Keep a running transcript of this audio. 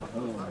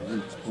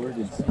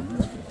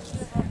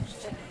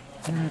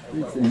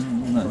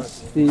Everything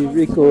must be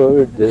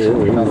recorded.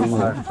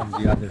 From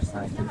the other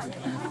side.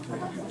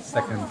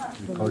 Second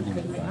recording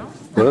device.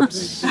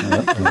 Whoops.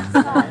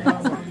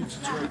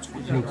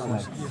 Looks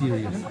like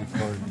serious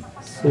recording.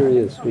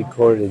 Serious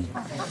recording.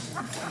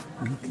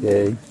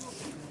 Okay.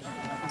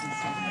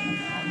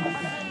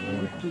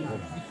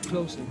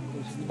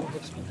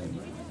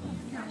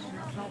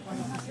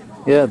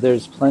 Yeah,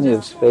 there's plenty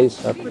of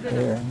space up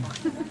here.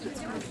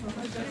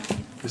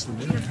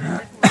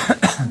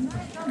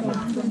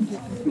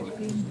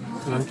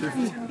 Danke.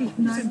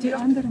 Nein, die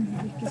anderen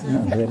habe ich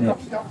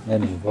gesagt.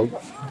 Many vote.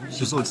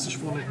 Du sollst dich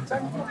vorne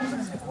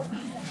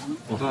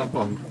oder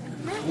Bank.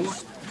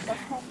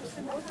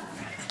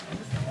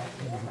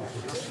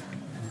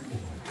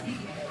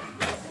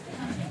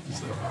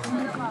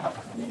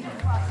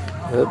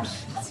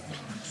 Oops.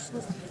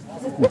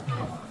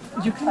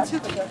 You can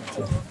sit.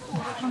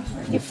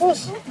 Die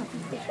Fuß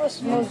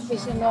muss ein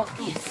bisschen noch.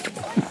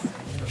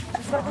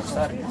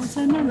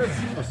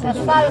 Das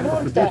Fall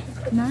runter.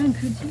 Nein,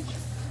 für dich.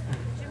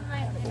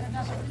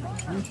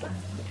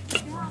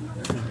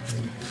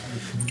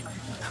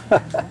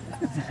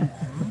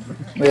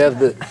 We have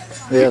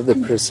the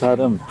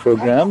Prasadam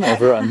program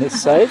over on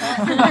this side.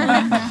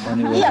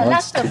 Anyone Hier, wants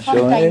lass to doch von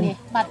join? deine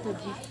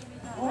Batterie.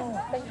 Und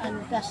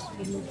das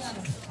benutzen.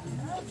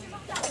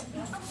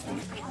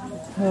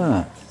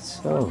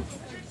 So.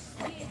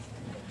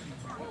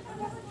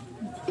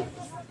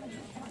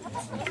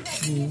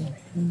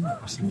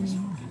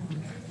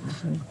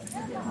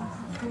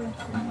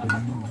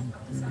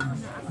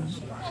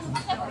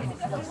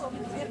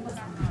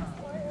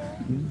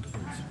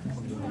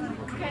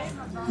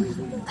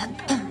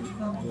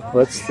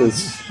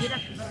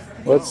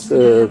 What's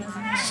the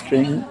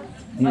string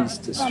he's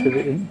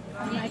distributing?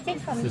 I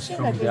think from This is Chile,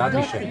 from the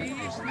Abhishek.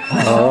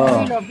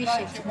 Oh, Kilo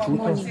Abhishek,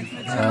 morning.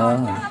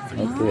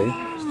 okay.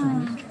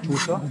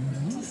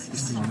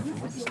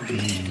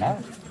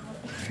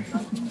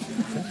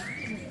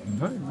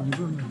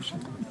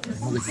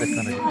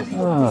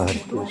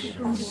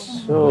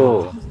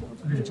 So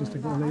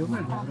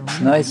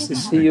nice to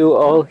see you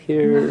all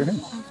here.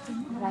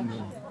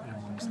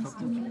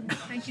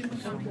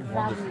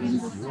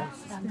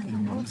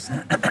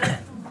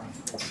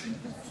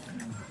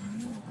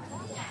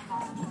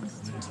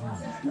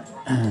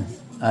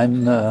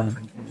 I'm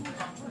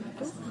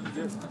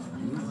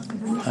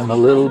a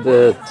little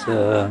bit,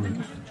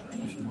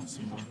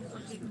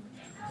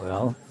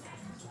 well,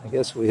 I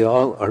guess we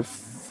all are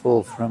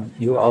full from,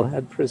 you all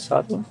had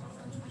prasadam?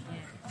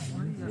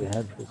 You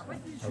had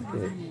prasadam,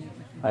 okay.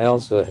 I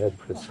also had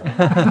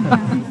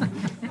prasadam.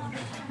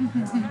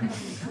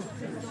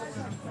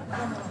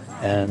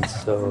 And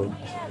so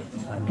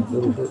I'm a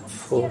little bit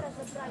full.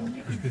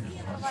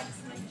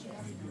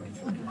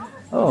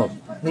 Oh,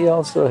 he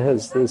also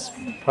has this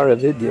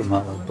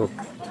Paravidyamala book.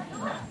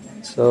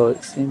 So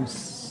it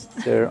seems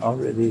they're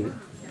already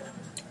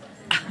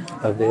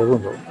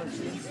available.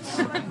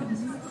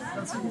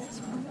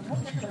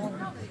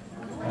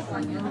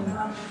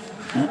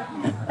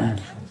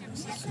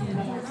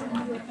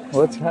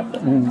 What's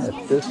happening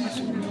at this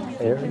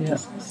area?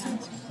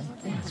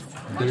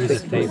 There is a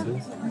table.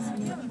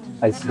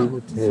 I see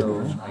the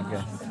table. I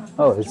guess.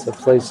 Oh, it's a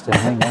place to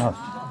hang out.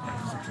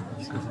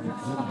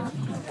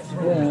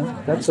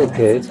 Yeah, that's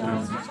okay.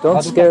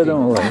 Don't scare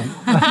them away.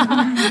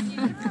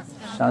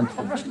 Shanti.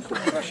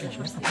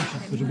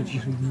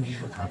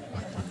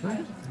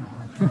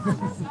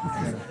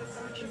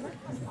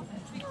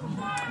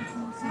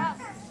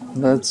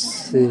 Let's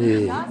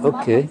see.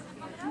 Okay.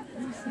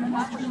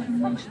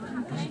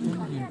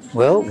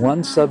 Well,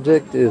 one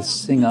subject is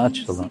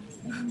Singhachalam,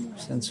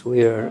 since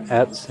we are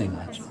at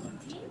Singhachalam.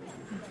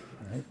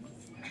 Right?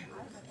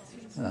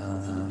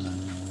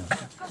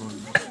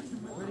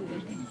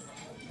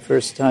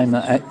 First time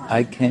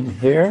I came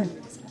here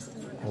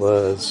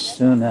was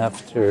soon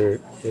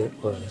after it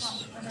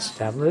was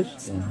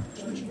established in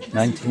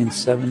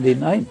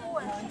 1979.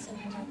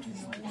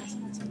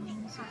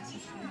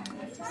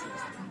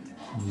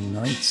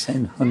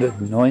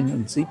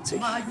 1979.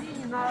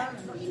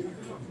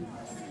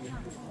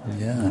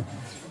 Yeah.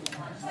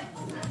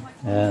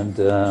 And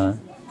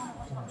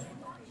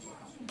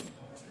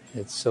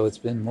it's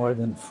been more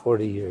than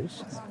 40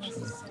 years,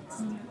 actually.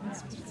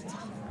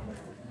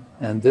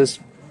 And this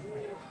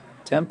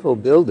temple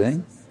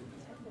building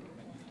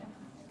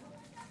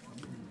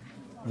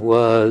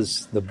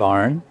was the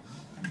barn.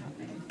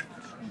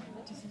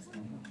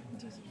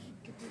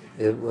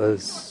 It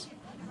was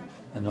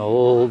an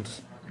old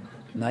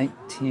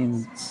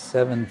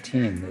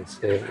 1917, they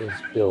say it was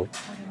built.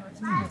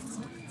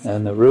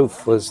 And the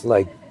roof was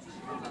like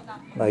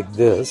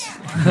this.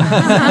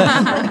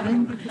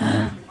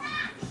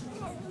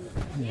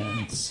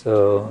 And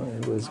so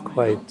it was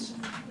quite,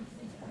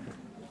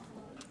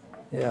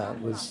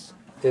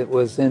 it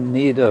was in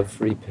need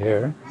of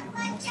repair.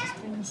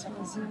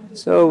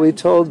 So we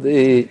told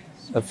the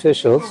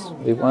officials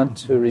we want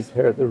to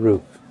repair the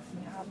roof.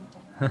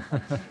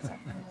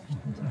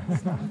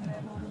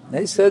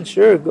 They said,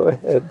 sure, go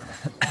ahead.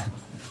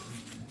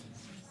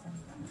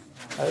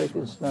 Hare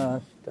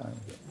Krishna.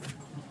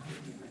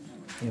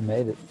 You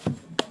made it.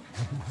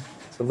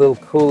 It's a little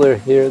cooler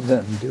here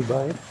than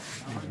Dubai.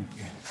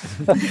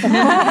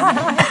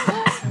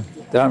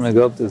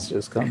 Dharmagupta's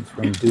just come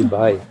from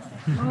Dubai.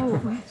 Oh,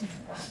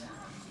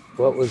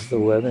 What was the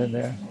weather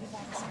there?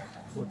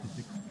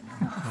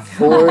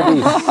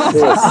 46.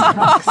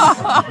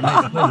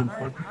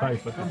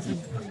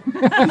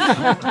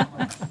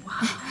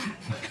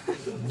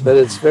 But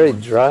it's very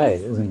dry,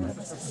 isn't it?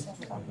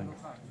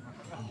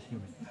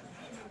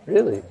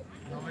 Really?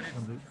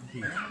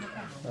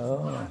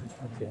 Oh,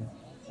 okay.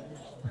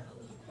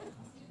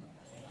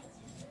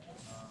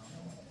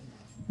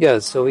 Yeah,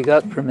 so we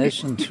got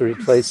permission to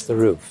replace the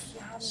roof.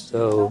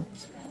 So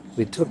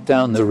we took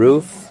down the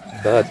roof,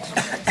 but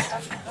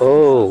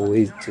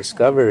we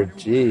discovered,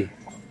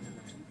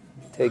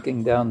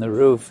 taking down the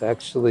roof,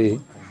 actually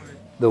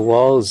the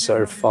walls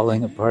are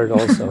falling apart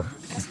also.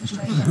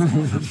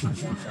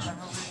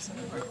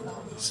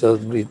 So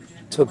we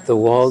took the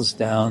walls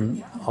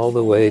down all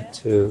the way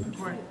to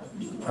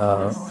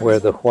where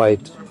the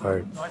white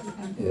part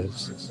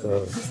is,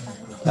 so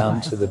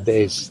down to the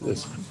base.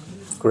 This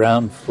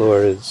ground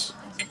floor is,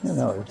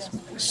 it's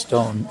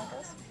stone.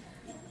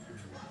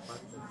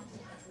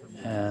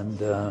 And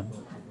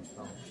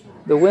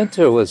the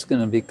winter was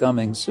going to be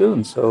coming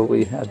soon, so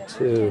we had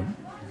to,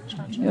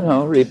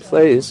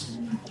 replace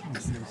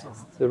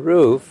the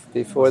roof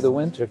before the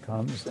winter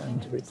comes.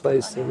 And to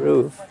replace the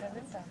roof,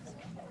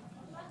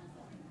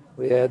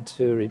 we had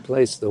to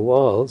replace the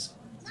walls.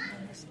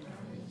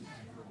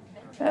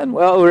 And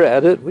while we're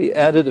at it, we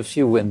added a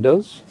few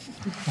windows.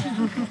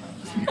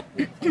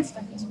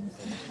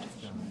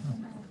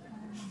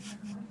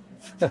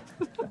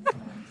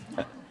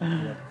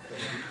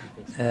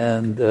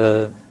 And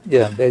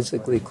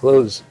basically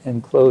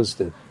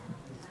enclosed it,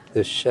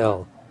 the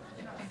shell.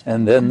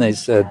 And then they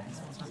said,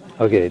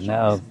 okay,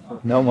 now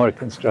no more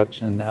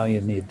construction, now you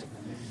need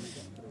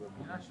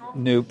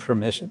new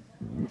permission.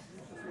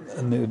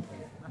 You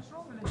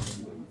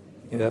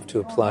have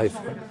to apply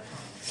for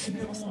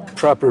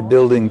proper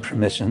building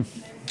permission,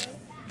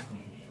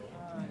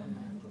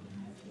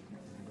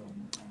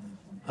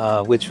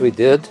 which we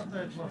did.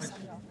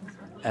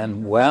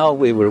 And while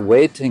we were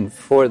waiting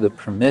for the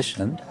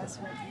permission,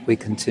 we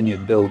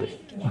continued building.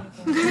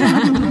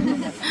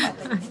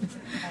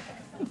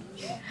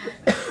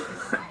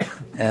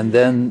 And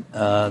then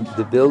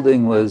the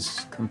building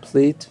was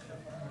complete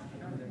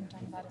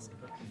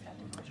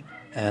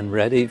and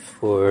ready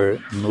for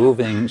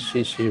moving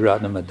Shri Shri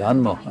Radha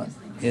Madan Mohan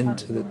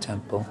into the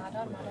temple.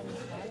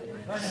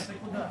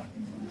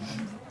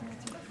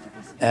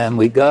 And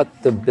we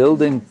got the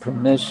building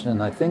permission,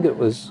 I think it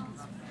was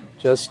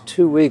just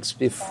 2 weeks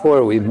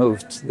before we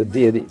moved the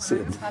deities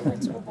in.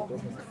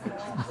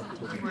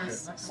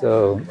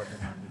 So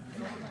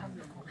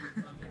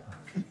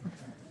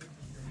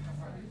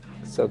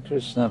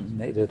Krishna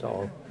made it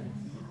all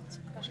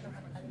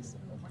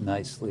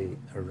nicely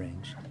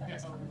arranged.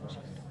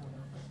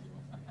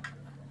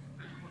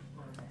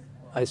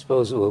 I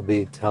suppose we'll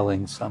be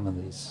telling some of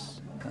these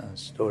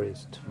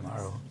stories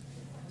tomorrow.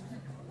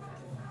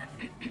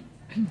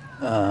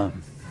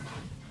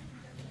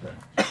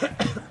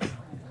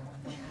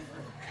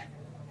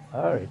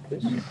 Hare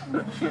Krishna.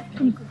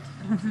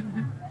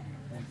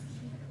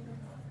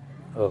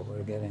 Oh,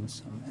 we're getting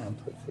some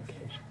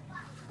amplification.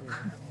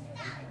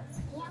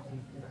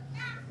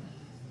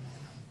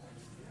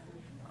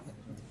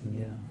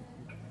 Yeah.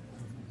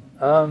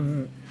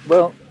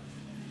 Well,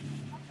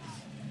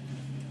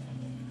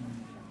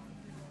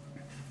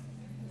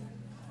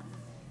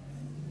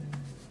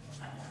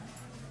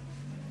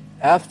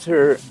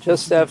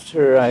 just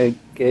after I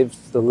gave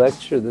the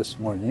lecture this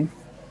morning,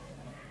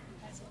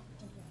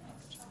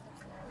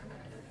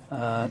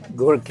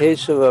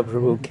 Gaura-Keshava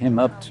Prabhu came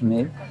up to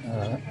me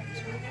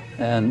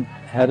and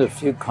had a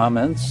few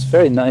comments,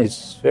 very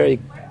nice, very,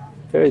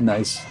 very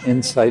nice,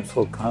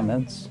 insightful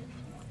comments.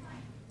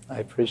 I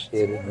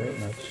appreciate it very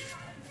much.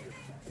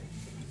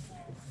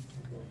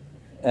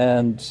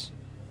 And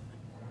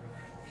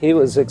he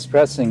was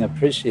expressing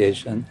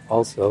appreciation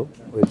also,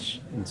 which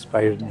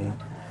inspired me.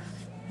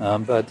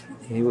 But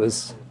he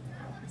was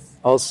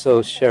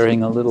also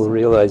sharing a little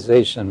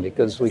realization,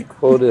 because we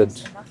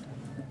quoted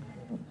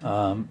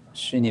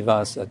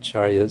Srinivasa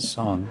Acharya's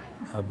song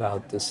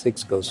about the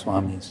 6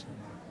 Goswamis.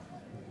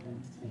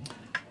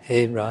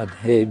 Hey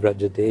Radhe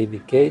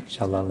Brajadevike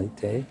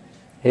Chalalite,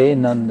 Hey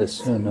Nanda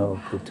Suno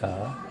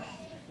Kuta.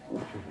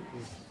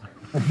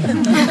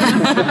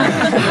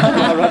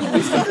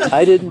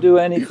 I didn't do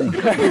anything.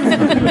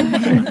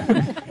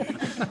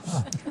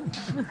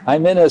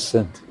 I'm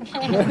innocent.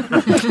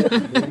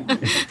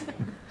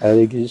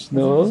 Hare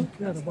Krishna. Is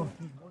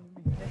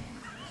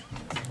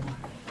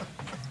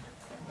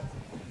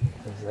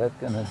that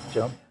going to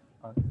jump?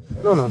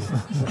 No.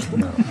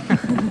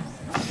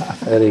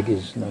 Hare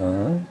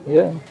Krishna.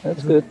 Yeah,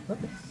 that's good.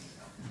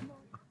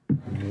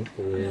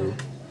 Okay.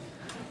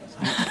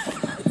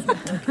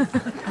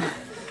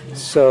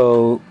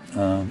 So,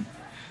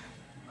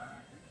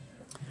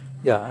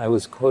 Yeah, I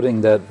was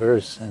quoting that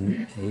verse,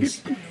 and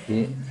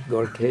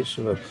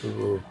Gaurkeshava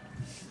Prabhu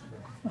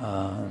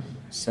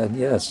said,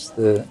 yes,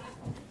 the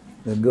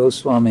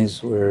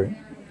Goswamis were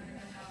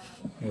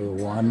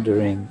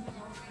wandering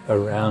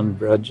around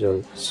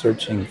Braja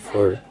searching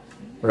for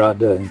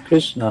Radha and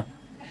Krishna,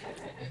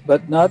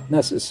 but not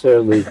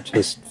necessarily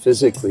just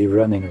physically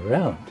running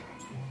around,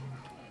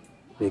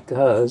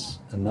 because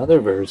another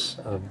verse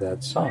of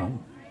that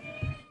song,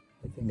 I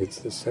think it's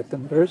the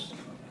second verse,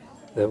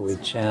 that we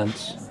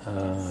chant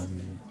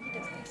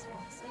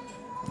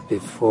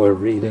before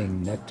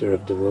reading Nectar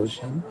of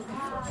Devotion.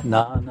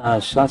 Nana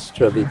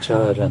Shastra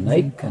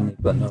Vicharanaika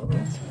Nipano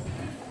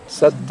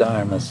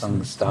Saddharma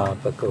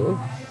Sangstapako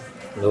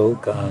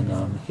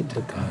Lokanam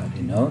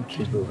Hitakarino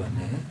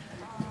Tribhuvane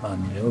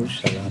Manyo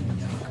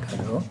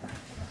Sharanyakaro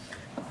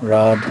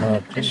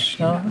Radha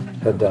Krishna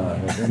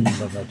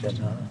Radharavindra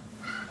Vajana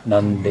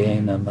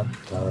Nandena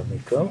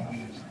Mattaviko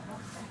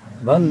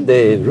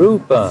Vande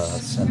Rupa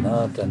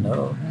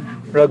Sanatano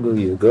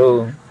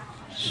Raghuyugo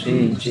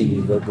Shri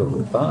Jiva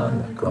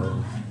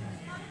Gopalako.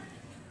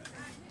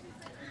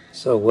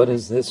 So what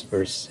is this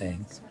verse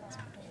saying?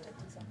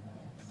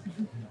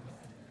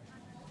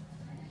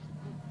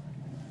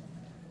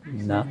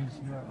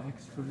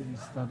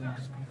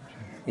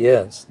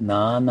 Yes,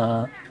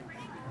 Nana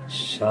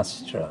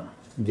Shastra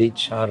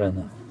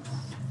Vicharana.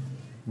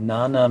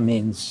 Nana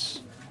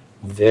means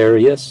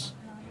various.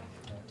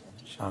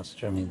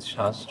 Shastra means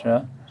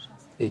Shastra.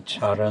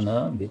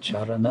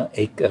 Vicharana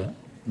Eka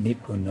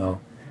Nipuno.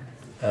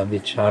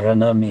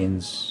 Vicharana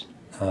means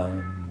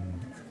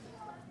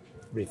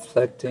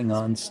reflecting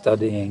on,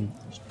 studying,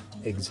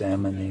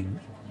 examining.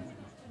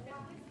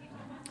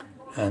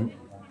 And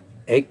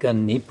Eka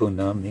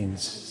Nipuna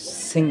means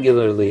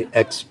singularly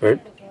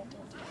expert.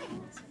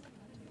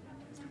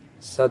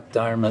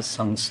 Saddharma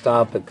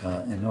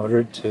Sangstapaka, in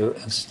order to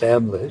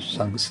establish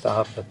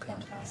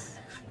Sangstapaka.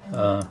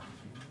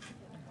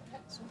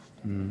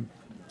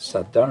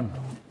 Saddharma.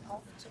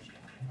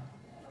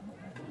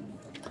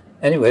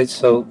 Anyway,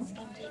 so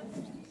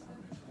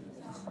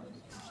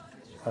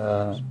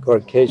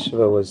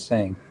Gaurkeshava was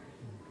saying,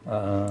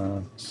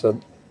 so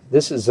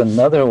this is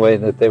another way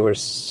that they were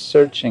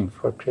searching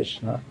for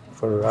Krishna,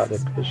 for Radha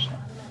Krishna.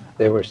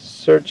 They were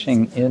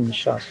searching in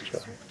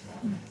Shastra.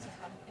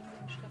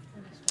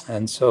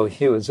 And so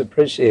he was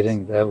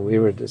appreciating that we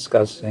were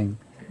discussing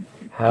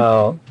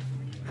how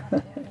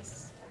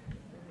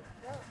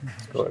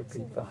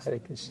Hare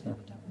Krishna.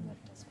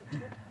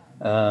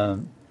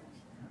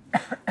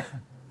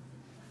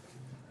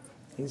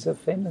 He's a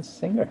famous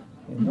singer,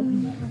 you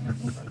know.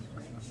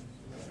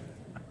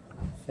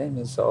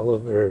 Famous all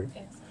over,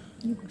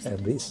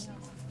 at least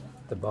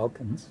the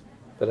Balkans,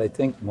 but I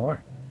think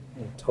more.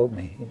 He told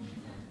me he'd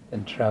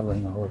been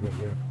traveling all over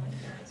Europe.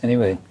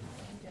 Anyway,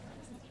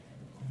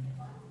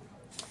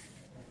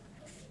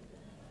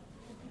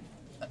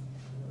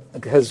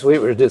 because we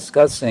were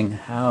discussing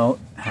how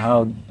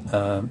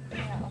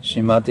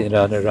Srimati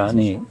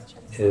Radharani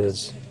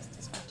is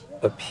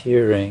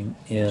appearing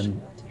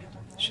in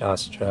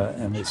Shastra,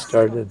 and we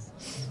started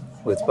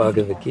with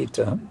Bhagavad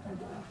Gita,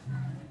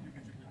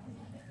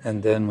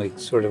 and then we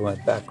sort of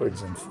went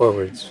backwards and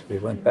forwards. We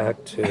went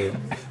back to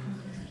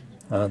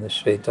the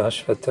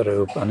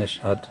Shvetashvatara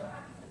Upanishad,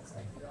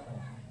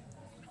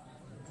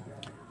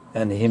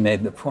 and he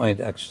made the point,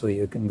 actually,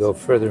 you can go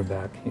further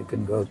back. You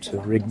can go to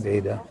Rig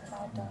Veda.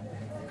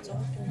 I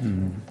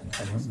don't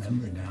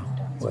remember now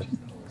what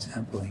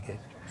example he gave.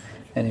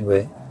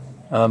 Anyway,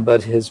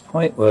 but his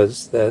point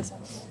was that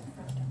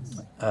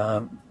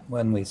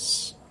when we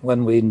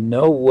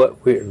know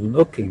what we're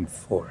looking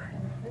for,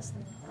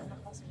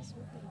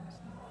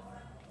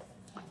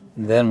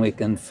 then we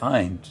can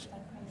find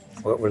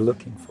what we're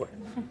looking for.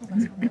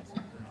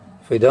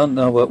 If we don't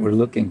know what we're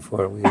looking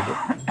for, we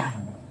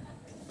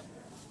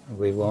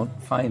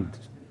won't find,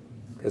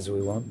 because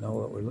we won't know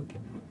what we're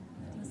looking for.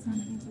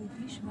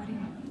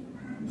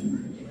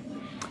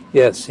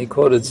 Yes, he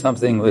quoted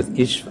something with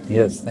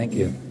yes, thank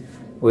you.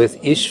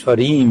 With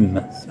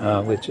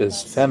Ishvarim, which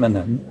is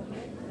feminine,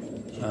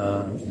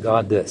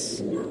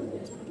 goddess,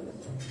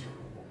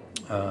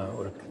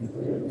 or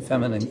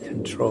feminine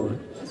control.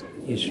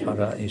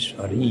 Ishvara,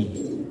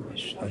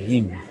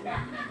 Ishvarim.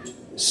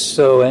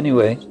 So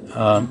anyway,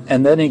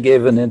 and then he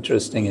gave an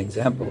interesting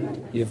example.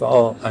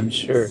 I'm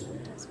sure,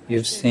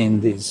 you've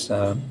seen these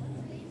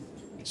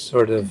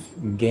sort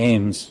of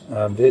games,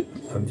 a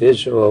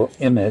visual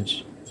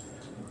image,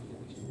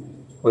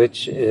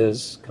 which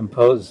is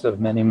composed of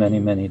many, many,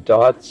 many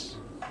dots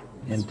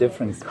in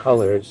different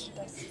colors.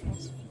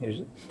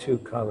 Here's 2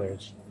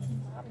 colors.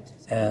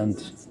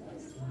 And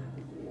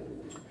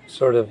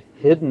sort of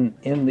hidden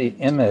in the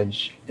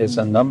image is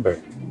a number.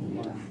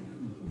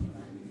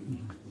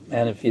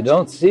 And if you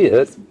don't see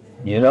it,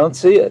 you don't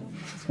see it.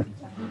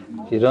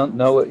 If you don't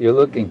know what you're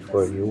looking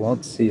for, you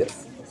won't see it.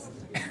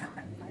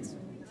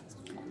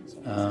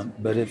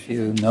 But if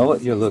you know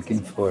what you're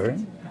looking for,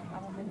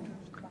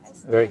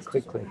 very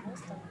quickly,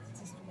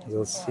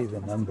 you'll see the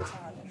number.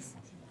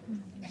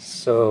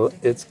 So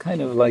it's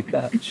kind of like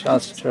that.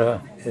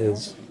 Shastra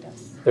is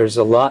there's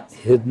a lot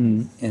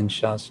hidden in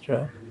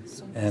Shastra,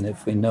 and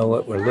if we know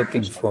what we're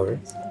looking for,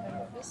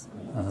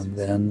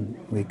 then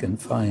we can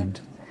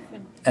find.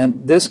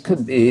 And this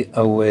could be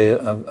a way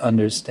of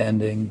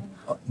understanding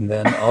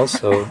then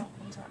also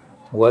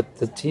what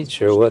the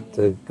teacher, what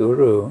the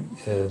guru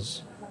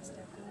is.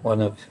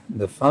 One of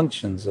the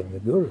functions of the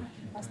guru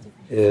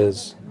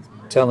is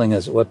telling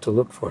us what to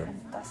look for.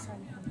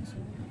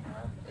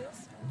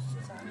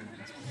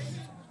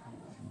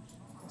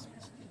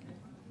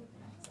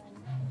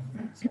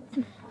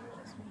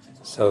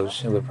 So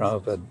Srila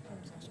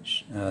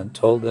Prabhupada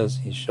told us,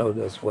 he showed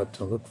us what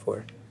to look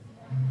for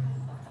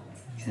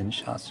in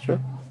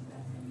Shastra,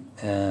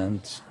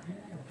 and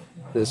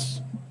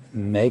this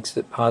makes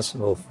it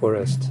possible for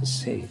us to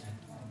see.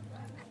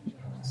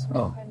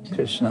 Oh,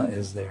 Krishna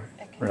is there.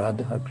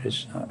 Radha,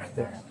 Krishna are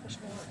there.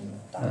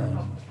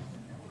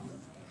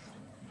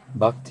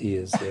 Bhakti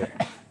is there.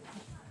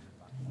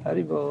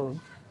 Haribol.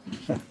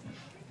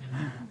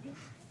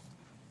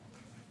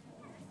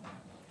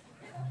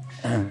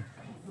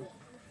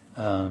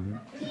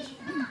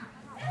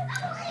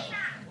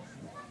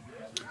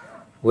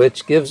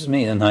 Which gives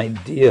me an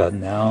idea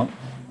now.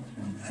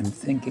 I'm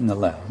thinking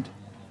aloud.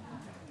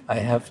 I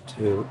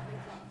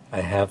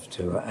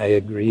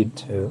agreed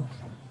to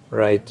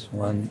write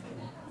one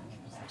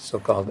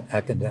so-called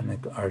academic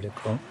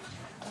article.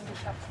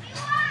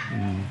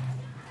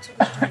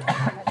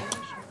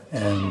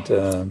 And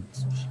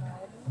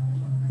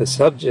the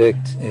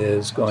subject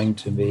is going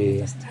to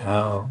be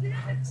how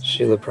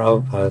Srila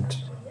Prabhupada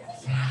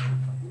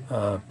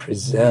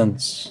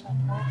presents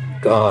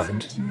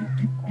God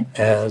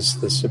as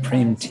the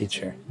supreme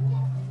teacher.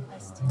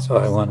 So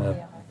I want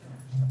to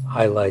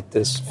highlight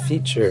this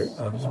feature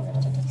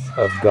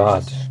of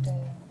God.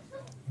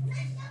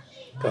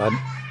 God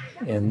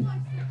in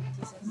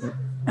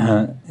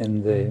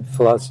the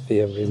philosophy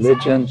of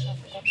religion,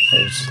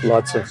 there's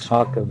lots of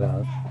talk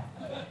about,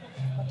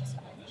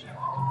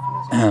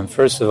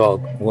 first of all,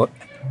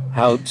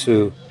 how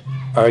to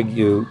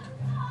argue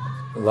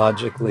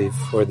logically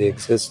for the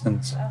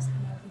existence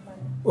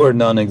or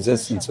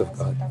non-existence of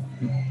God.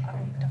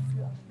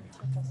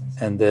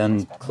 And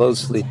then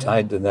closely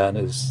tied to that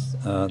is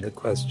the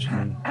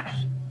question,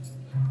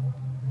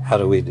 how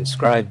do we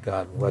describe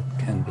God? What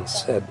can be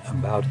said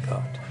about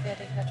God?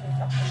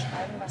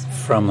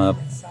 From a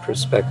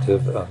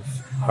perspective of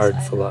hard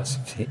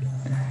philosophy.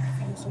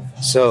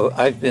 So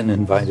I've been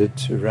invited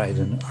to write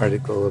an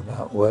article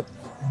about what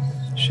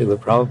Srila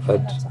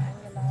Prabhupada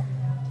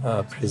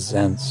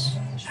presents,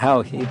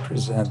 how he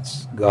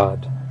presents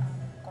God.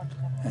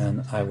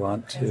 And I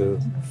want to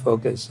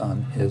focus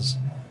on his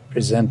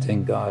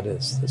presenting God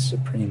as the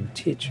supreme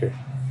teacher.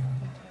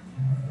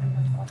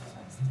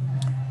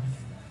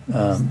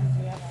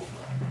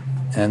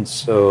 And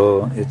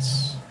so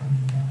it's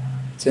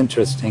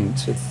interesting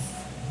to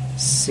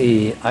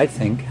see, I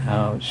think,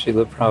 how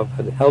Srila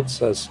Prabhupada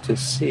helps us to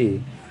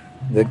see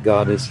that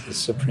God is the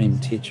supreme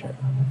teacher.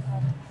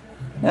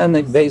 And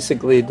he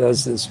basically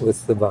does this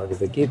with the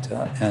Bhagavad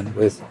Gita and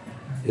with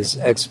his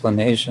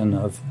explanation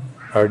of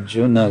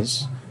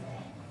Arjuna's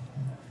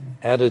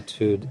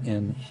attitude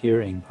in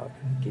hearing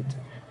Bhagavad Gita.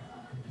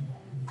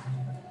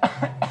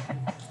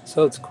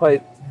 So it's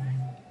quite,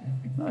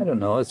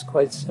 it's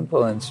quite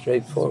simple and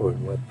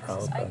straightforward what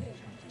Prabhupada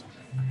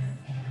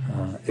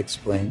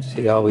explains.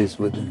 He always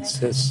would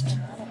insist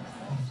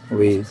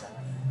we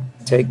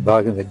take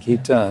Bhagavad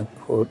Gita,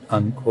 quote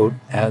unquote,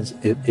 as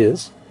it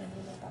is.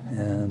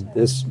 And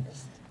this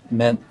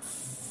meant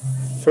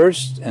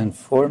first and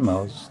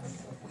foremost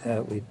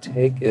that we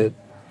take it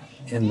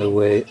in the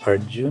way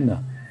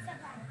Arjuna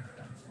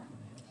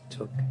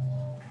took.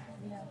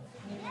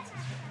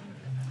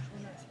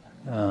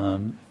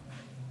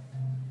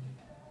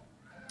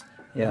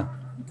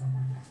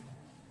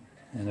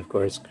 And of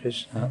course,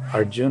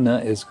 Arjuna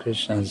is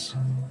Krishna's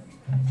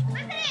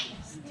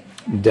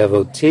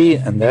devotee,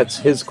 and that's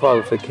his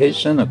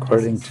qualification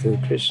according to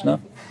Krishna.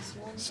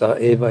 Sa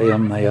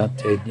evayam maya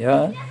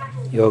tedya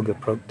yoga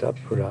prokta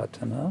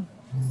puratana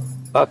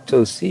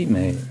bhakto si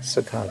me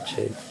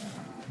sakacheti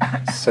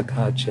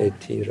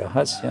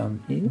rahasyam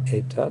hi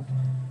etat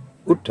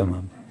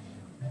uttamam.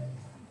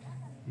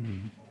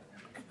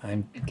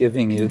 I'm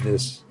giving you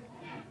this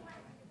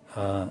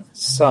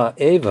sa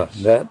eva,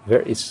 that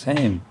very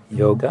same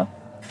yoga.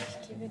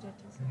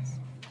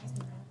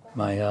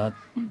 Maya,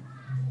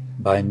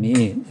 by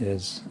me,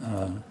 is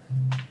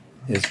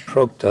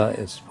prokta,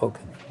 is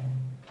spoken.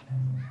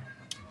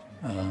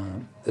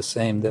 The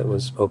same that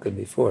was spoken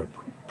before.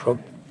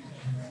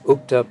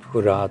 Ukta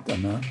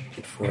puratana,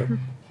 before.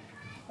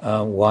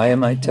 Why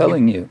am I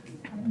telling you?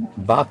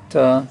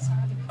 Bhakta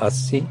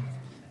asi,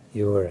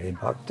 you are a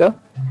bhakta.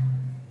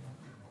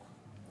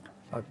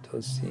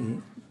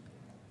 Bhaktosi,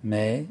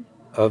 me,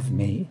 of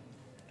me.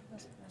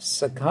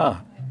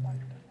 Sakha,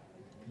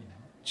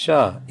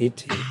 cha,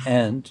 iti,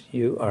 and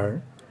you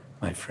are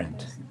my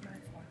friend.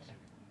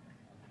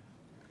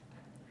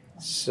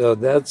 So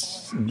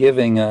that's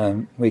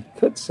giving we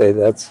could say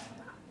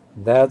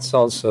that's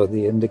also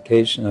the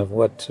indication of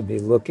what to be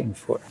looking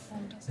for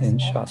in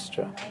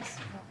Shastra.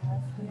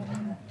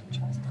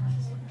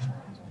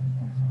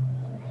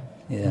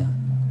 Yeah.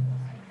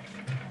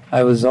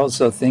 I was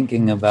also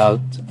thinking about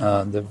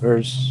the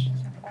verse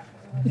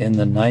in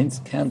the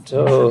 9th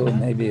canto,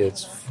 maybe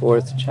it's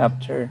 4th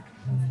chapter,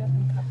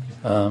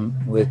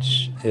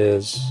 which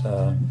is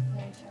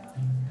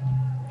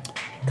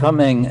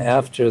coming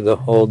after the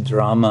whole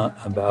drama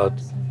about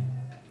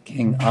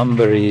King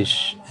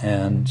Ambarish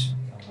and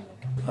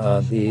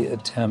the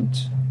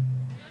attempt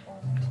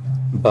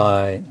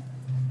by,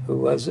 who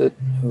was it,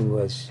 who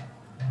was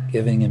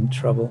giving him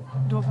trouble?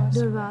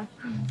 Durvasa.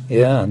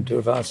 Yeah, and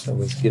Durvasa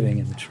was giving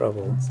him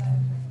trouble.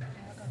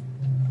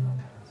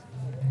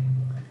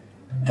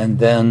 And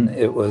then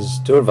it was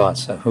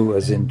Durvasa who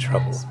was in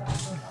trouble.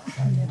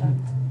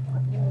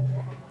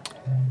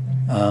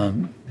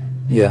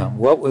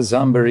 What was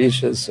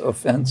Ambarish's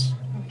offense?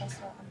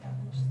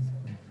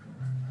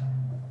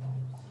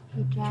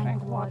 He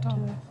drank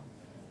water.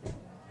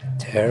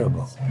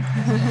 Terrible.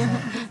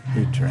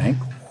 He drank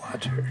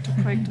water To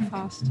break the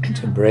fast.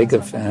 to break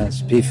a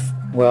fast. The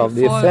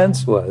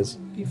offense was,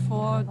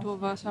 Before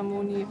Durvasa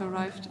Muni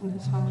arrived in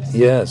his house.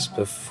 yes,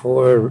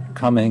 before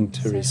coming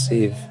to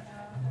receive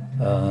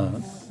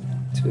the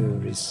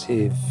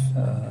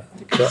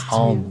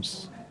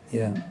alms.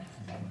 Yeah.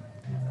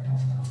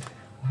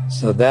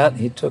 So that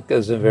he took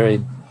as a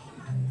very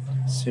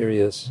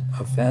serious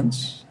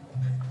offense,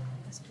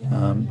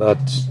 but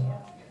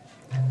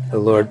the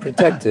Lord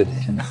protected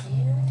him.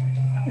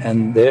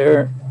 And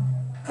there,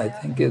 I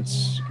think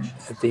it's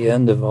at the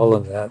end of all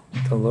of that,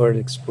 the Lord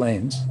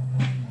explains,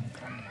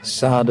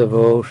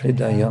 Sadhavo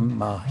hridayam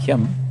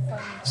mahyam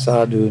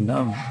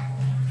sadhunam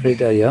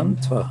hridayam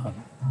tvaham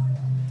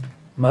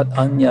mat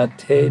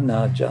anyate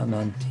na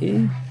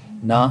jananti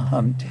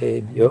naham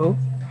tebyo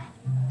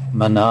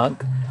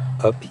manag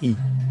api.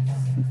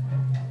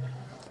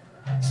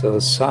 So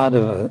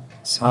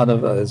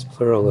sadhava is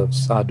plural of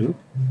sadhu,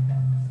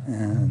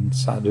 and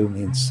sadhu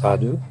means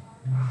sadhu.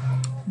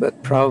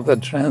 But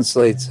Prabhupada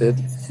translates it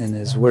in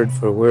his word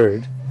for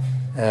word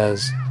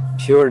as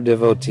pure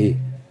devotee,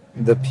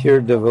 the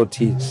pure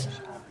devotees.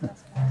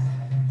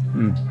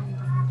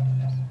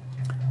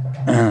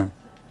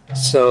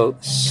 So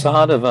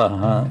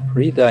sadhavaha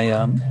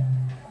hridayam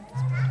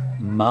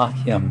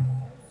mahyam.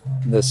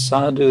 The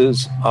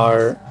sadhus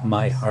are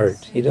my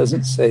heart. He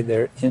doesn't say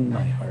they're in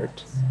my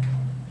heart.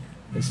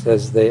 He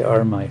says they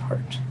are my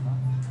heart.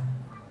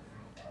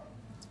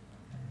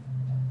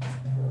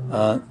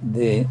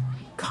 The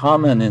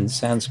common in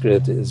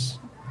Sanskrit is,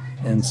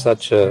 in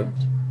such a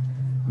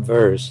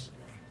verse,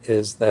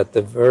 is that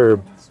the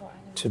verb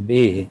to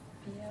be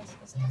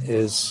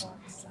is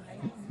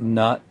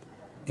not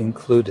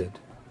included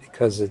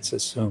because it's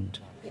assumed,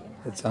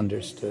 it's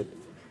understood.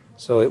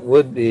 So it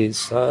would be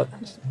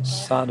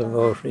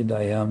sadhavo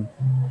hridayam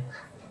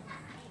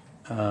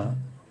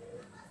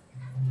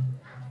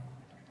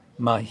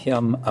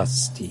mahyam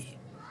asti.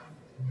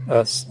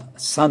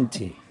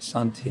 Santi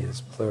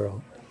is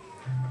plural.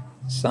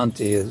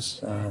 Santi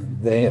is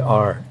they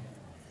are.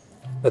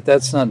 But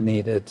that's not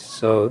needed.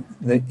 So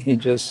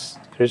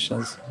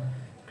Krishna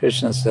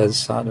says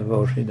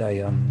sadhavo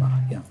hridayam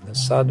mahyam. The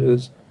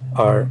sadhus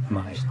are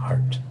my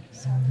heart.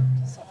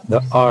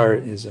 The are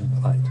is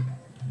implied.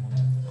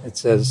 It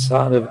says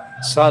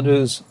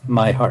sadhus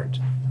my heart.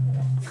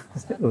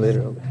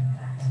 Literally.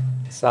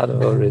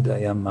 Sadhavo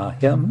hridayam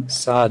mahyam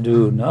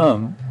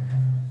sadhunam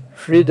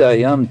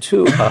hridayam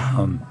tu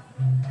aham.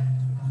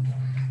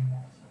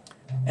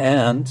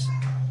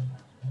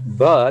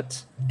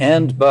 But.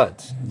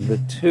 The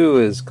two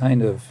is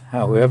kind of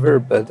however,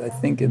 but I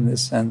think in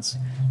this sense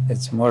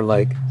it's more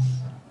like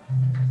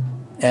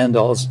and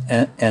also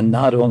and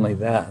not only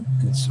that.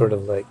 It's sort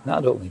of like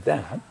not only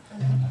that.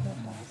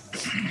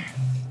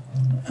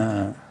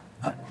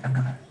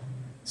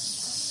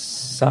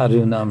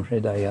 Sadhunam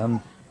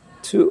hridayam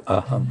tu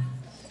aham.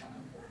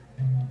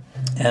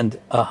 And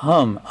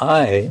aham,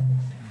 I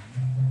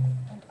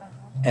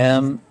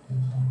am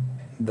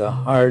the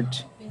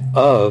heart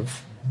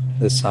of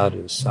the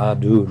sadhus.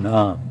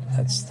 Sadhunam,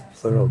 that's the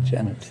plural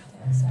genitive.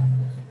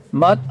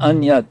 Mat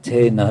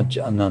anyate na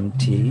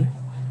jananti.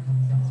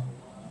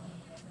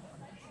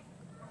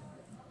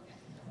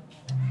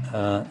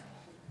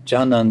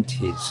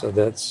 Jananti, so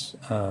that's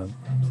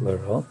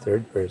plural,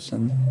 third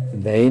person.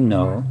 They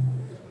know.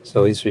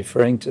 So he's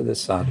referring to the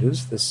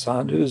sadhus. The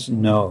sadhus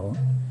know.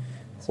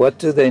 What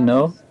do they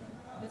know?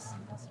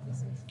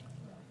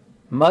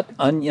 Mat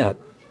anyat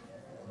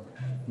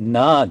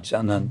na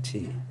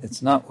jananti.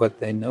 It's not what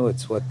they know,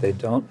 it's what they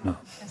don't know.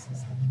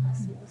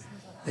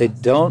 They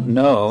don't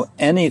know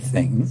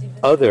anything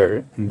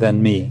other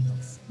than me.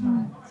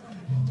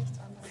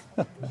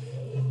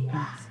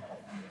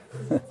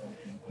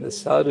 The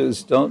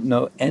sadhus don't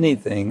know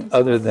anything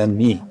other than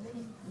me.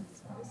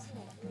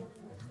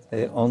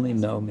 They only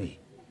know me.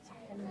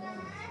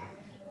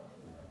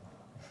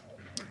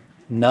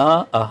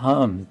 Na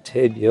aham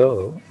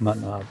tebyo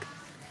manag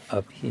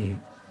api.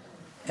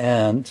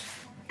 And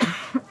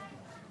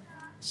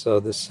so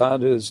the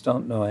sadhus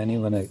don't know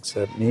anyone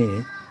except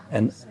me,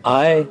 and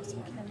I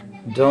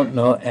don't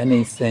know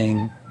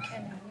anything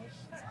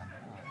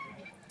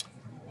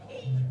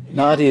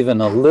not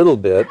even a little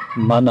bit,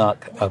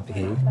 manak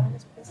abhi,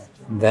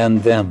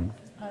 than them.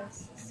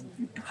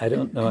 I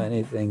don't know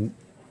anything.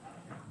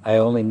 I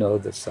only know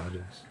the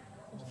sadhus.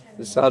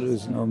 The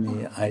sadhus know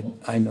me.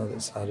 I know the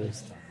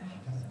sadhus.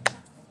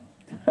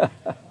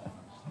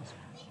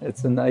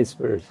 It's a nice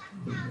verse.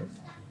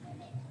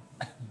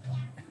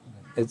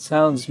 It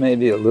sounds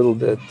maybe a little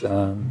bit.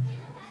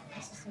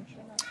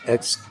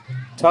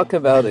 Talk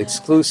about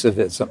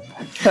exclusivism.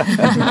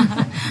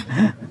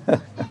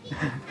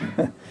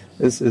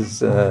 This is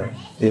the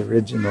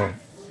original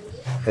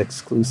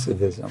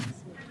exclusivism,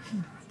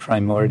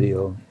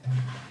 primordial,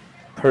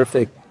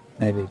 perfect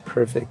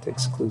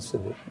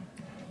exclusivism.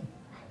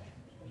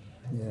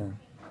 Yeah.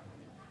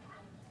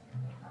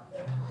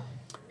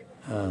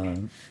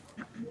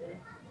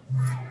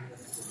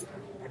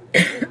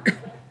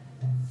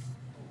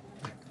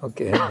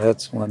 Okay,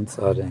 that's one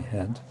thought I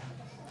had.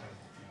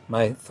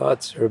 My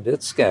thoughts are a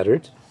bit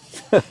scattered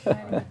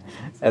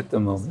at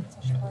the moment.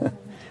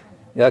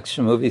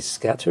 Yaksha movie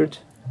scattered?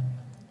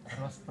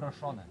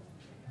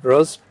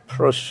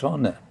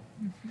 Rozproszone.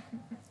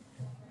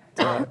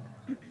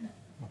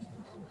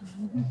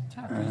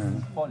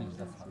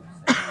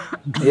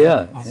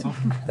 Yeah,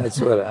 that's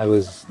what I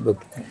was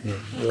looking at.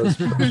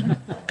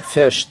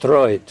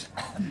 Verstreut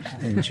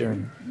in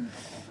German.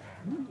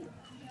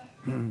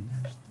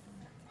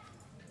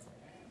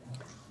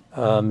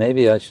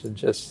 Maybe I should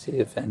just see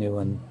if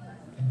anyone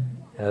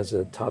has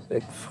a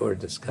topic for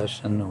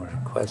discussion or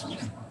a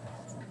question.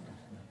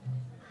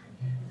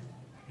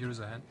 Here's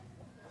a hand.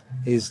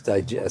 He's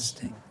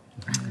digesting.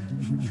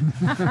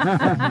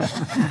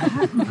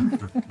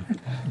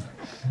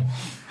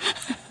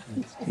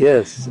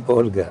 Yes,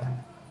 Olga.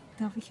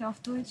 Darf ich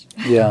auf Deutsch?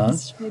 Ja. Das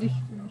ist schwierig.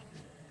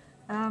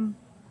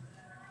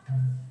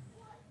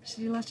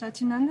 Srila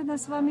Shachinanda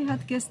Swami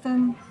hat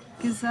gestern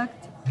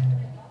gesagt,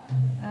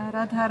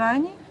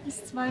 Radharani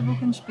ist 2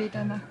 Wochen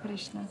später nach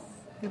Krishna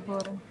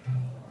geboren.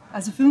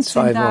 Also 15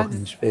 2 Tage.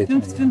 Wochen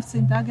später,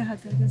 15 Tage hat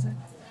er gesagt.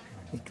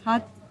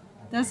 Hat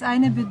das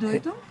eine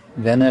Bedeutung?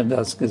 Wenn er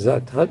das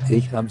gesagt hat,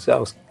 ich habe es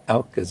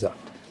auch gesagt.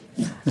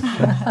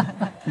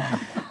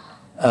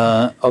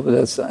 Ob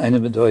das eine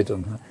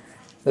Bedeutung hat.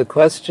 The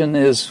question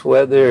is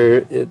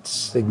whether it's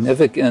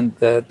significant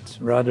that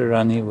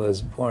Radharani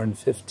was born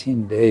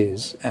 15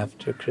 days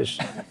after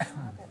Krishna.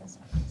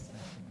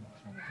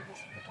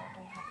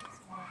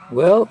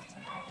 Well,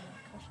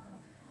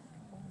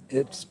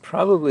 it's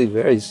probably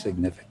very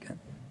significant.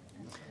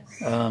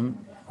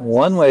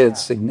 One way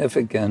it's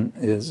significant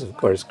is, of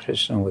course,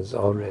 Krishna was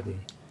already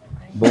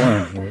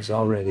born. He was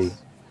already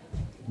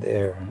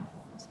there.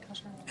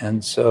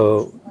 And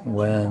so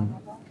when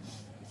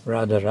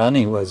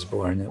Radharani was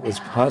born, it was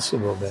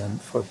possible then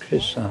for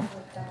Krishna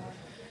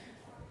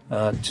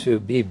to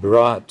be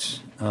brought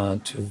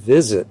to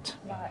visit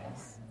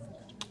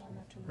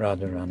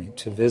Radharani,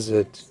 to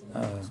visit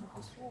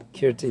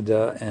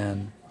Kirtida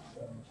and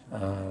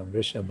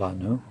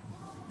Rishabhanu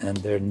and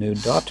their new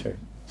daughter,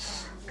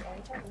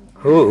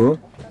 who,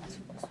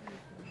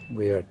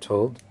 we are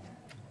told,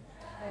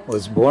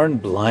 was born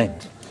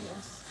blind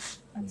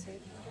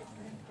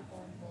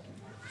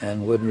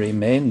and would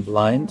remain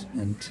blind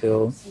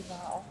until,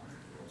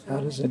 how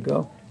does it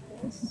go?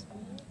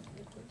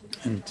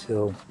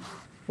 Until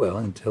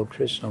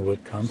Krishna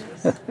would come,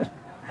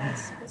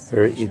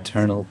 her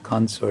eternal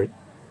consort.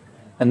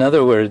 In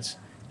other words,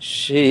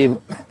 she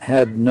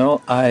had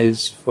no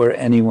eyes for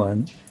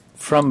anyone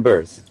from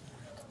birth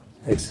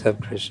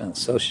except Krishna.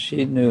 So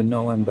she knew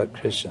no one but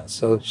Krishna.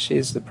 So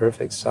she's the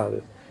perfect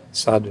sadhu,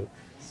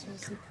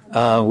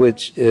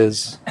 which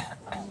is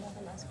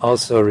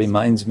also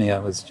reminds me, I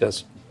was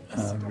just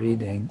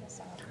reading,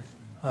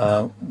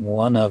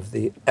 one of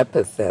the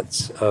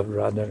epithets of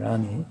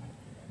Radharani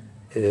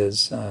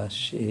is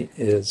she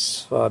is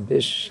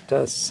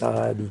Svabhishta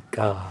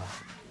Sadhika.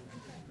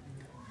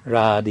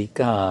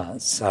 Radhika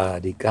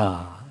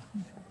Sadhika.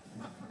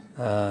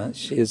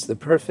 She is the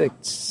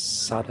perfect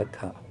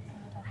sadhaka.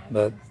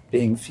 But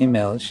being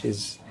female,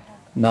 she's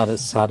not a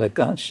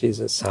sadhaka, she's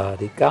a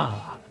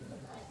sadhika.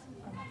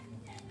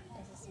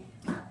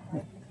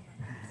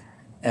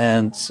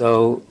 And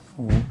so,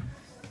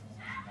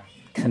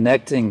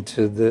 connecting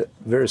to the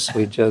verse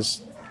we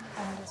just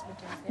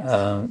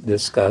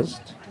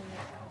discussed,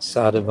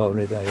 Sadhavo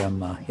Hridayam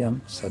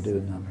Mahyam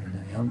Sadhunam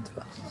Hridayam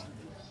Tva.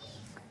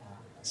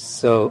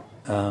 So,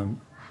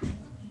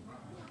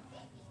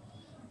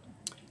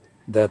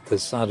 that the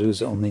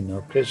sadhus only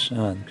know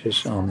Krishna and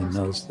Krishna only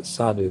knows the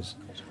sadhus.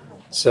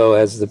 So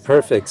as the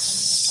perfect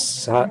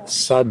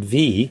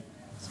sadhvi,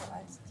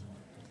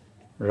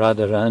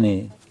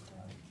 Radharani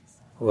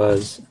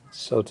was,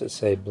 so to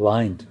say,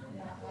 blind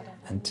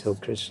until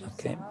Krishna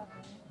came.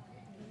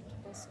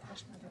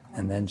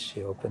 And then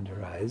she opened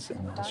her eyes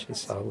and all she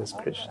saw was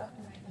Krishna.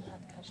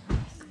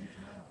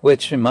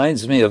 Which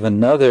reminds me of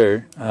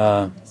another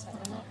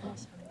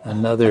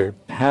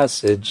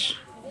passage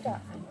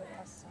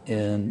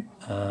in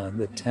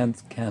the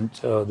 10th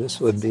canto.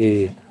 This would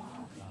be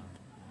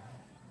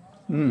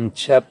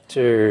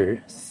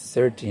chapter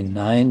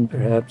 39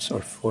 perhaps,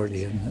 or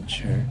 40, I'm not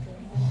sure.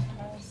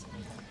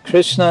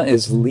 Krishna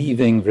is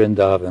leaving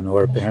Vrindavan,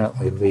 or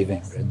apparently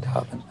leaving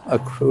Vrindavan.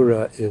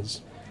 Akrura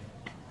is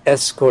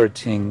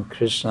escorting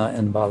Krishna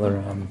and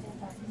Balaram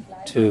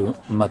to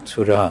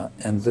Mathura,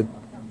 and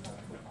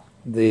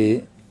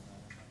the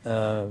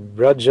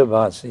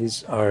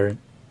Vrajavasis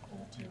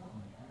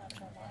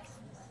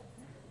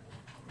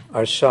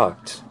are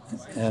shocked,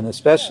 and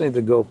especially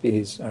the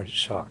gopis are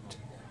shocked.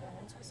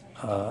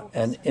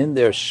 And in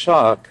their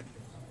shock,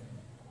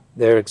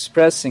 they're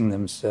expressing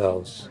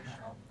themselves.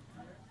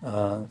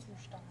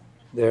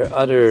 Their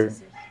utter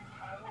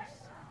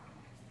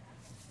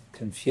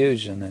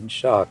confusion and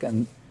shock.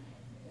 And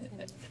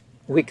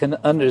we can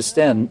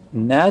understand,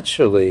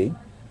 naturally,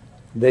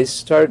 they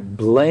start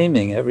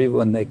blaming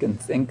everyone they can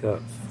think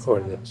of for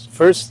this.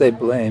 First they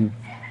blame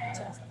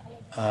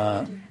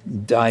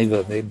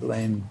Daiva, they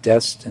blame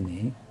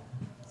destiny,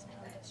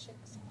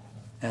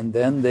 and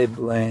then they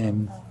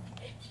blame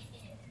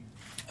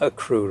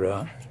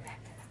Akrura,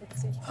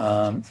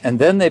 and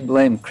then they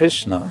blame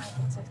Krishna.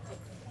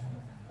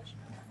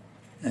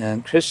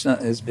 And Krishna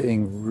is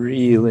being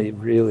really,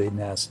 really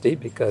nasty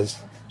because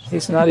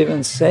he's not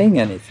even saying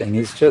anything.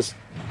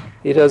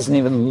 He doesn't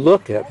even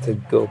look at the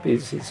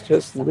gopis, he's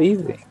just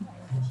leaving.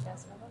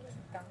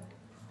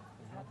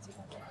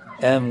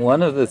 And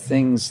one of the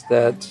things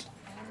that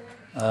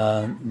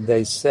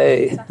they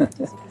say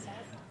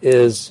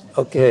is,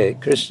 okay,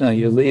 Krishna,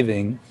 you're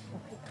leaving,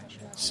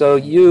 so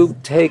you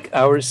take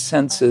our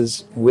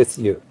senses with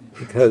you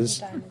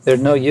because they're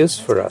no use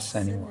for us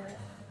anymore.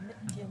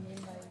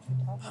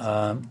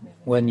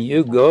 When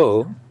you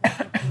go,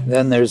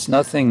 then there's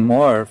nothing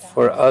more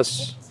for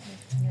us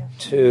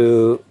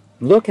to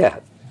look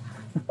at.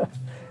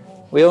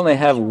 We only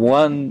have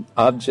one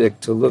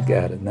object to look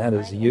at, and that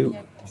is you.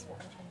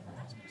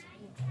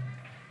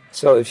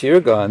 So if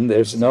you're gone,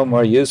 there's no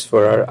more use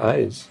for our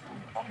eyes.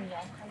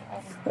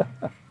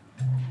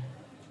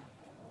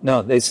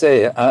 No, they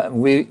say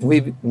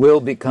we will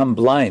become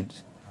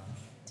blind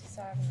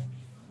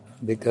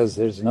because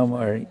there's no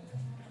more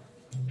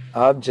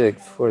object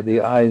for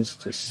the eyes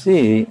to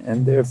see,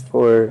 and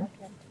therefore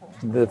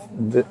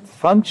the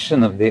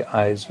function of the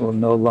eyes will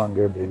no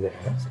longer be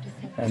there.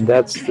 And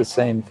that's the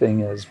same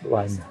thing as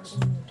blindness.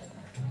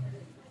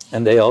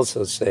 And they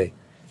also say,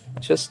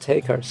 just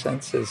take our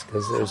senses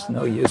because there's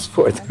no use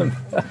for them.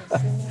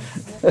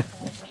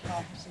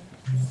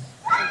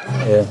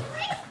 Yeah.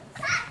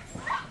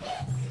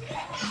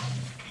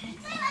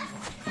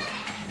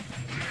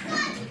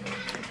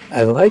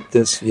 I like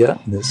this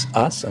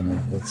asana.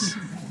 It's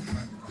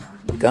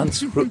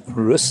ganz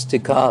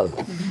rustikal.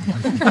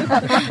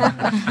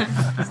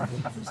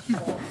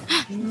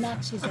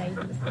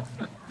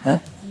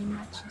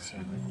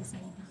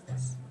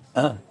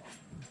 Huh?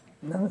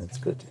 No, it's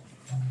good.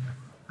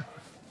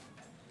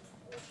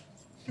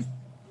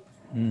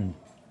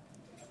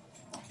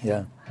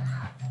 Yeah.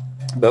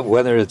 But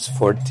whether it's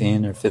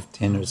 14 or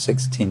 15 or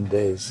 16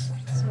 days.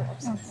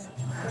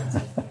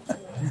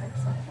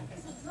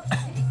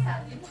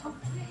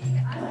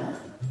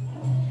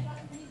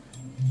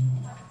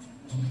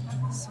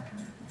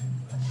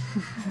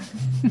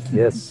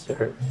 Yes,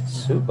 sir.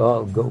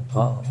 Subal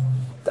Gopal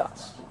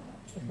Das.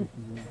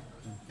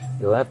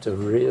 You'll have to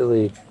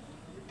really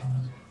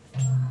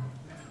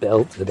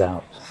belt it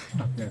out.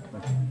 Okay,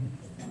 but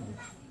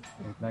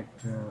I'd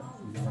like to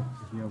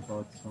hear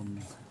about some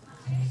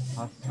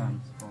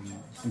pastimes from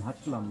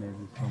Simhachalam,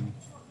 maybe some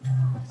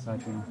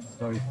exciting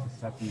stories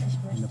that happened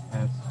in the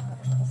past,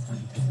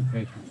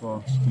 anticipation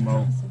for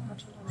tomorrow.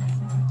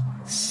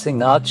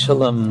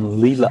 Singhachalam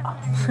Leela.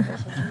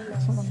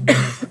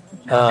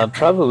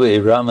 Probably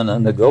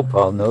Ramananda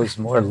Gopal knows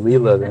more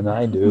Leela than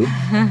I do.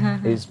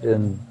 He's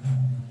been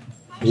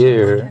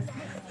here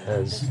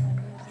as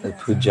the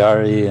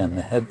pujari and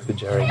the head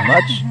pujari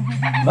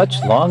much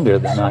longer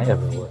than I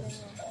ever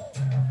was.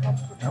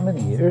 How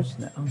many years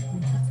now?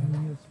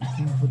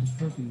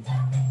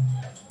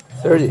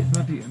 30.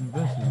 30th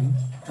anniversary.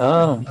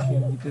 Oh. He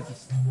did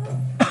this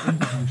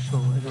interview show, I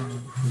don't know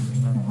if you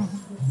remember.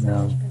 No.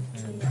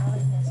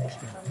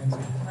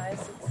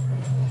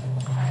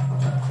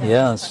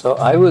 Yeah, so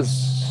I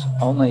was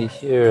only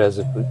here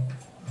as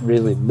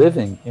really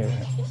living here.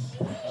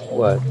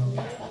 What?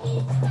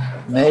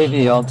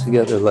 Maybe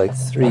altogether like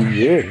 3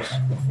 years.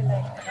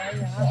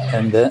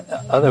 And then,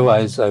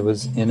 otherwise I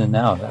was in and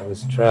out. I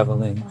was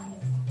traveling.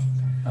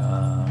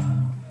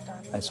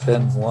 I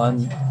spent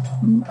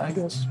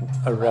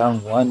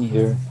around 1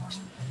 year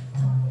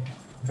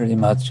pretty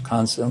much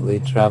constantly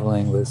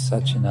traveling with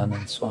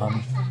Satchidananda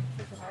Swami.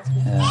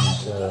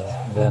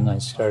 And then I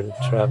started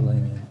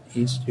traveling in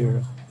East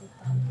Europe.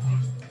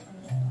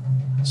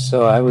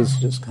 So I was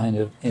just kind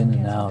of in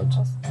and out.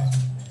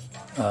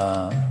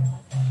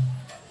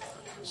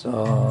 So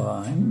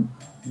I'm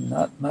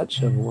not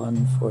much of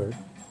one for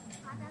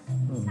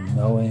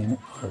knowing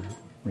or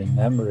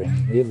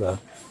remembering Leela.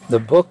 The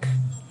book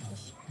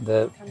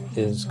that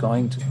is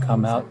going to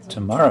come out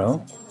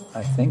tomorrow,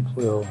 I think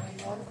will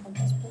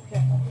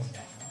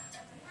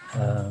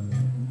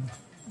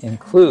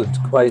includes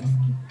quite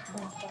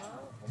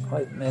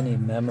many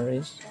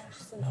memories,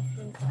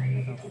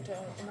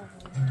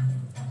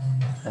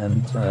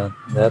 and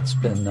that's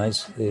been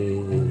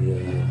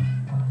nicely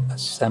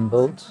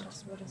assembled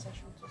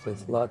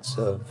with lots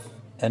of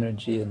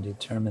energy and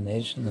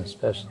determination,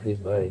 especially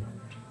by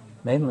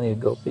mainly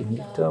Gopi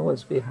Nita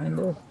was behind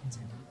it.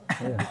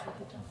 Yeah.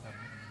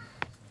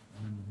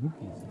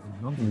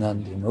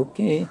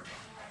 Nandimukhi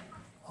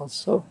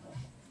also.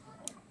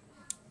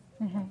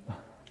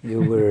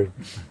 You were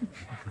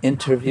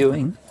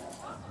interviewing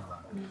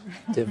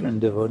different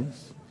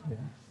devotees?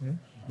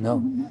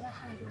 No.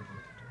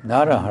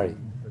 Narahari.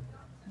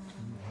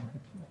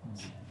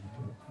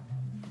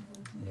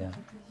 Yeah.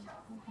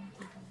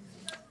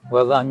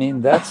 Well, I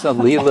mean, that's a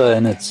leela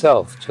in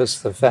itself,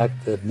 just the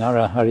fact that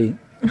Narahari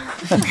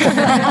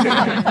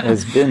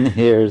has been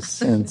here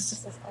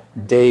since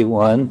day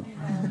one.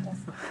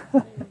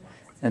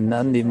 And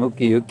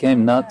Nandimukhi, you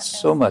came not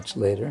so much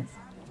later.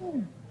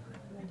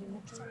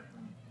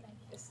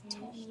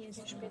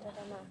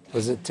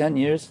 Was it 10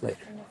 years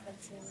later?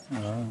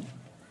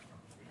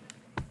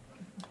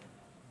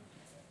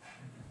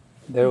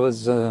 There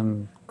was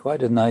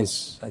quite a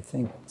nice, I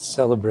think,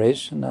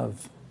 celebration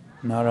of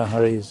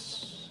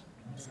Narahari's,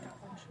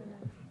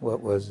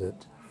 what was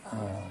it?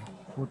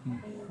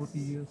 40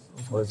 years.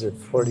 Was it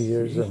 40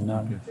 years of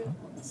Narahari?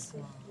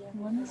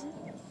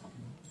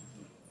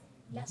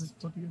 Was it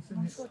 40 years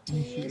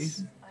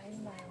initiation?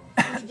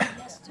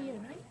 Last year,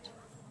 right?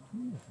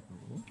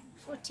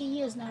 40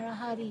 years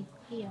Narahari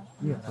here.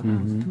 Yeah, I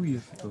think it was 2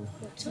 years ago.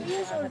 2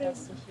 years already.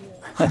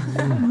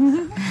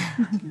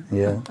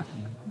 Yeah.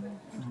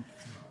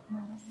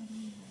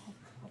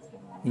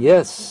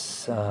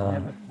 Yes. I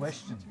have a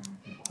question.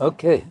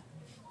 Okay.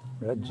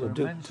 You were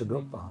Rajadu mentioning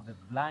Gopal. the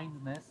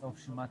blindness of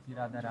Srimati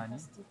Radharani,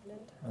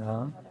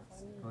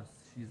 because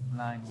she's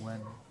blind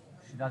when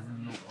she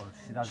doesn't look or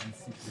she doesn't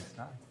see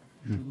Krishna.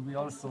 Should we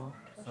also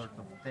sort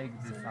of take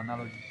this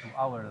analogy to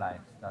our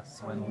lives, that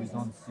when we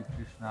don't see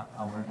Krishna,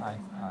 our eyes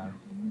are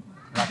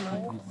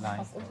practically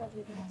blind? Sort of.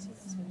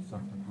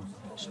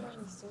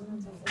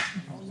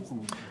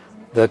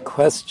 The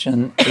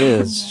question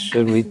is,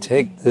 should we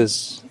take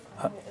this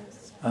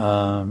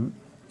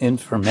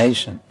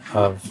information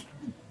of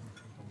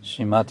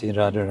Srimati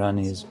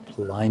Radharani's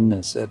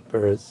blindness at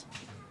birth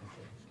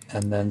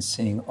and then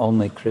seeing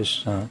only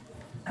Krishna,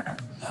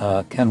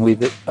 can we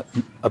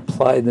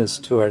apply this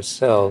to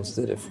ourselves,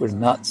 that if we're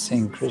not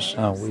seeing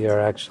Krishna, we are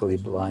actually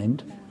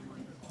blind?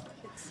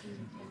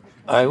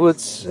 I would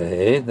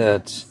say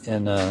that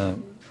in a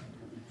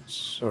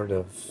sort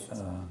of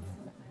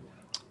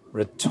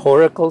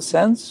rhetorical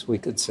sense, we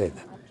could say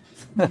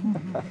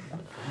that.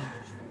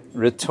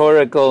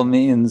 Rhetorical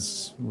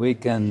means we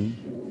can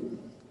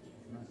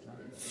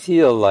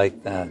feel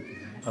like that.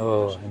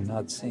 Oh, I'm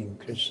not seeing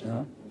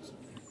Krishna.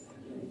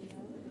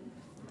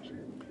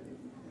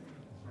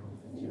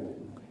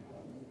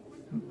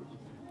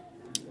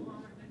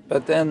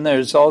 But then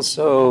there's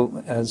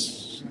also,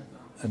 as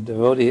a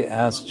devotee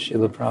asked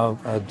Srila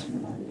Prabhupada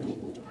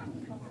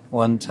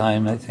one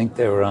time, I think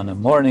they were on a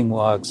morning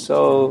walk,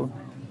 so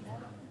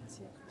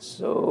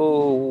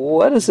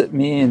what does it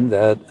mean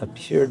that a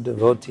pure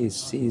devotee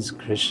sees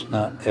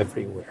Krishna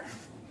everywhere?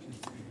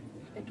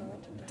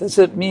 Does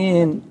it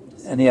mean,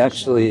 and he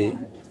actually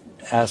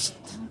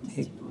asked,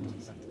 he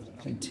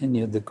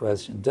continued the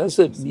question, does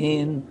it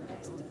mean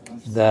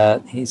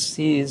that he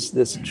sees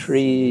this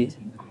tree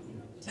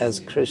as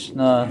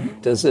Krishna?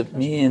 Does it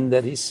mean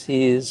that he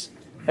sees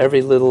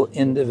every little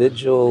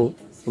individual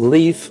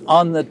leaf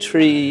on the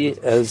tree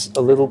as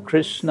a little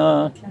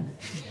Krishna?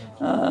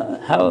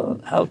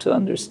 How to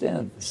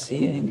understand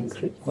seeing?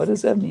 What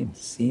does that mean?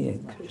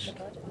 Seeing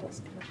Krishna.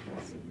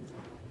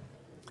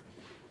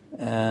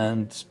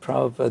 And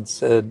Prabhupada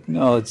said,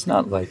 no, it's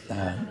not like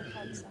that.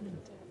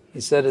 He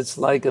said it's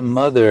like a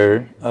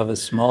mother of a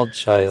small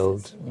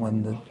child.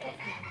 When the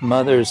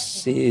mother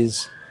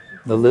sees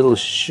the little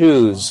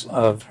shoes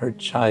of her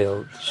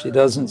child, she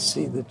doesn't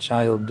see the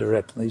child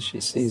directly,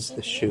 she sees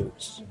the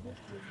shoes.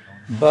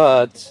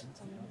 But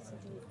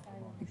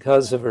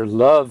because of her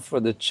love for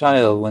the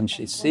child, when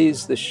she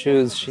sees the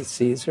shoes, she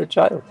sees her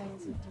child.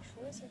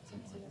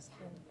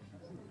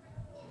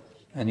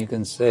 And you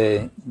can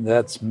say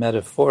that's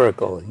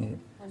metaphorical.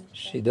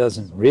 She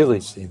doesn't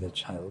really see the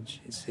child,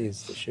 she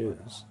sees the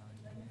shoes.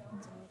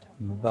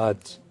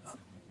 But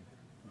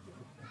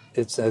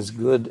it's as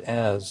good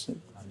as,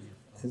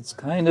 it's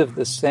kind of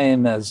the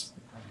same as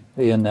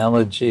the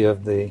analogy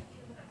of the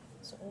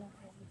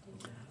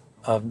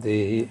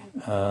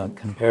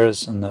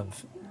comparison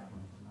of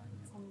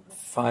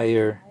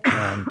fire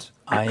and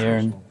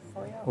iron,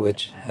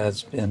 which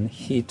has been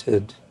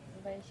heated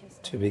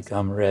to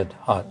become red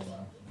hot.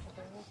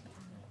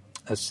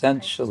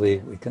 Essentially,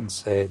 we can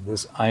say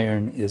this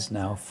iron is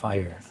now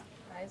fire,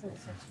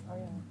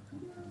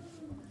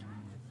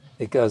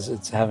 because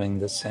it's having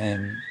the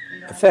same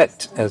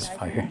effect as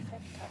fire.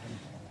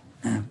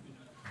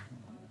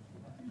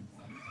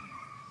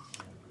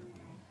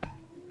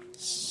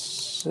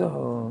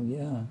 So,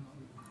 yeah.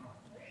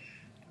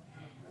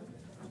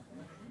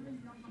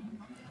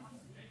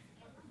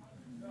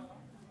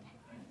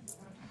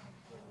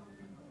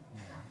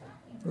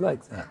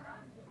 Like that.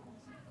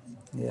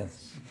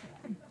 Yes.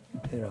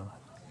 Oh,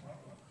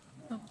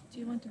 do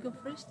you want to go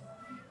first?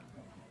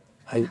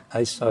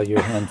 I saw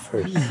your hand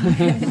first.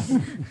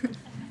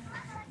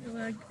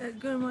 Well,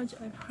 Guru Maharaj,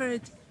 I've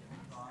heard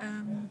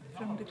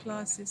from the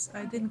classes,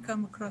 I didn't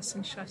come across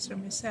in Shastra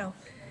myself,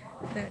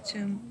 that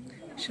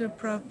Srila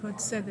Prabhupada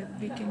said that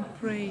we can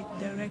pray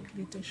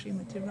directly to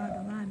Srimati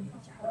Radharani.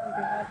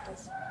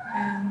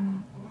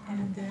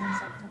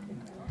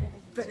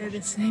 But at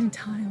the same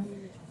time,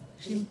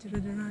 Srimati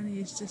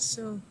Radharani is just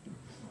so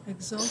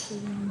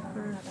exalted in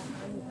her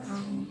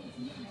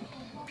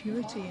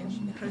purity and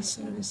in her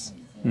service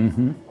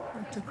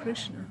to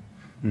Krishna.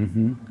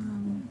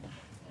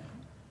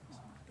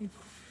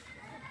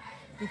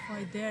 If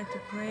I dare to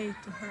pray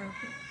to her,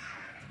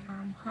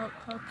 how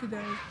could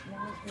I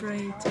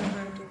pray to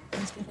her?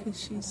 It's because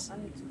she's...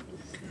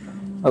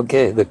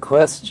 Okay, the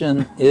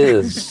question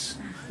is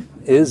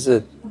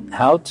it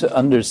how to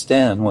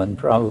understand when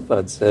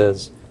Prabhupada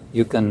says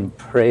you can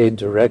pray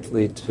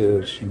directly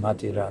to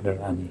Srimati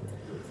Radharani?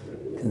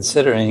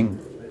 Considering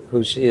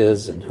who she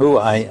is and who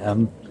I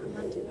am,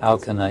 how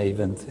can I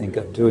even think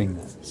of doing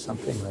that?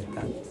 Something like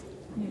that.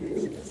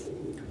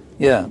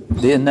 Yeah,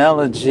 the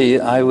analogy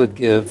I would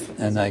give,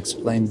 and I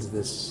explained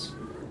this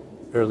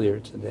earlier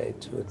today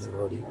to a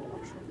devotee,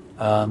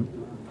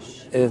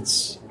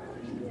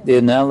 the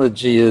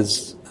analogy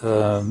is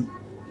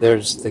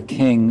there's the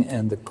king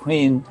and the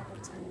queen,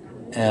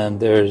 and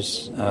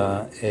there's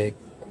a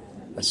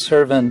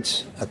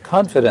servant, a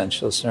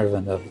confidential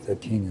servant of the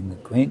king and the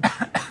queen,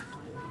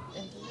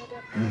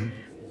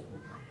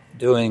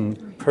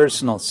 doing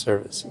personal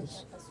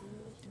services.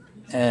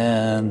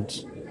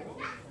 And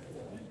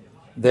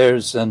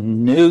there's a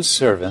new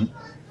servant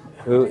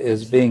who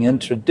is being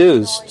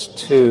introduced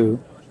to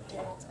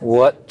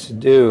what to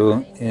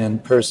do in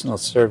personal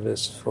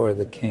service for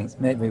the king.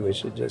 Maybe we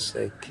should just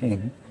say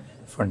king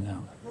for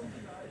now.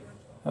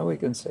 Oh, we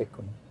can say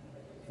queen.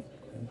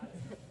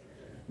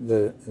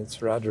 It's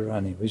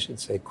Radharani. We should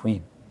say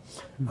queen.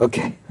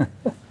 Okay.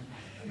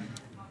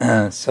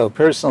 So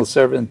personal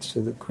servant to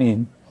the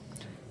queen,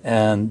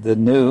 and the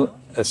new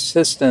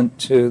assistant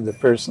to the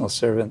personal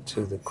servant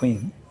to the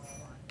queen.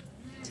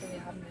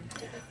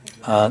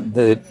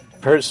 The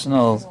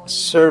personal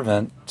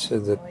servant to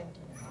the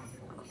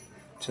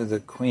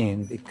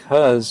queen,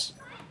 because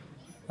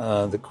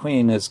the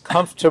queen is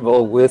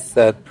comfortable with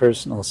that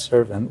personal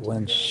servant,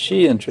 when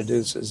she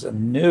introduces a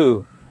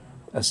new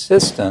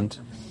assistant,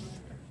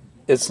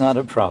 it's not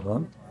a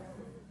problem.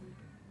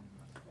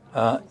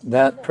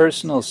 That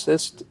personal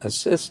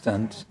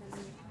assistant,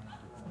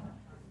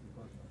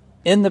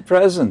 in the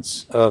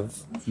presence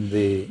of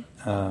the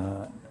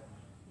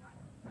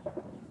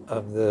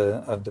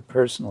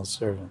personal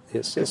servant, the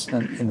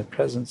assistant in the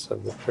presence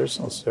of the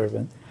personal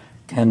servant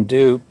can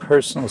do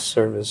personal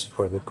service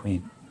for the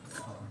queen.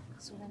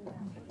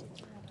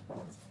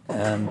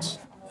 And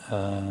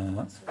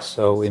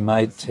so we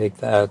might take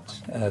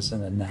that as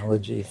an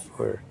analogy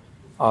for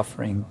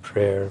offering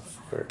prayer,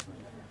 for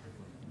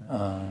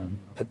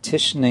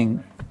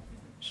petitioning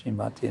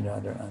Srimati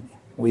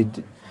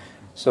Radharani.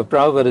 So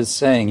Prabhupada is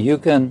saying you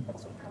can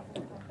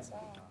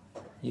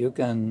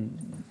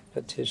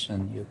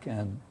petition, you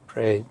can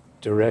pray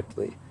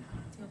directly.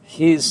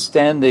 He's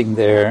standing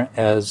there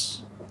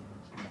as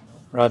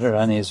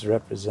Radharani's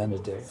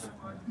representative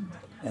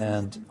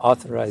and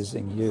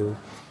authorizing you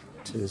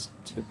to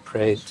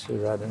pray to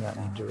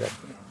Radharani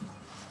directly.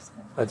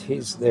 But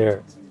he's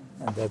there,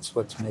 and that's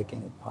what's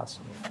making it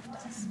possible.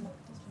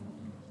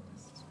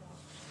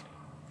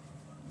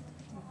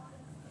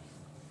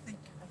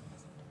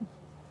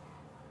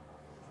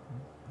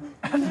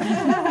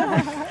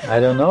 I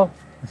don't know.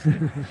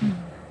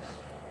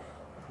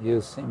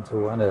 You seem to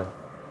want to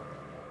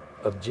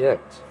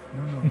object.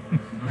 No.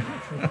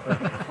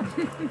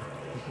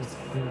 Because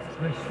the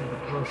question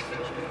was,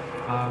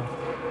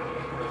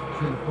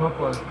 Srila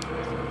Prabhupada,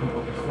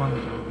 Prabhupada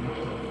Swami,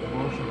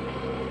 devotion,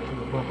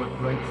 Srila Prabhupada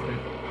writes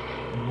that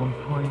at one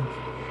point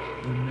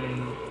we may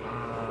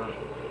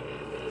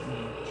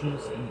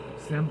choose an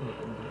example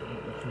in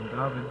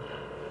Vrindavan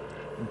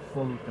and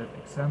follow that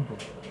example.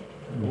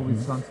 It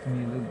always sounds to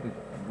me a little bit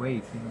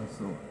vague,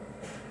 so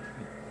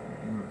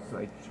I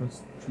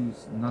just choose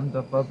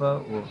Nanda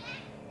Baba or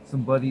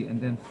somebody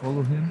and then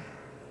follow him,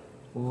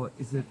 or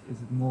is it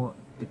more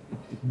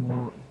it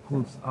more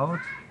pulls out,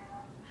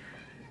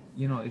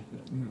 if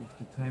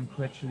the time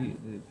gradually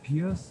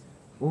appears,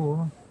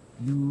 or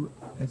you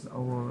as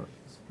our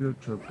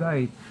spiritual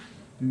guide,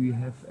 do you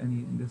have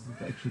any, this is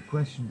the actual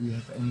question, do you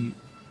have any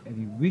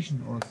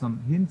vision or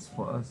some hints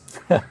for us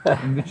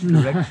in which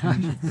direction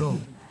we should go?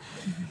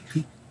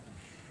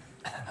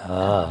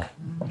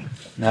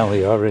 Now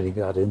we already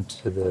got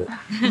into the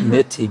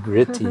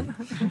nitty-gritty.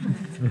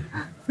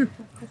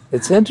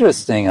 It's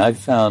interesting. I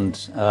found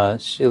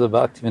Srila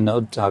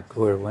Bhaktivinoda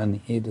Thakur,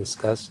 when he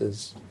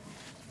discusses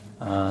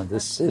the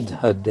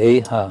Siddha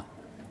Deha,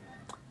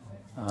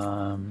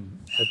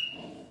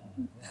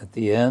 at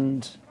the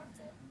end,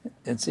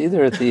 it's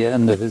either at the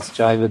end of his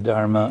Jaiva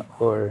Dharma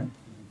or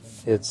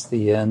it's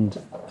the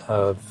end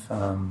of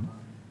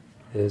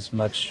his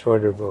much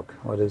shorter book.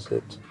 What is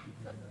it?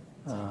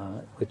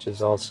 Which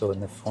is also in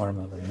the form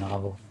of a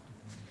novel.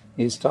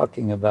 He's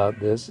talking about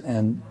this,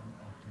 and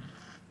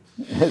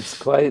it's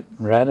quite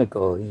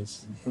radical. He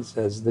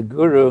says, the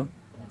Guru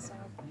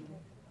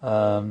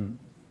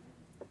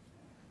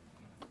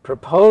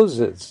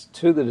proposes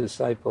to the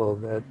disciple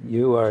that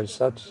you are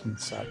such and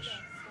such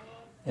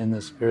in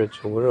the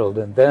spiritual world,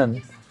 and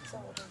then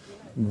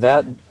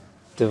that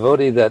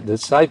devotee, that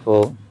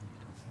disciple,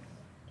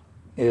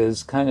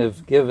 is kind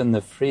of given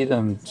the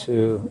freedom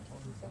to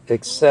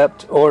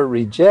accept or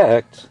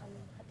reject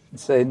and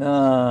say,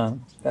 no,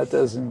 that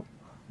doesn't,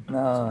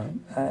 no,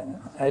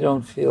 I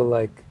don't feel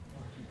like,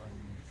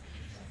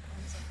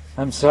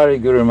 I'm sorry,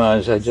 Guru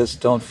Maharaj, I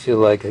just don't feel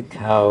like a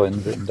cow in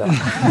Vrindavan.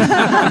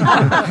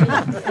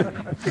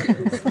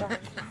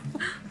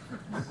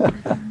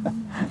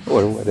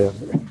 Or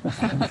whatever.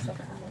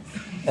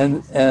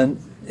 And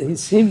he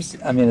seems,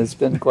 I mean, it's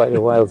been quite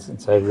a while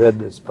since I read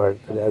this part,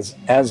 but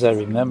as I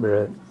remember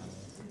it,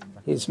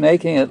 he's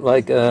making it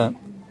like a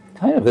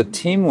kind of a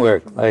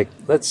teamwork, like,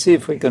 let's see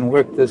if we can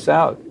work this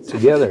out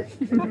together.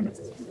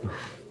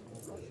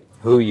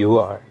 Who you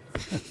are.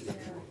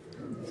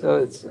 So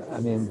it's, I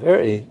mean,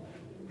 very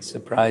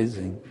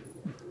surprising.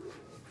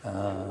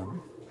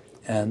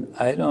 And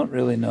I don't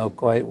really know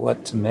quite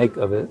what to make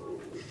of it.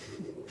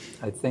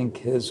 I think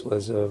his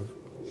was a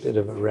bit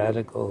of a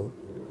radical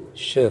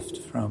shift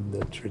from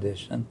the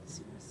tradition.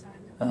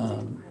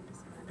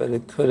 But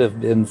it could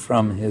have been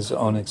from his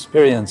own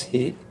experience.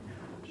 He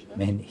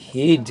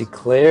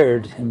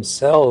declared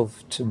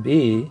himself to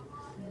be,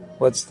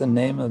 what's the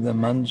name of the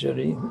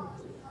Manjari?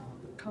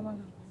 Kamala.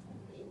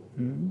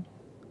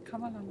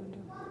 Kamala Manjari.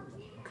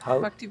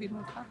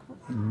 Bhaktivinoda Thakur.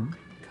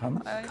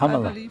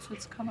 Kamala. I believe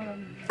it's Kamala.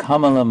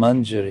 Kamala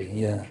Manjari,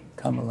 yeah.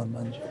 Kamala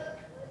Manjari.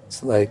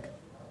 It's like,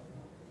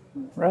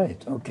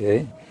 right,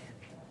 okay.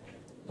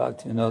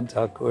 Bhaktivinoda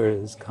Thakur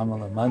is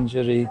Kamala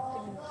Manjari,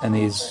 and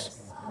he's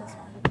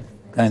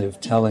kind of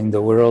telling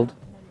the world,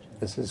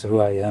 this is who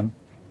I am.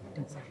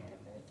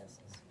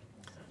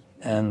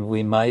 And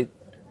we might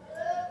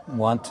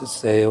want to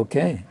say,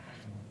 okay,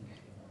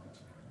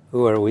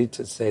 who are we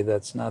to say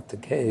that's not the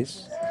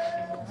case?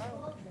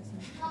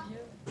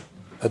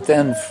 But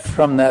then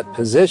from that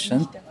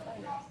position,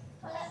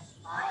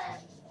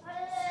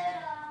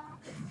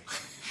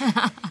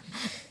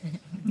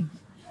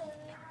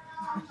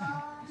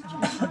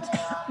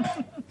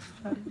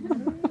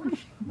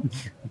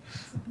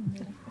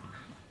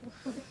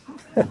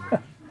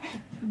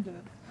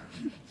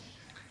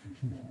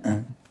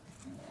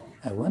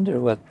 I wonder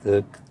what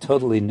the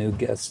totally new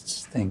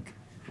guests think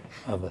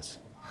of us.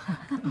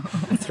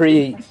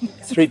 Three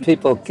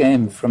people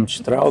came from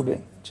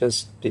Straubing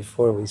just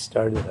before we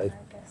started. I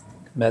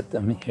met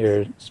them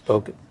here,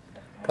 spoke a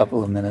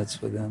couple of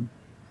minutes with them.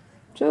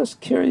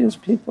 Just curious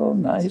people,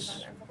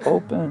 nice,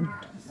 open.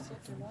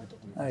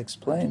 I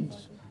explained,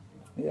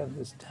 we have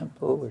this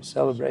temple, we're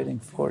celebrating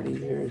 40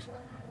 years.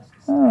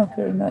 Oh,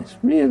 very nice.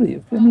 Really?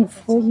 You've been here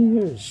 40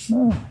 years?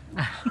 No.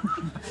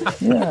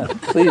 Yeah,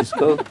 please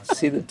go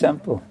see the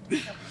temple.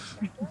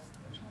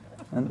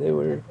 And they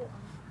were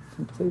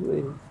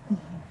completely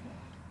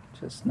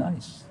just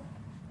nice.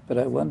 But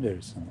I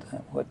wonder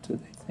sometimes, what do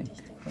they think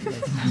when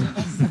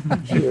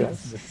they hear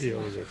us?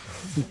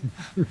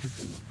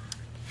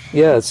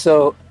 Yeah,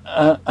 so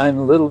I'm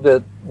a little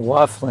bit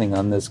waffling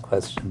on this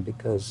question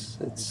because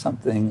it's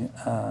something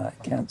I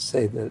can't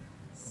say that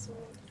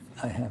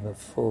I have a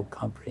full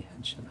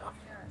comprehension of.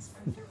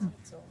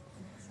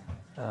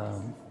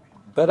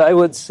 But I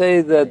would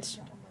say that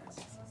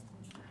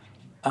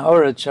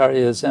our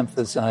acharyas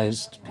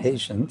emphasized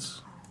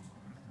patience.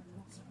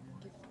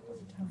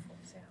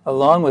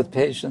 Along with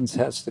patience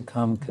has to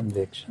come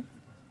conviction.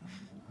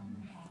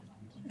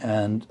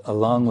 And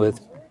along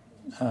with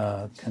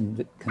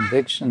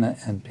conviction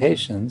and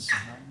patience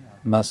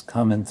must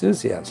come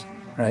enthusiasm,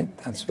 right?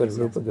 That's what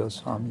Rupa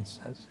Goswami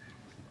says.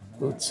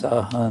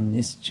 Utsaha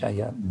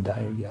nischayat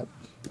dhairyat.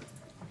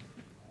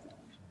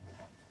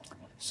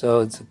 So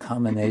it's a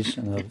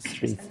combination of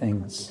three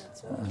things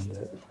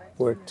that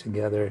work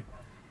together.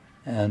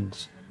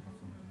 And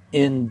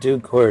in due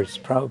course,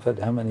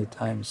 Prabhupada how many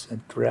times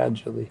said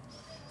gradually,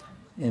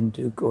 in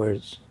due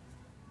course.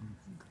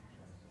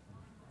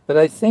 But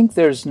I think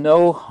there's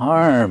no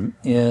harm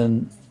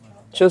in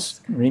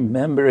just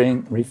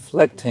remembering,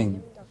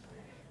 reflecting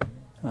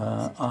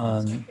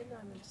on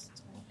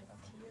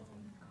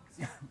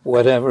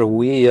whatever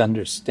we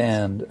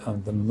understand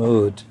of the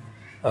mood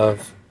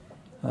of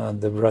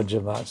the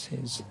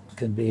Vrajavasis.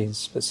 Could be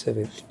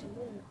specific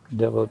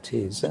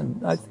devotees.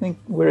 And I think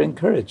we're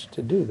encouraged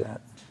to do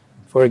that.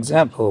 For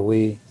example,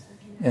 we,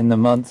 in the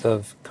month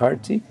of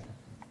Kartik,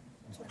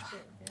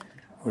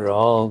 we're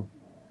all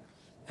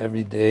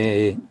every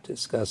day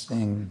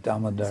discussing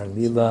Damodar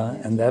Lila,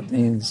 and that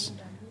means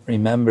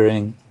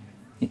remembering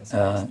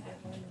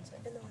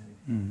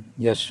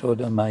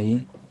Yashoda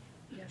Mai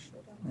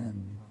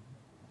and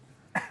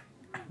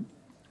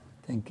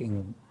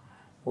thinking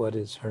what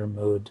is her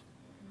mood.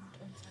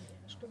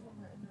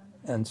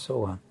 and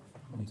so on.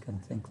 We can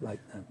think like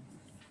that.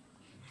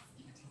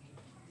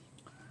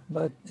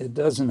 But it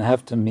doesn't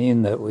have to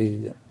mean that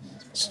we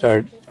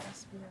start,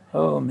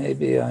 oh,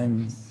 maybe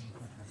I'm,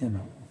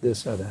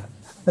 this or that.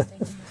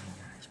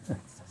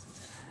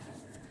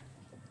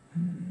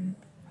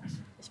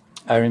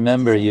 I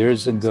remember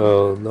years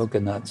ago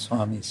Lokanath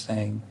Swami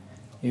saying,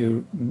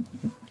 you're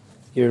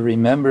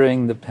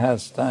remembering the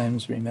past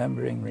times,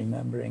 remembering,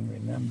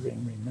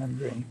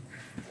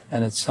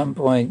 and at some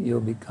point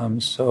you'll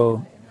become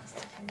so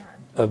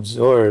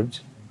absorbed,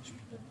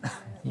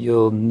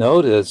 you'll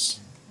notice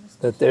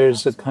that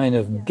there's a kind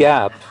of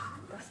gap,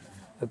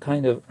 a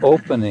kind of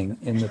opening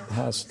in the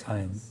past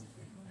time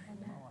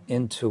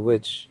into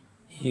which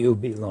you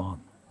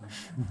belong.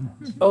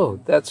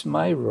 Oh, that's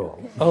my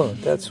role. Oh,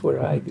 that's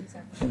where I,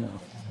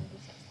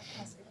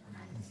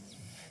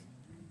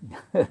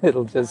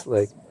 It'll just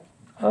like,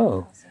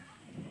 oh,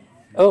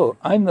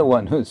 I'm the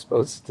one who's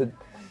supposed to,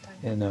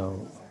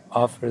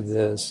 offer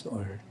this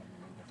or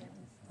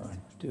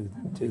do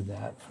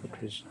that for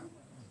Krishna.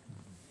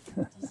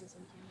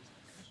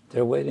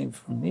 They're waiting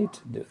for me to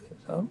do this.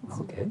 Oh,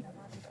 okay.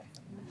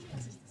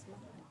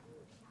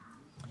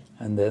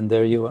 And then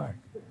there you are.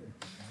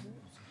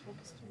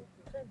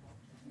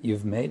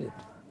 You've made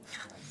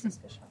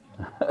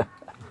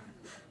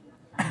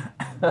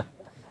it.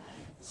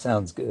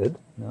 Sounds good,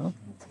 no?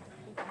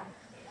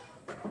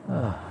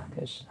 Ah,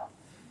 Krishna.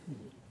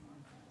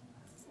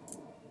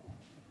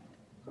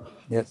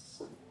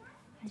 Yes?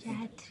 I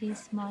had 3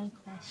 small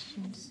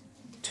questions.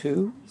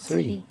 2,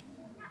 3,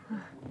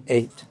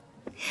 8.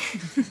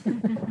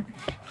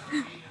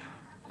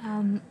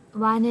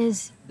 One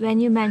is when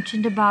you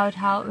mentioned about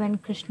how when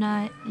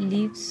Krishna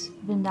leaves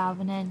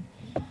Vrindavan, and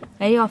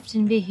very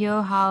often we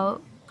hear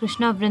how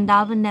Krishna of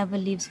Vrindavan never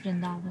leaves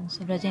Vrindavan.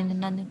 So Brajendra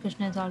Nandan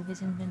Krishna is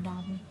always in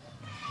Vrindavan.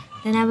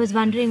 Then I was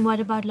wondering, what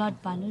about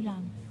Lord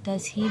Balaram?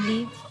 Does he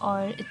leave,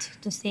 or it's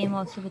the same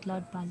also with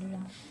Lord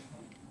Balaram?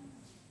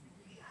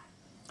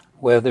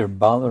 Whether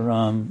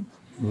Balaram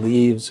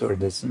leaves or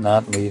does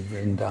not leave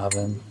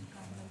Vrindavan,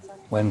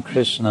 when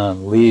Krishna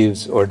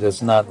leaves or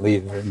does not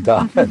leave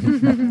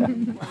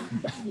Vrindavan.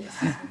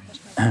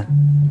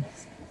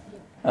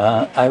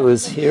 I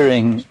was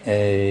hearing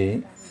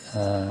a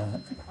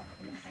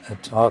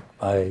talk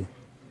by,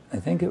 I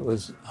think it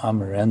was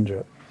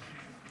Amarendra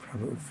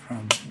Prabhu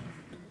from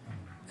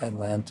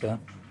Atlanta,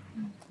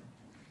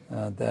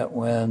 that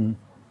when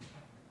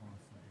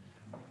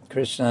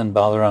Krishna and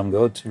Balaram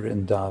go to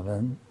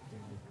Vrindavan,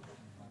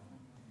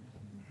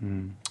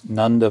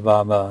 Nanda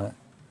Baba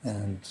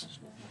and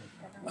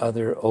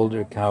other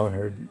older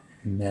cowherd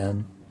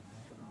men,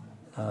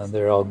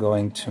 they're all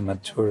going to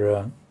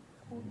Mathura.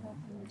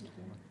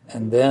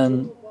 And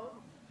then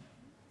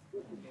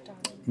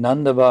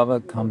Nanda Baba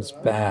comes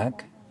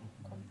back,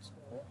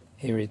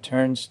 he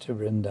returns to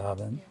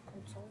Vrindavan,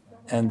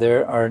 and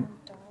there are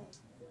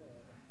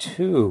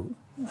 2,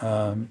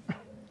 I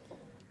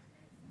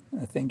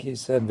think he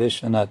said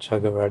Vishwanath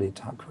Chakravarti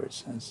Thakur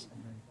says,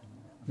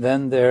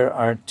 then there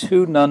are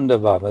 2 Nanda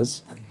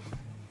Babas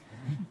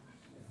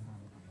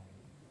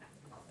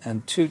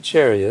and 2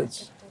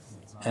 chariots,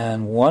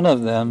 and one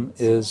of them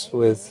is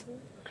with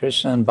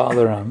Krishna and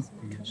Balaram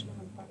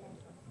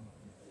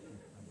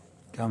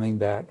coming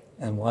back,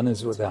 and one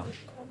is without.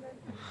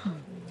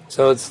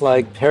 So it's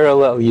like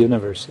parallel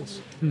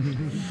universes.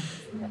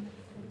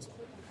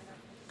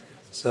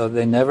 So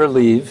they never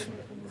leave,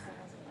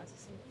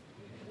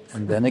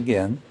 and then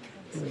again.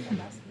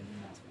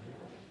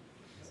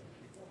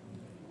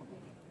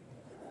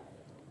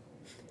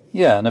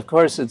 Yeah, and of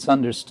course it's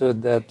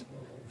understood that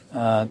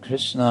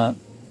Krishna,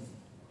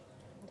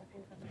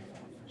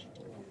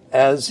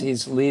 as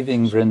he's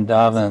leaving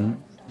Vrindavan,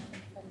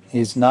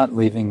 he's not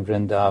leaving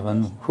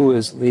Vrindavan. Who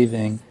is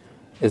leaving?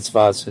 It's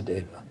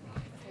Vasudeva.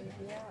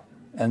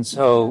 And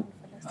so,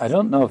 I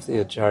don't know if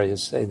the Acharyas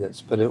say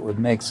this, but it would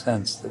make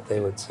sense that they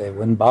would say,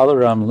 when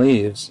Balaram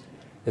leaves,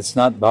 it's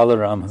not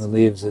Balaram who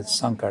leaves, it's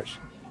Sankarshan.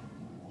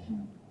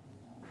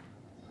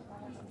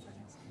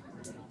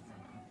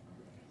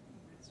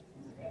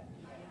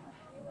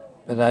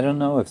 But I don't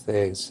know if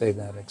they say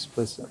that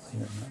explicitly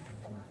or not.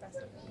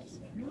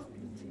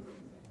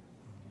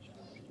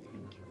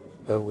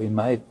 But we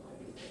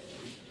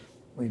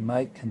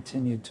might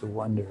continue to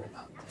wonder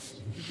about this.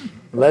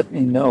 Let me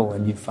know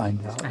when you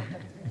find out.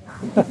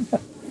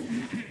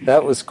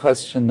 That was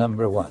question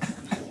number 1.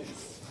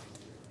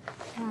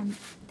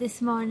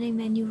 This morning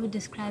when you were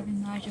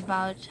describing, Raj,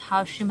 about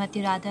how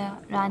Srimati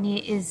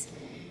Radharani is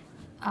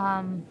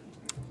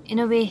in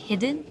a way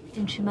hidden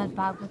in Srimad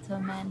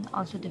Bhagavatam and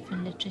also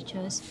different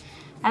literatures,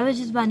 I was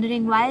just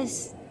wondering, why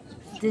is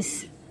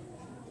this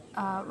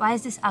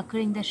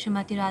occurring that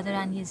Srimati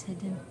Radharani is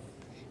hidden?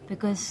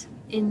 Because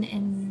in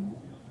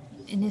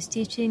his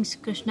teachings,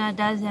 Krishna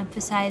does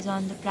emphasize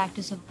on the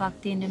practice of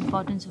bhakti and the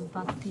importance of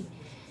bhakti.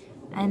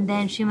 And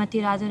then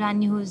Srimati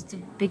Radharani, who is the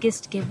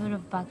biggest giver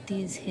of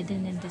bhakti, is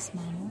hidden in this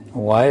manner.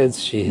 Why is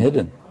she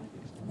hidden?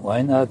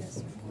 Why not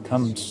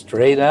come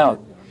straight out?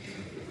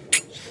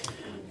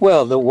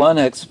 Well, the one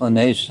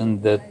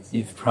explanation that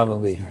you've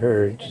probably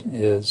heard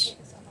is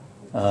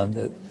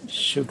that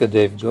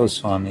Shukadev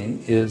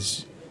Goswami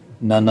is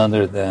none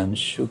other than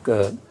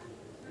Shuka,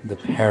 the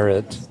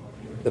parrot,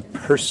 the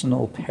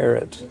personal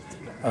parrot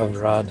of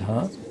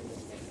Radha,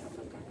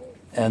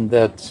 and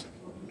that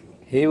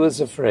he was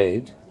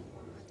afraid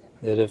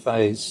that if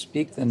I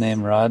speak the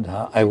name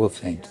Radha, I will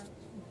faint.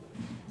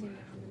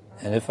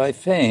 And if I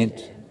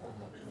faint,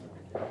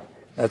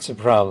 that's a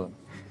problem.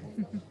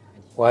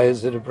 Why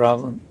is it a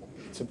problem?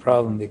 It's a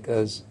problem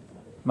because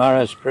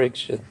Maharaj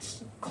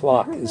Parikshit's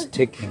clock is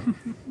ticking.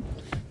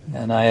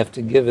 And I have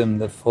to give him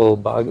the full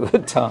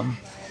Bhagavatam,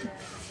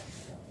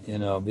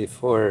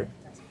 before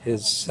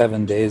his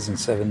 7 days and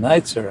 7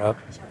 nights are up.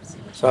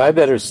 So I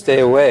better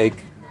stay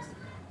awake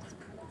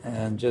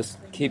and just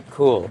keep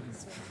cool.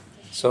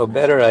 So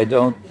better I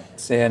don't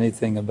say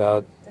anything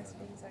about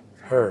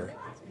her.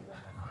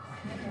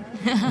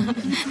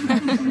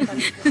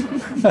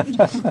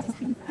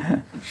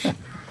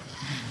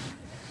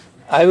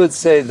 I would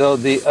say, though,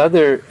 the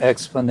other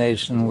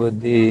explanation would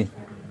be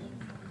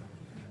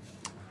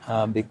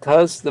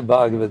because the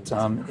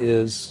Bhagavatam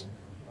is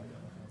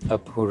a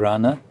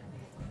Purana,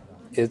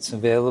 it's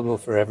available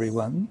for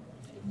everyone.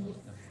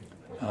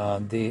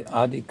 The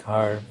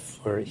adhikar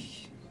for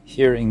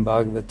hearing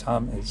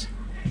Bhagavatam is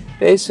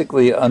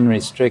basically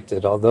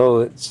unrestricted, although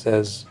it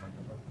says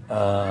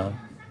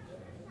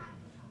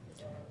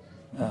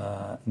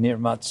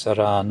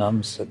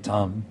Nirmatsaranam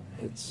Satam.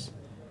 It's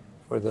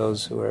for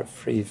those who are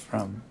free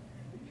from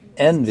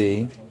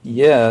envy,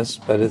 yes,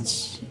 but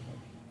it's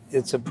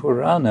a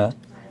Purana,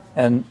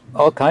 and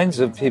all kinds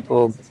of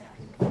people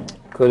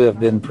could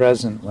have been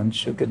present when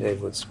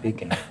Shukadev was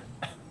speaking.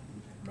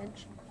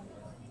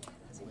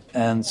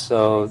 And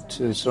so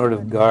to sort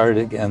of guard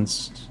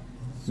against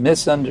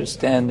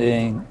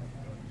misunderstanding,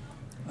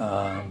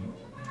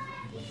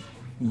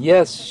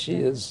 yes, she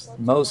is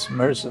most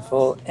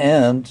merciful,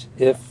 and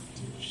if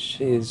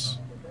she's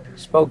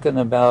spoken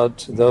about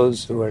to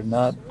those who are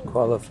not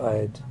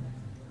qualified,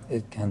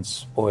 it can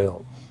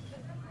spoil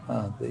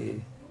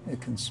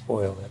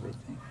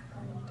everything.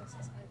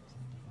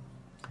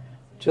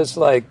 Just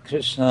like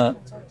Krishna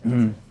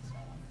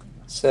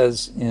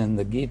says in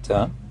the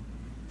Gita,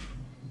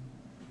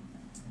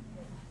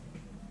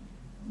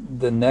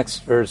 the next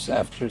verse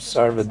after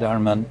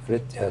Sarvadharman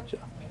Prityaja.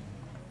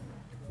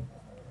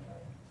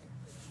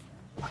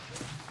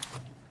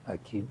 I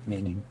keep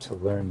meaning to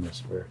learn this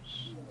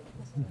verse.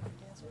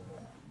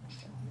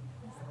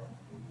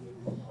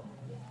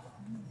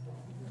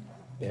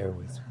 Bear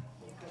with me.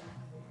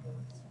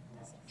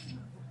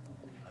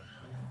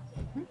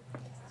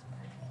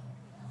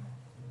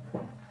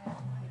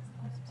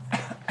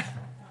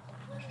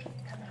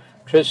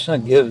 Krishna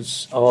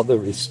gives all the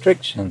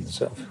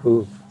restrictions of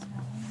who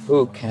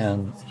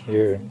can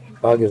hear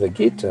Bhagavad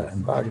Gita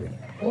and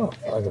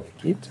Bhagavad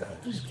Gita.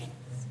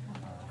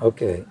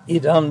 Okay.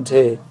 Idam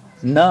te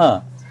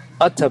na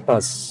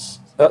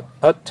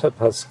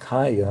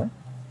atapaskaya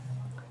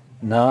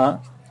na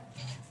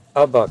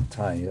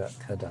abhaktaya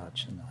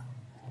kadachana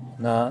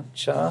na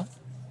cha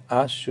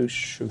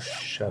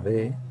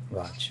ashushushave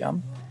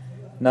vachyam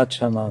na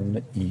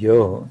chaman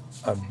yo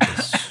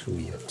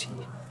abhisuyati.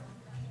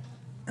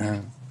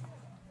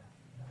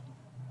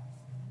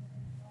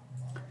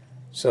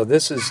 So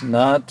this is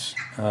not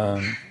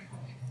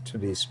to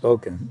be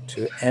spoken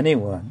to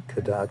anyone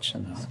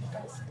kadachana.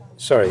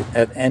 Sorry,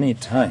 at any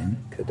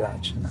time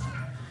kadachana.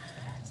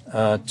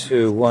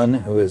 To one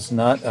who is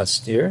not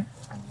austere,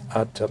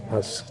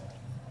 atapaska.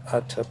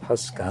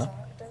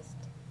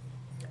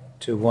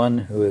 To one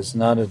who is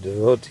not a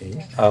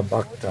devotee,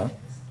 abhakta.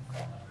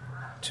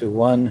 To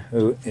one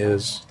who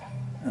is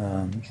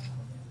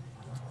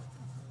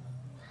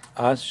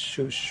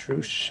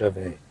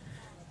ashushushave,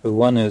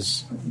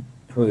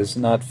 who is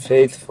not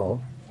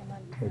faithful,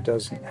 who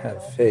doesn't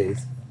have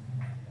faith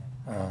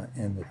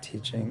in the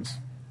teachings,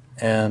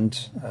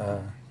 and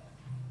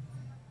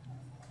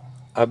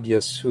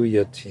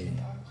abhyasuyati,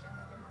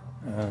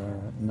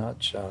 na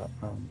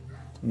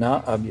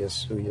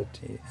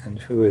abhyasuyati, and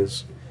who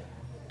is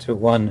to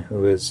one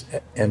who is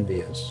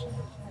envious.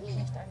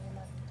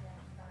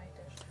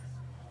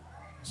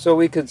 So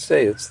we could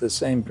say it's the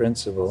same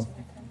principle.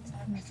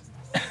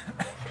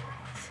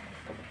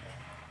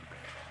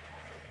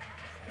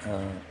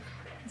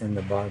 In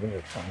the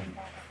Bhagavatam,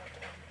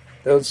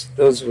 those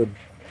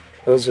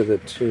are the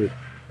two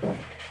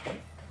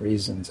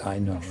reasons I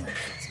know of.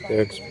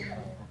 There's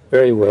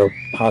very well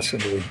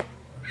possibly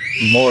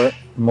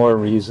more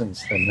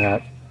reasons than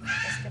that.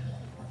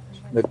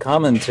 The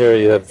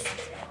commentary of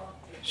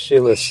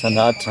Srila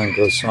Sanatana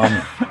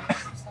Goswami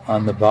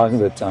on the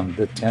Bhagavatam,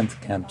 the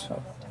 10th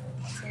canto,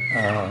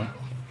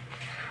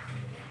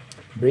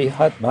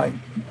 Brihad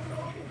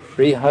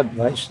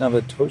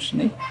Vaishnava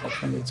Toshni, I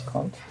think it's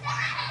called,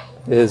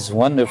 is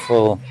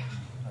wonderful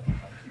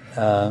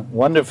and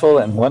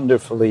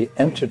wonderfully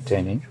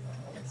entertaining,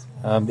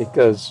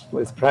 because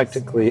with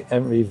practically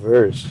every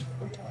verse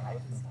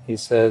he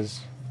says,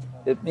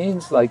 it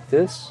means like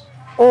this,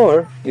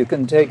 Or you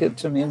can take it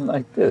to mean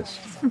like this.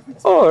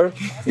 Or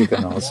you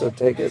can also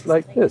take it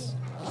like this.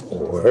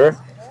 Or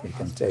you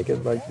can take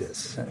it like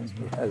this. And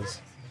he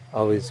has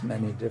always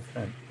many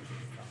different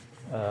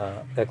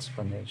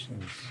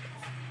explanations,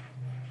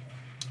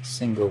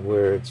 single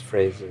words,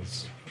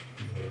 phrases.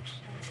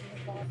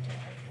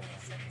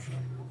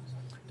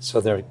 So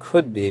there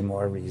could be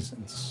more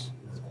reasons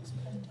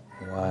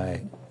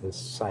why this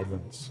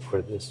silence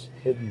or this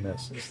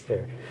hiddenness is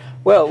there.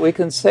 Well, we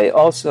can say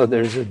also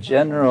there's a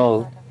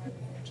general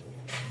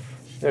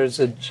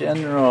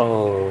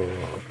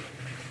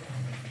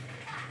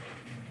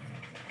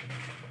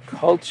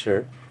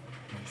culture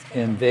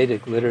in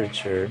Vedic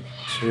literature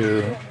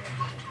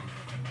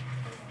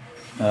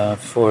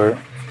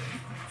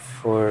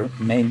for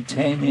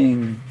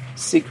maintaining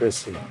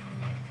secrecy,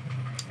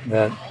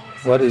 that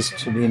what is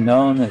to be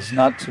known is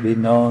not to be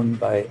known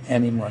by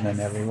anyone and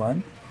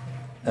everyone,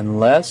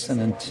 unless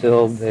and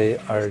until they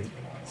are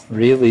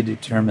really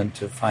determined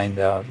to find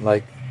out.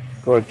 Like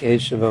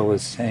Gaura-Keshava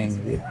was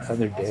saying the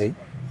other day,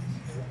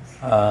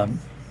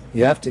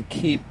 you have to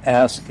keep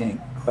asking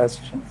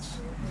questions.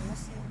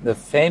 The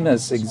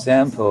famous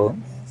example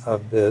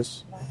of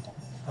this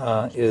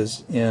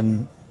is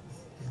in,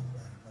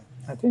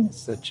 I think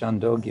it's the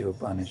Chandogya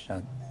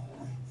Upanishad,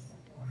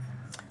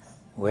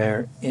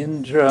 where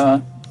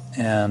Indra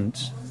and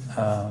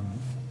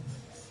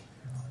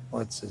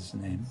what's his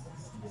name?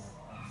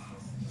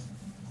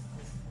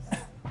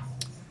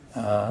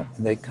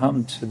 They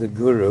come to the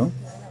Guru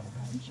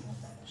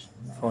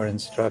for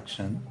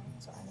instruction.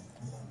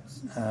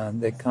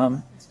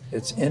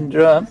 It's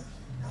Indra,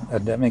 a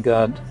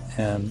demigod,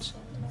 and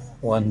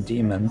one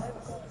demon.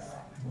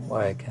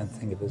 Why, I can't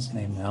think of his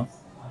name now.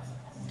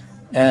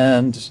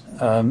 And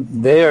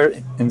they are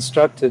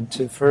instructed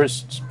to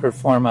first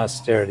perform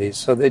austerities.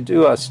 So they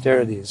do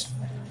austerities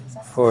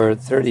for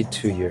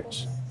 32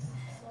 years.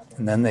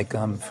 And then they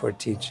come for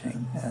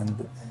teaching.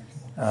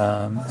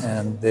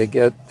 And they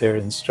get their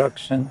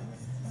instruction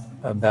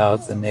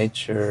about the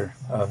nature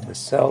of the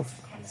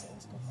self,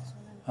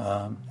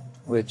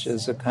 which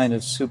is a kind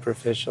of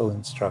superficial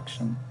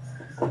instruction.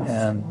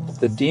 And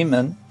the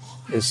demon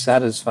is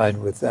satisfied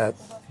with that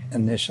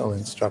initial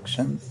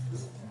instruction,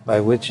 by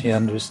which he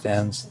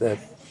understands that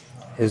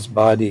his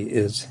body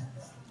is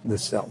the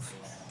self.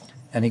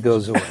 And he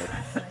goes away.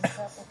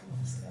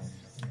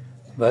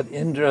 But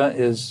Indra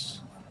is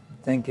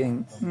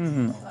thinking,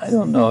 I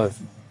don't know if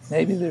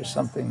maybe there's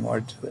something more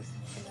to it.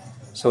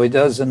 So he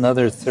does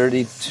another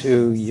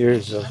 32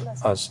 years of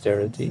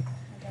austerity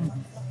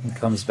and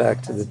comes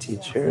back to the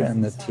teacher,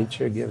 and the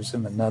teacher gives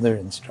him another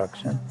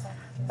instruction.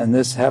 And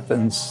this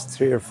happens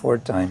 3 or 4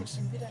 times.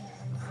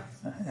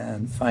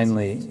 And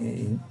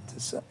finally,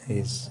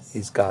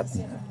 he's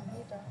gotten it,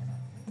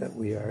 that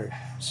we are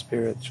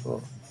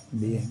spiritual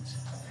beings.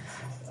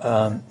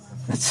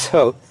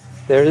 So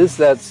there is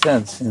that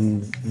sense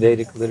in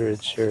Vedic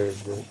literature.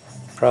 The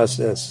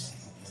process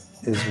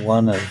is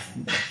one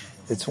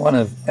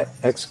of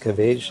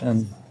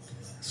excavation.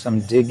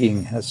 Some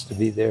digging has to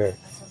be there,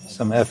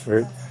 some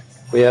effort.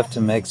 We have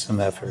to make some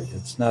effort.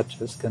 It's not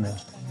just going to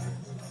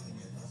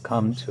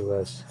come to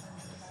us.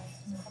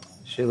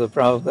 Srila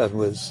Prabhupada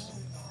was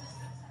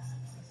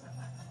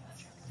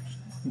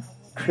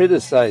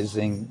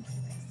criticizing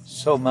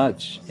so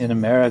much in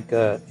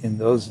America in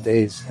those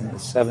days, in the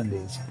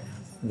 70s.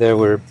 There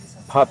were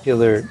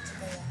popular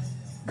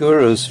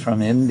gurus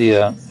from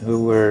India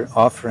who were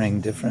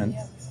offering different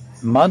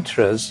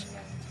mantras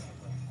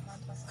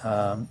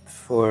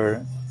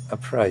for a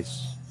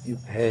price. You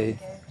pay,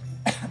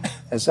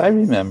 as I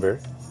remember,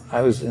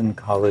 I was in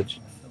college,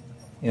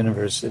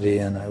 university,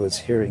 and I was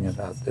hearing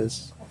about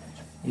this.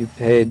 You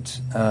paid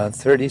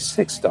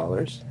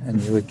 $36,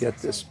 and you would get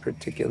this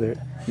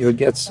you would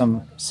get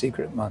some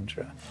secret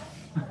mantra.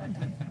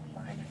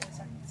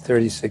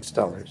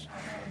 $36.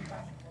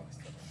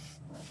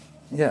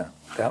 Yeah,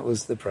 that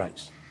was the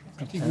price.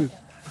 Pretty good.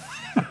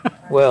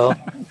 Well,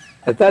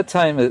 at that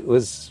time it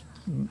was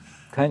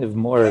kind of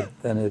more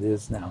than it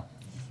is now.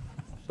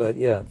 But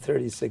yeah,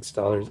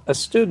 $36. A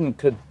student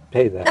could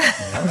pay that.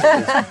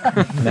 It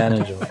was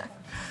manageable.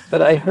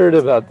 But I heard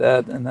about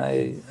that, and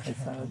I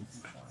thought,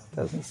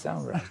 doesn't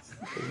sound right.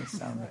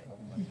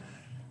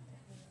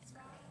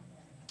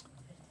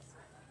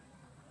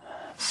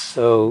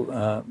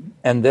 So,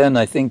 and then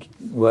I think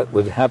what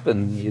would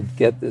happen, you'd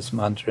get this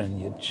mantra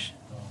and you'd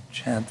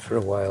chant for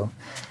a while,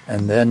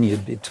 and then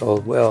you'd be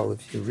told, well,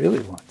 if you really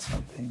want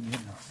something,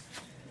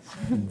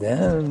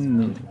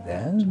 then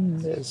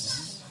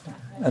there's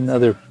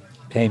another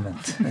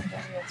payment.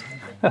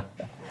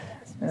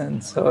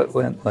 And so it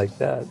went like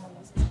that.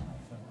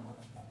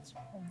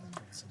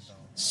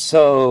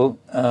 So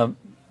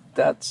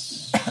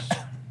that's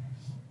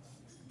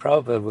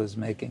Prabhupada was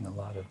making a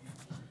lot of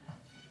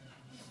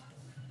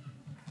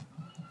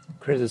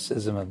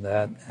criticism of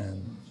that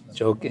and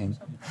joking.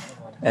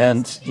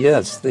 And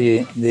yes,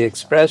 the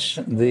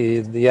expression,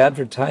 the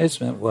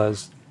advertisement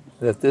was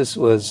that this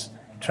was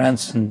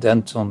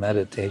transcendental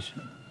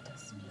meditation.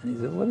 And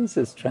he said, what is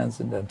this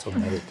transcendental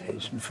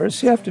meditation?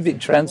 First you have to be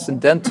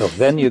transcendental,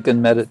 then you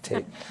can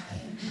meditate.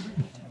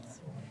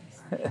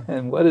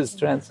 And what is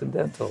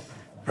transcendental?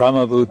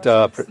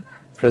 Brahmabhuta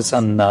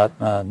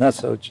prasannatma na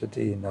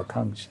sochati na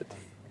kankshati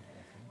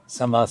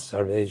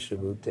samasarveshu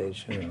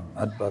bhuteshu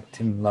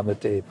adbhaktim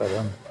labhate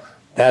param.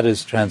 That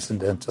is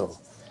transcendental.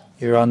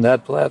 You're on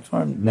that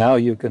platform, now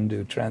you can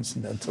do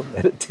transcendental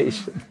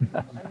meditation.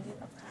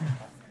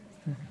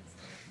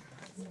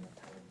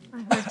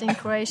 I heard in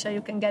Croatia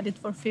you can get it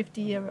for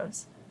 50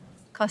 euros.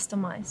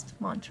 Customized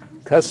mantra.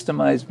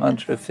 Customized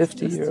mantra,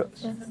 50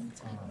 euros. Yeah.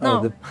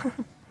 Oh, No.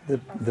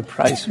 the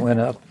price went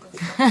up.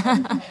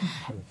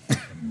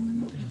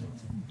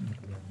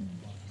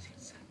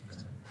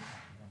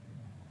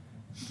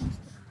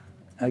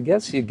 I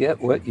guess you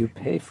get what you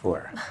pay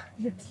for.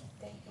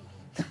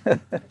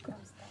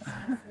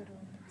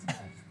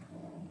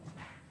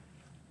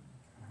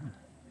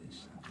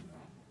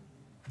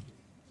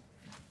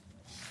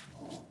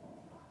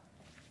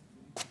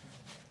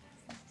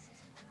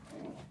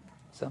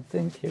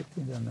 Something,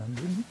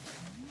 Kirtidanandini?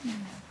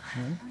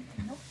 Hmm?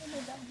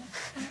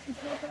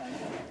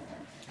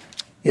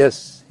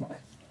 Yes.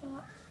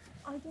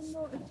 I don't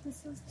know if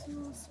this is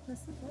too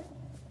specific,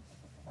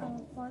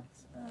 but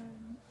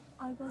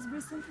I was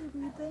recently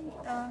reading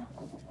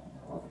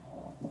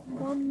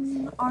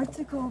one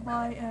article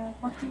by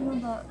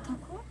Bhaktivinoda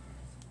Thakur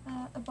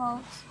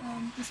about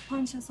this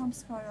Pancha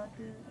Samskara,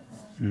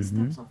 the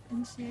steps of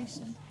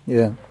initiation.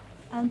 Yeah.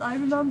 And I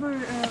remember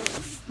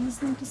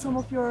listening to some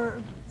of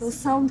those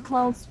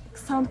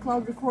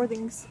SoundCloud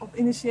recordings of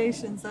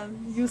initiations,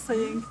 and you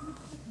saying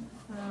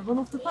one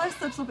of the 5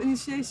 steps of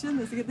initiation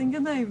is getting a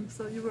name.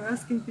 So you were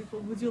asking people,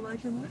 would you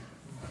like a name?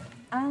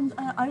 And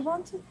I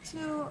was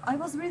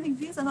reading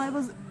these, and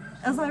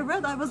as I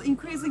read, I was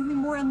increasingly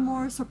more and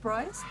more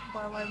surprised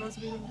while I was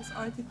reading this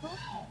article.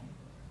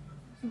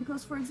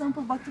 Because, for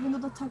example,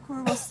 Bhaktivinoda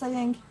Thakur was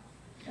saying,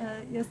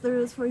 yes, there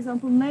is, for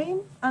example,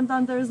 name, and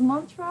then there is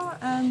mantra,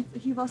 and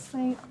he was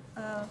saying,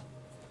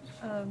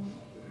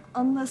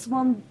 unless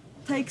one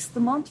takes the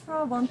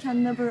mantra, one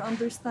can never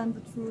understand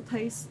the true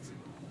taste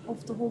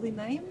of the holy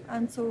name.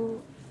 And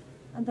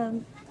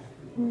then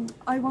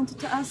I wanted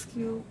to ask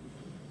you,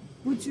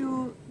 could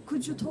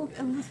you talk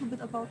a little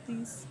bit about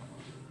these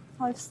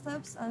 5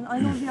 steps? And I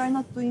know we are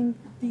not doing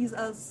these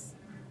as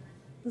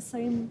the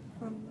same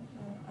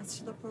as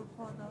Srila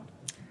Prabhupada.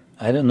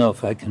 I don't know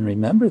if I can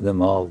remember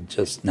them all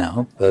just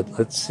now, but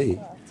let's see.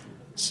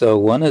 So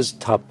one is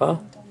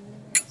tapa.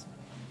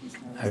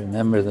 I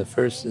remember the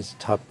first is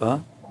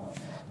tapa.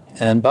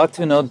 And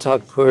Bhaktivinoda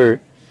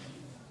Thakur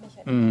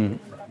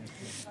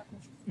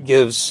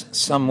gives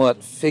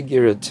somewhat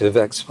figurative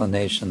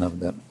explanation of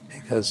them,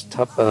 because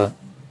tapa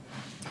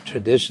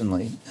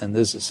traditionally, and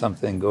this is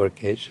something Gaur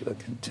Keshava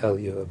can tell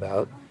you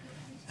about,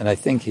 and I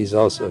think he's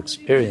also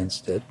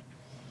experienced it,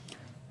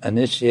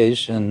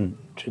 initiation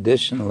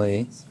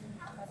traditionally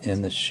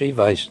in the Sri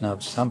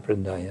Vaishnava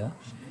Sampradaya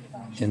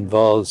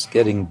involves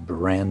getting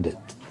branded.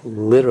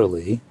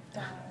 Literally,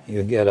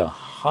 you get a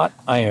hot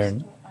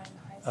iron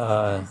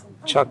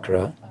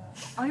chakra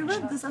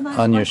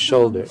on your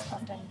shoulder.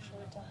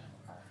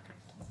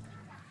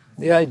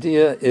 The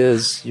idea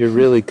is you're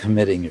really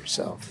committing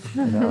yourself.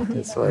 You know,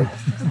 it's like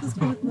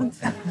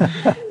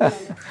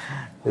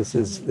this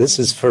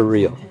is for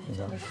real.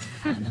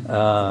 You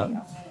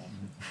know?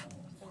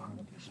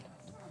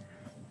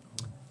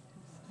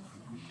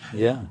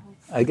 Yeah,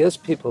 I guess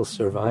people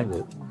survive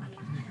it.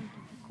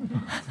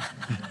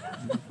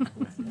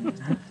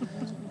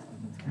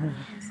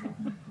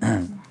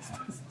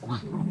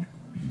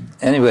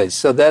 Anyway,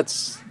 so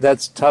that's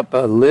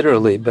tapa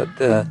literally, but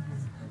the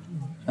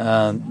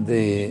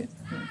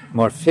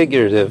more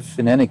figurative,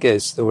 in any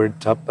case, the word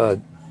tapa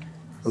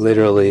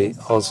literally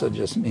also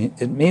just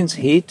means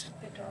heat,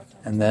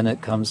 and then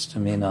it comes to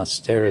mean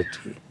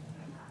austerity.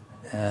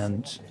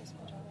 And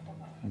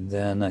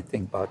then I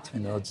think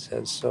Bhaktivinoda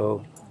says,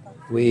 so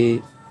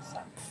we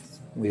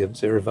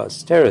observe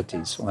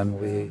austerities when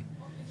we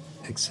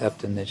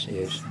accept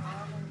initiation.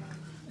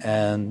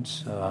 And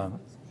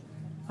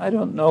I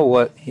don't know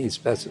what he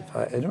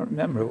specifies. I don't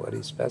remember what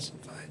he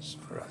specifies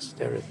for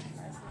austerity.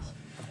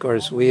 Of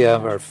course, we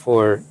have our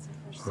 4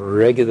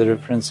 regular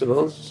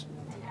principles,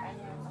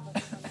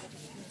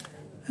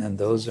 and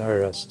those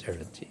are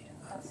austerity.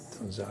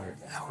 Those are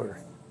our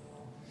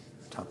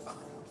tapa.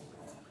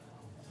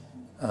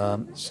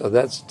 So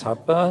that's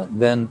tapa.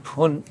 Then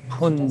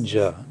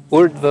punja,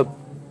 urdhva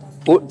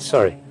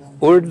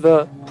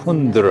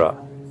pundra.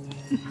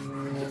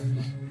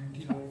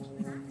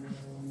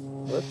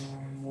 What?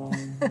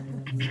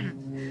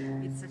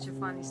 It's such a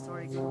funny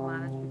story, Guru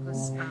Maharaj,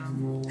 because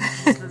in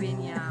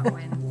Slovenia,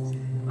 when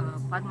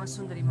Padma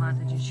Sundari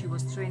Mataji, she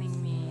was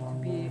training me to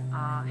be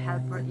a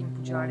helper in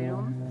Pujari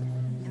room,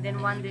 and then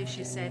one day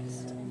she said,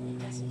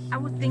 I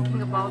was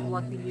thinking about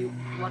what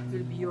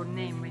will be your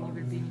name when you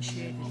will be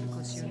initiated,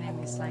 because your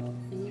name is like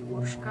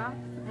Urshka.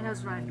 And I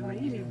was like,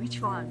 really,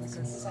 which one?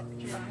 Because,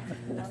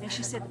 and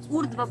she said,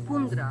 Urdhva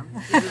Pundra.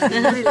 It would be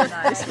really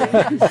nice.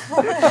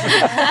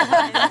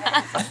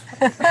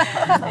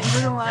 And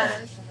Guru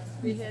Maharaj,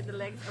 we had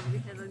an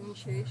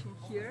initiation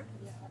here,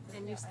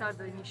 and you start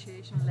the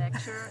initiation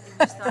lecture, and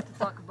you start to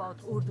talk about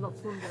Urdhva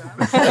Pundra.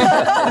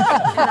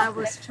 And I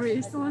was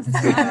stressed.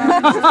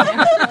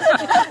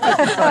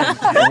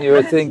 And you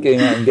were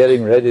thinking, I'm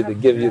getting ready to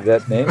give you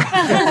that name?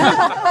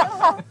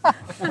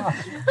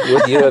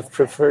 Would you have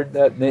preferred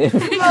that name?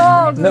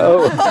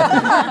 No.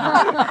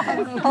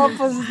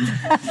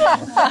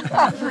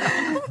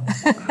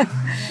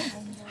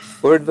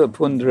 Urdhva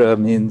Pundra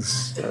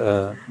means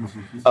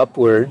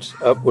upward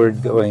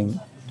going,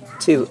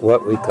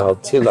 what we call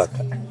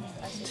tilaka.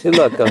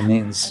 Tilaka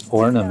means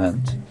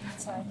ornament.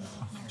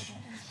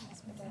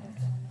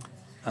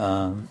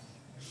 And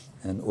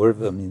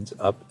Urdhva means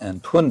up,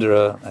 and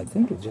Pundra, I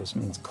think it just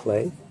means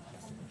clay.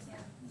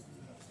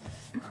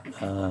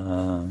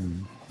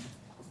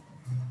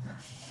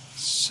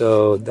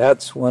 So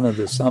that's one of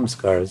the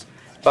samskars.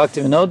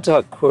 Bhaktivinoda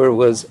Thakur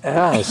was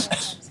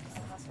asked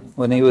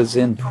when he was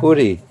in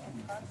Puri.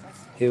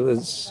 He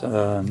was,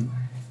 I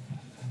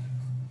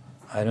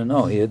don't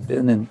know, he had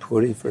been in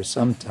Puri for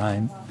some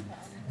time,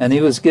 and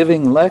he was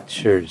giving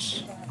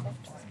lectures,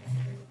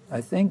 I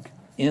think,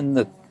 in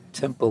the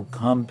temple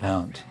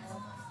compound.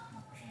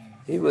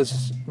 He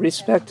was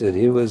respected.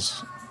 He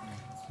was,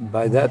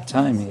 by that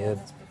time, he had,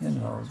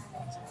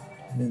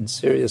 been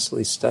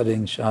seriously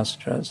studying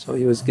Shastra, so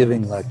he was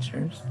giving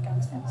lectures.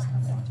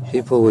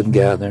 People would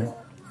gather.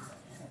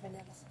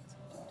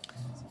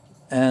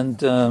 And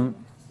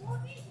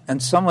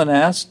someone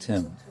asked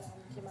him,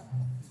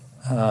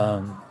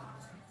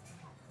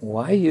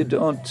 why you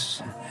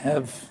don't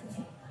have,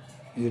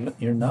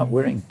 you're not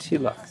wearing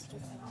tilak?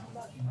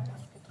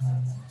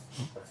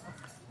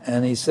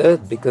 And he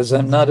said, because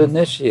I'm not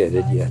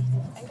initiated yet.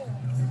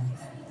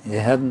 He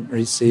hadn't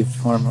received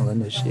formal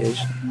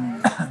initiation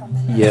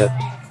yet.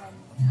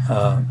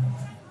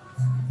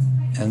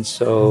 And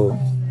so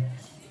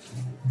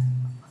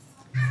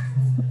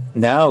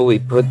now we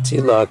put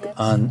tilak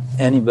on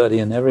anybody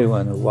and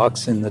everyone who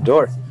walks in the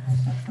door.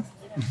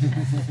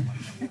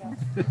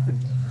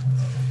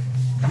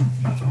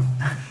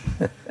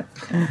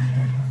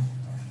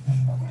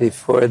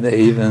 Before they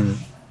even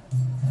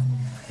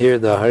hear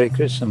the Hare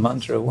Krishna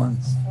mantra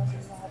once.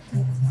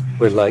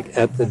 We're like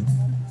at the,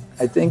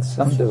 I think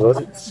some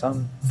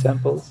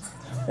temples,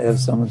 they have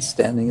someone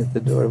standing at the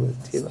door with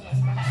tilak.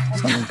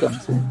 Someone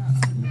comes in.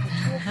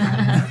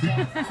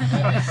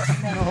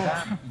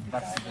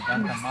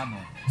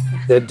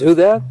 They do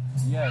that?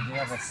 Yeah, they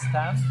have a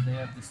stand, they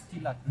have the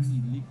tilak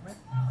really liquid,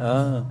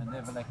 and they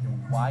have like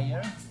a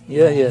wire.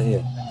 Yeah.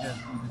 And just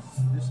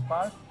do this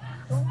part.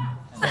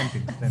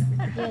 Stamping.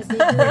 Yeah, they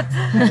do it.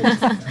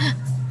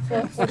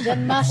 For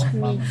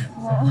Janmashtami.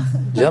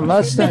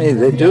 Janmashtami,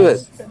 they do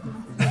it.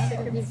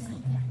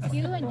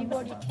 You and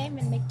devotee came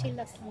and make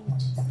tilak to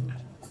each.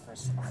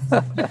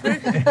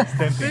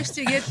 First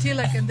you get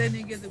tilak and then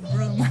you get the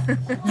broom.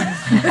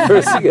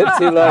 First you get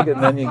tilak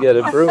and then you get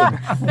a broom.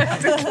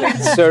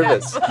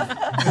 Service.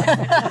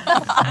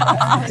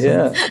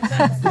 Yeah.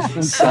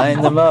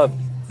 Sign them up.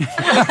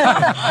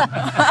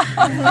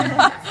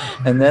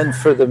 And then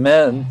for the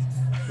men,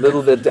 a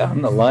little bit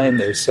down the line,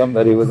 there's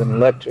somebody with an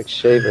electric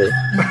shaver.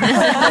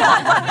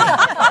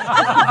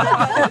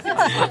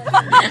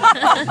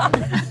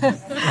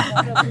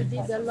 We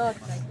did a lot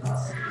like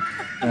this.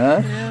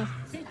 Huh?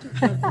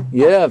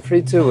 Yeah,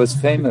 Prithu was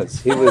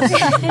famous. He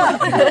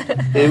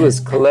was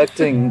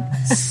collecting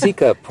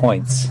Sika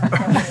points.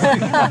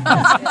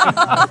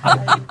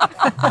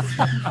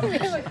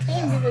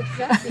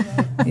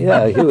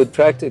 Yeah, he would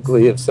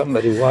practically, if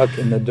somebody walked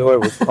in the door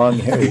with long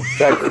hair, he'd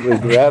practically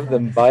grab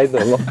them by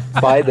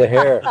the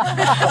hair.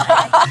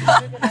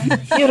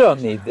 You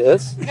don't need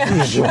this.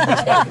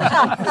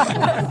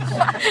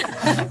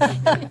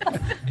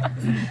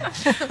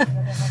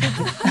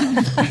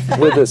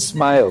 With a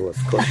smile, of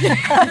course.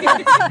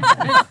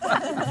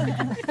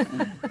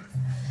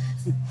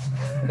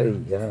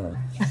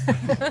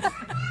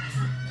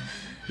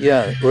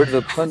 Yeah,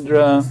 Urdhva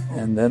Pundra,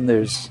 and then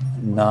there's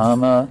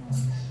Nama.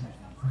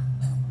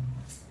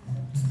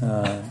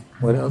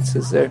 What else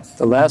is there?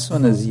 The last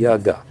one is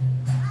Yaga.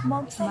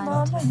 Mantra,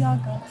 Nama,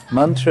 Yaga.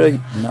 Mantra,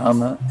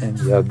 Nama, and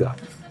Yaga.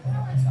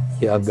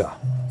 Yaga.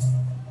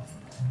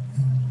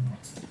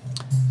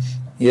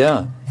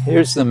 Yeah,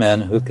 here's the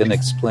man who can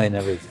explain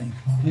everything.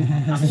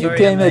 You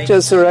came at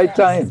just the right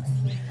time.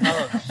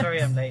 Oh,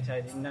 sorry I'm late.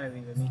 I didn't know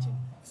we were meeting.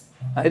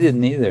 I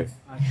didn't either.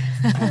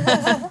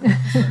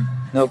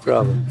 No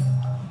problem.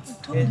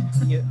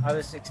 I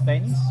was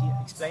explaining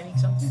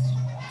something?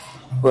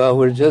 Well,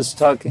 we're just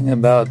talking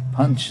about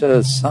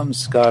Pancha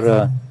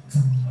Samskara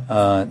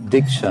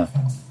Diksha.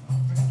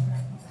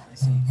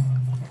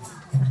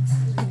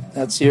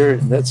 I see.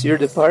 That's your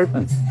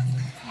department.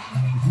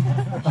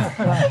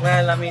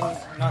 Well, I mean,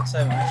 not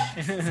so much.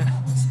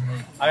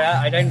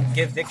 I don't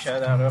give Diksha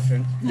that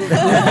often.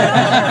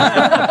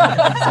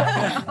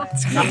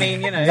 I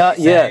mean, Not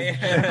yet.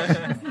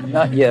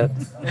 Not yet.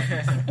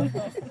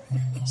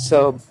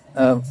 So,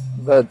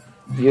 but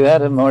you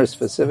had a more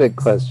specific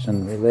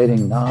question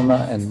relating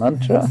Nama and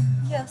Mantra?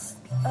 Yes.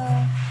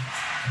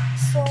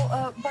 So,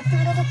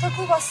 Bhaktivinoda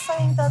Thakur was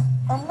saying that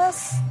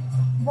unless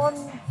one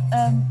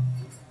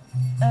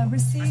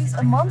receives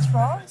a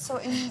mantra, so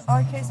in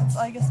our case it's,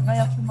 I guess,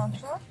 Gayatri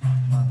mantra,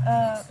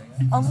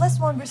 unless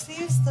one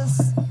receives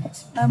this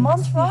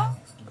mantra,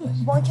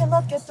 one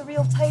cannot get the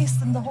real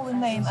taste in the holy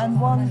name, and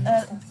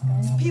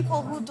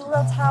people who do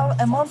not have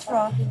a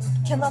mantra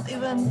cannot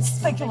even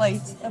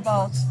speculate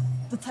about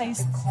the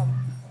taste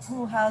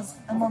who has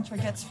a mantra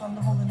gets from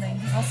the holy name.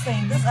 He was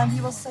saying this, and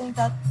he was saying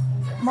that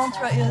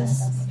mantra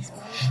is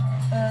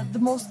the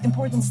most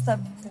important step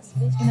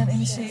in an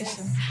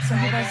initiation. So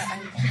he was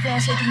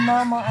differentiating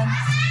nama and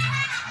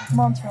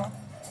mantra.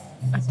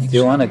 Do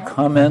you want to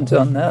comment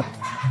on that?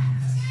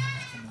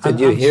 Did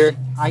you hear?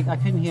 I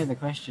couldn't hear the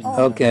question.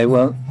 Okay,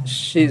 well,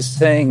 she's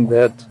saying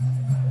that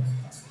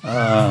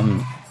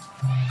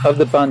of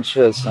the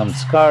Pancha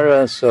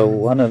Samskara, so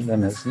one of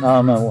them is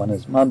Nama, one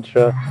is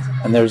Mantra,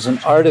 and there's an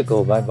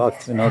article by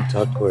Bhaktivinoda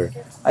Thakur.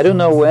 I don't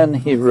know when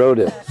he wrote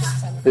it.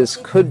 This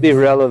could be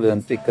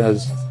relevant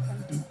because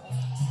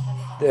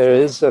there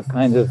is a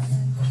kind of,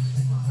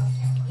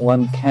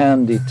 one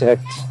can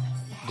detect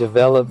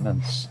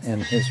developments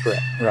in his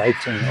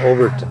writing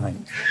over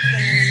time.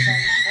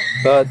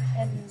 But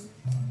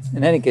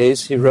in any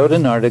case, he wrote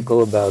an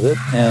article about it,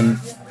 and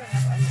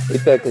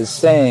Deepak is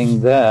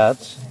saying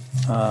that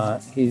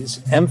he's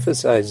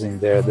emphasizing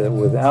there that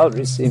without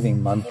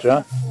receiving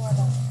mantra,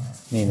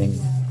 meaning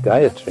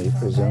Gayatri,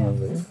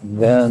 presumably,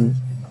 then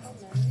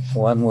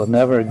one will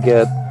never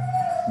get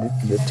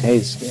the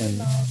taste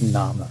in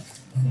Nama,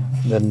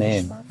 the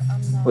name,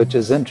 which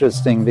is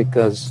interesting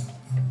because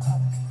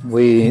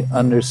we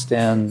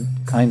understand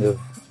kind of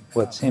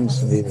what seems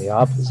to be the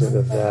opposite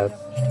of that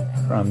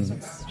from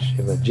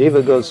Shiva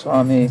Jiva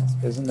Goswami,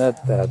 isn't it?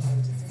 That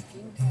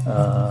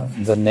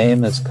the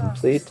name is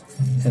complete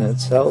in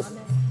itself,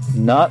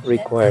 not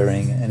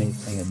requiring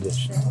anything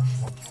additional.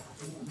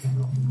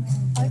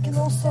 I can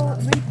also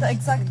read the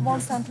exact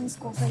one-sentence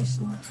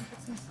quotation.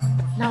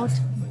 Now,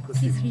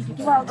 please read it.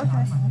 Well,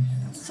 okay.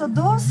 So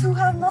those who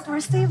have not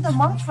received the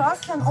mantra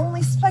can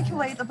only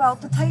speculate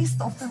about the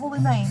taste of the holy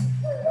name.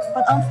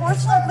 But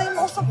unfortunately,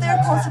 most of their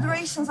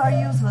considerations are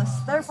useless.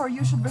 Therefore,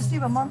 you should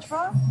receive a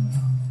mantra,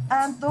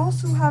 and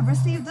those who have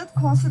received it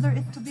consider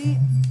it to be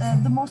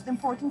the most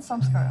important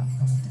samskara.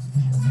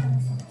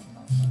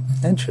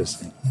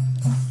 Interesting.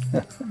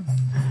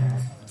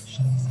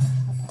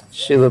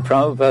 Srila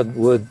Prabhupada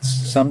would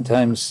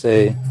sometimes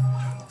say,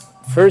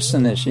 first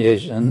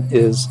initiation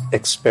is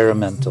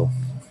experimental.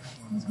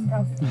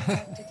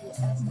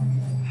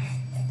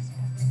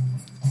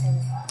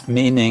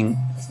 Meaning,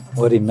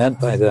 what he meant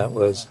by that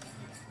was,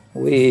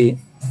 we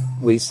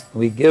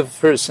give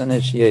first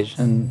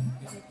initiation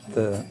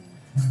the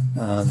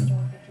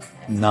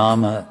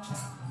Nama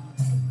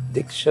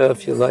Diksha,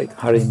 if you like,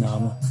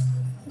 Harinama,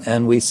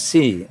 and we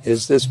see,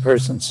 is this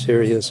person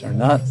serious or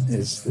not?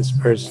 Is this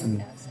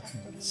person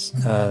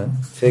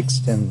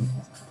fixed in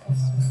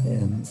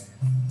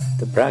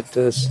the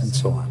practice, and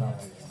so on.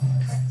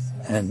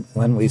 And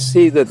when we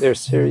see that they're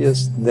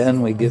serious,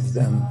 then we give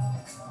them,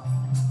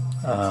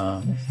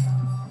 I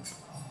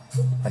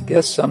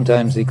guess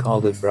sometimes he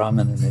called it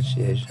Brahman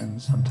initiation,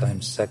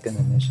 sometimes second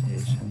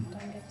initiation.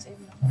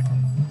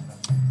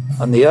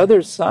 On the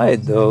other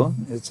side, though,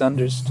 it's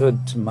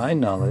understood to my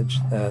knowledge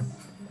that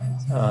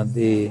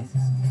the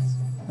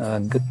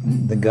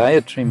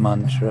Gayatri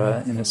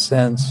mantra, in a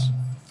sense,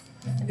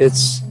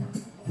 it's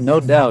no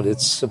doubt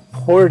it's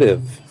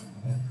supportive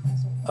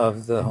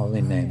of the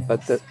holy name,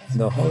 but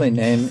the holy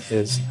name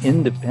is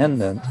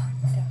independent,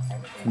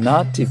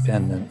 not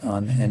dependent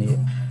on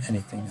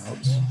anything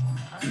else.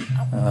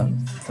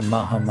 The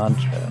Maha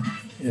Mantra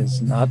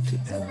is not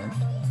dependent,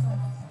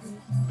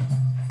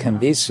 can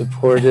be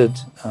supported.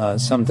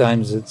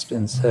 Sometimes it's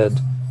been said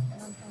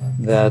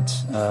that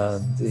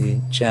the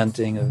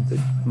chanting of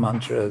the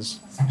mantras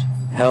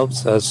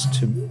helps us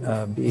to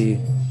be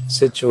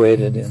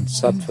situated in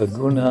Sattva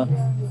Guna,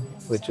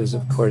 which is,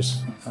 of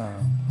course,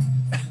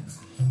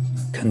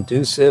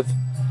 conducive,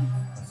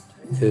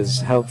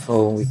 is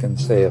helpful, we can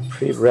say a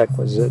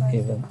prerequisite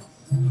even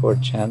for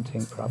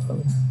chanting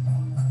properly.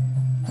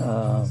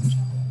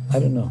 I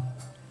don't know.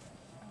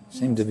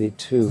 Seem to be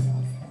two.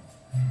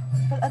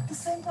 But at the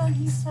same time,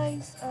 he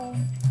says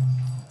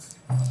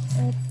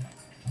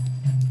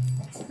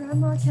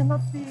Brahma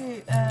cannot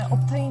be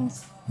obtained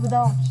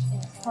without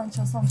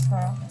Pancha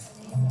Samskara.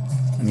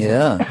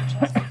 Yeah.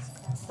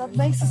 That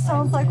makes it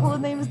sound like holy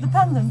name is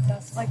dependent,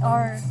 like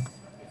our...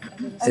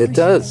 It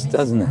does,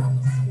 doesn't it?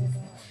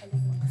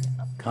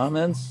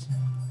 Comments?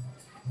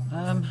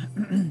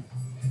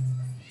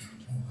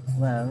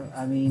 Well,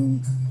 I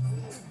mean,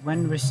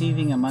 when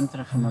receiving a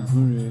mantra from a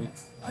guru,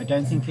 I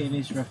don't think it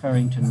is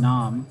referring to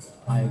Nam.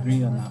 I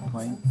agree on that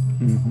point.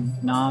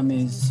 Mm-hmm. Nam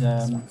is,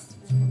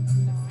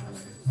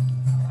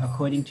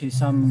 according to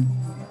some,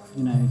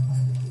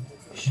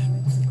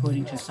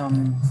 according to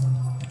some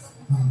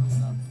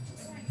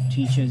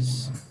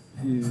teachers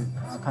who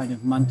are kind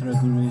of mantra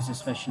gurus,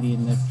 especially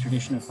in the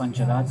tradition of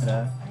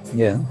Pancharatra.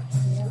 Yeah.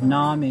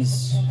 Naam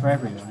is for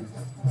everyone.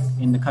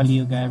 In the Kali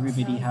Yuga,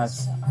 everybody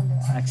has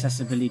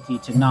accessibility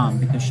to Naam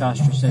because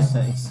Shastra says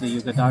that it's the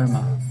Yuga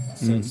Dharma,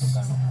 so it's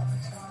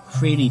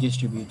freely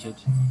distributed.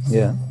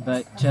 Yeah.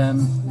 But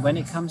when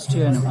it comes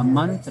to a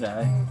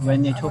mantra,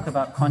 when they talk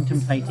about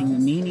contemplating the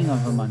meaning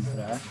of a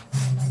mantra,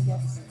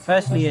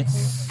 firstly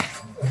it's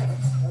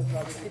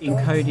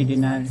encoded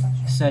in a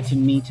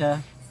certain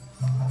meter,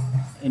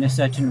 in a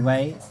certain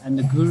way, and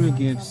the Guru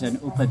gives an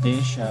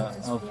upadesha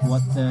of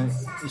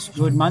it's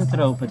called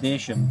mantra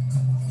upadesham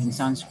in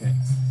Sanskrit,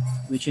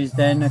 which is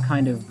then a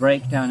kind of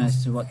breakdown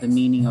as to what the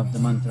meaning of the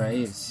mantra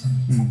is,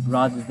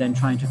 rather than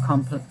trying to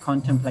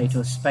contemplate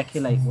or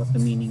speculate what the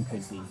meaning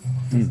could be.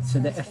 So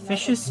the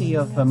efficacy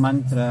of a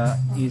mantra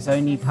is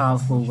only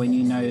powerful when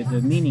you know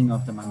the meaning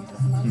of the mantra.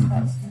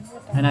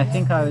 And I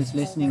think I was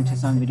listening to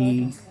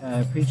somebody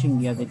preaching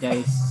the other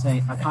day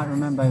say, I can't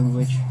remember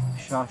which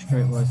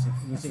Shastra it was.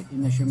 Was it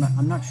in the Srimad?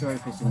 I'm not sure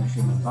if it's in the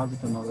Srimad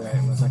Bhagavatam or where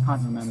it was. I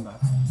can't remember.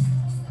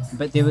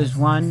 But there was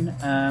one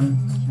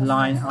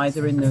line,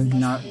 either in the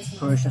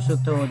Purusha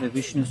Sutta or the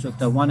Vishnu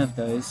Sutta, one of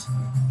those.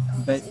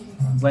 But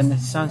when the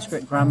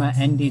Sanskrit grammar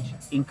ended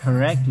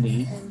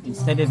incorrectly,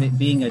 instead of it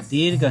being a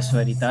Dirgha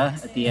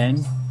Swarita at the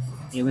end,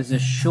 it was a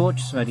short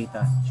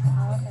Swarita,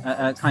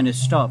 a kind of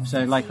stop.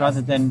 So like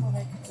rather than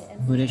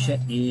Purusha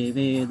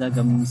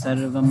evedagam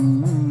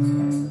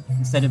sarvam,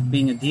 instead of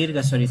being a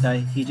Dirgha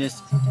Swarita, he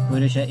just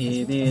Purusha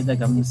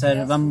evedagam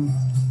sarvam.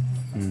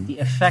 The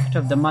effect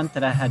of the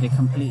mantra had a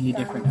completely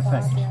different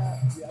effect.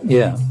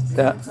 Yeah,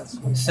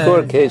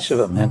 Gaura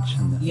Keshava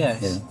mentioned that.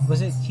 Yes, yeah.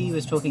 Was it he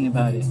was talking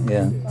about it?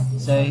 Yeah.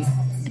 So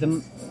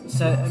an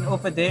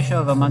upadesha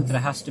of a mantra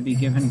has to be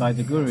given by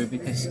the Guru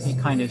because it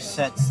kind of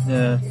sets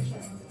the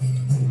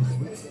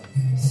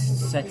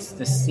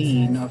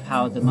scene of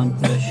how the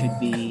mantra should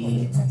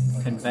be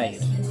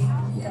conveyed.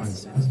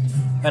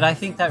 But I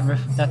think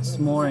that's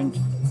more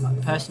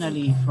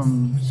personally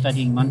from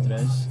studying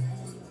mantras.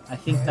 I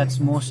think that's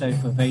more so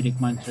for Vedic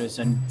mantras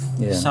and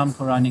some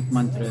Puranic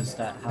mantras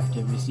that have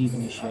to receive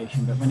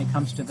initiation. But when it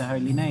comes to the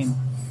holy name,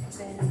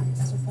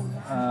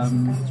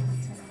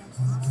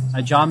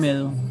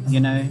 Ajamil,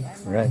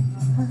 right?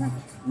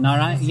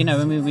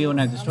 Narayan, we all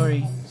know the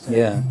story. So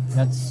yeah,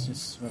 that's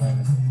just what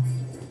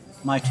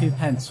my 2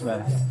 pence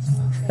worth.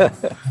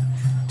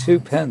 2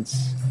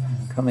 pence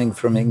coming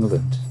from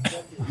England.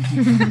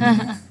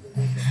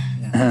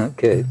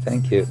 Okay,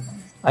 thank you.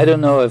 I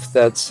don't know if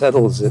that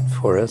settles it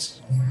for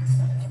us.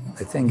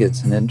 I think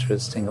it's an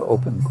interesting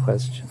open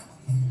question.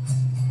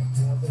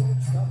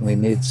 We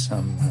need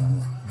some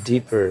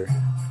deeper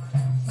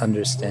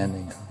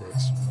understanding of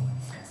this.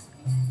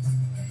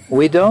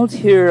 We don't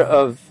hear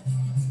of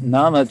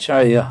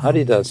Namacharya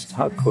Haridas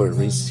Thakur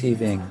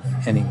receiving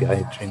any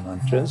Gayatri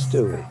mantras,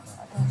 do we?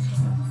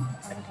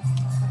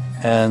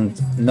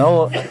 And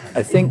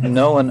I think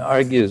no one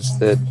argues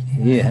that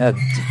he had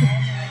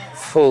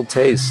full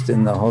taste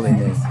in the holy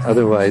name.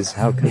 Otherwise,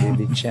 how could he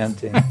be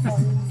chanting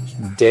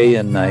day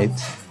and night,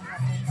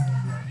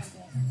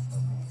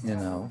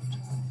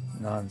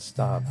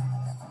 non-stop?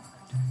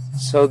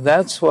 So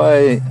that's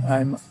why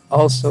I'm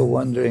also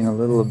wondering a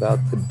little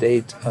about the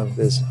date of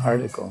this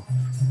article,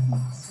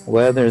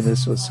 whether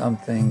this was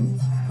something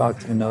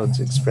Bhaktivinoda's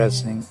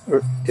expressing,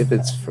 or if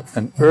it's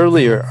an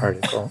earlier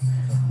article,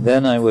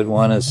 then I would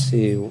want to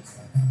see,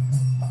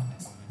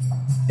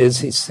 is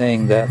he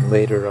saying that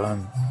later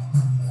on?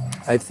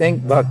 I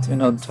think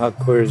Bhaktivinoda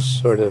Thakur's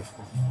sort of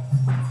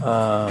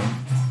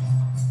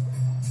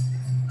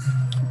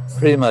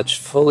pretty much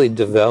fully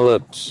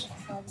developed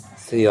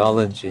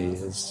theology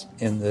is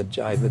in the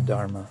Jaiva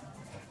Dharma.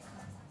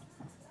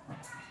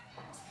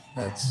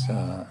 That's,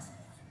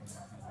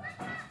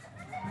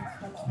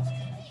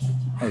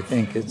 I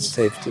think it's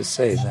safe to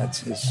say that's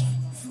his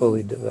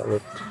fully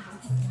developed.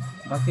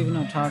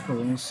 Bhaktivinoda Thakur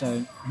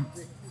also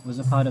was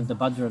a part of the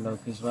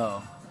Bhadralok as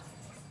well.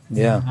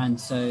 Yeah. And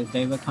so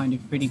they were kind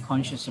of pretty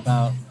conscious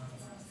about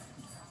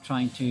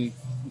trying to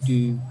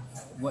do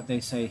what they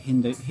say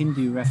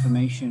Hindu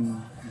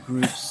Reformation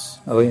groups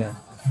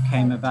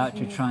came about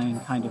to try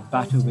and kind of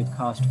battle with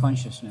caste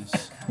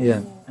consciousness.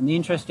 Yeah. And the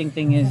interesting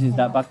thing is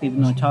that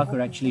Bhaktivinoda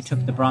Thakur actually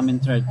took the Brahmin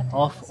thread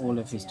off all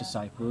of his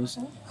disciples.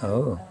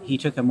 Oh. He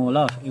took them all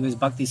off. It was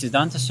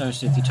Bhaktisiddhanta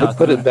Saraswati Thakur.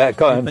 Put it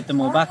back on. Put them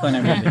all back on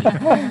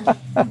everybody.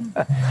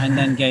 And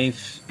then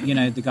gave, the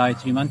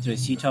Gayatri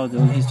mantras. He told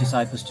all his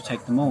disciples to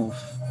take them off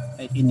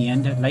in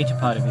the later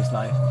part of his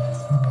life.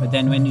 But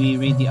then when we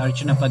read the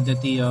Archana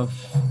Paddhati of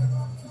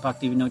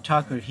Bhaktivinoda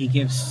Thakur, he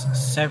gives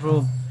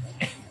several,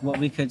 what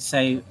we could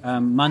say,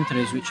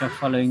 mantras which are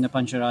following the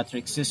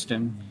Pancharatric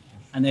system.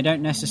 And they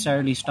don't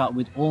necessarily start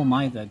with Om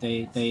either.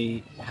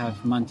 They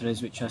have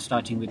mantras which are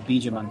starting with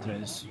Bija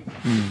mantras,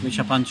 which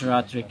are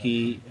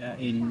Pancharatriki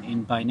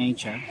in by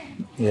nature,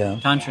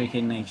 tantric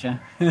in nature.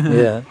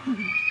 Yeah.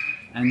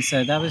 And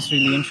so that was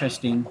really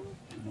interesting.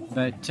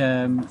 But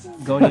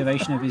Gaudiya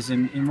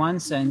Vaishnavism, in one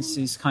sense,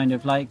 is kind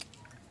of like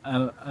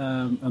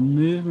a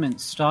movement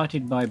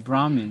started by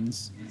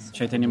Brahmins.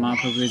 Chaitanya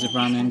Mahaprabhu is a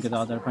Brahmin,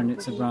 Gadadhar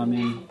Pandit's a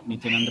Brahmin,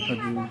 Nityananda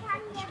Prabhu,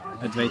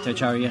 Advaita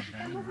Acharya.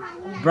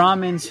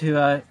 Brahmins who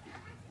are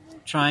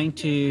trying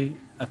to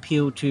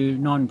appeal to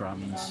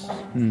non-Brahmins.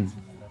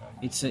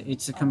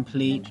 It's a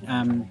complete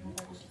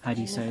how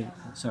do you say?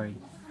 Sorry,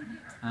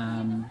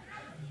 a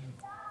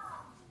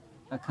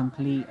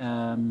complete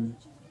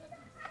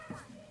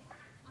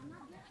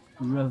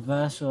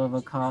reversal of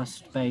a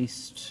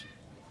caste-based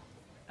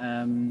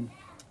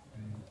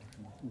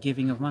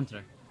giving of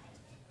mantra.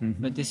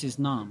 But this is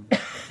Nam.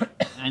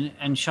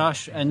 And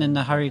Shastra, and then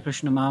the Hare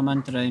Krishna Maha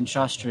Mantra in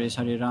Shastra is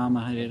Hare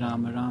Rama,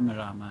 Rama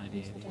Rama,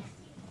 Hare Hare.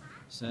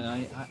 So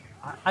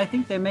I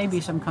think there may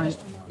be some kind of,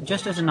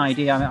 just as an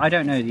idea, I mean, I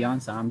don't know the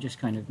answer, I'm just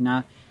kind of,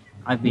 now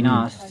I've been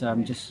asked, so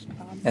I'm just...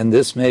 And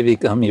this may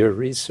become your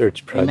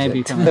research project. It may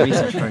become a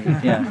research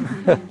project, yeah.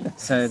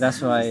 So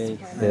that's why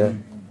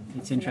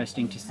it's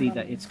interesting to see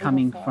that it's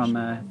coming from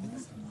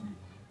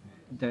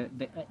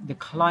the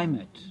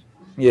climate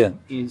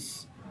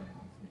is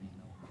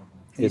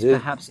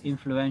perhaps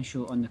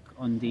influential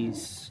on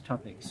these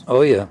topics.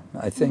 Oh yeah,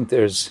 I think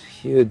there's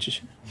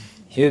huge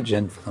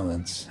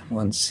influence.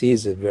 One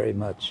sees it very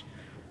much,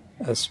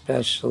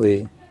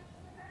 especially,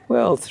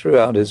 well,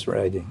 throughout his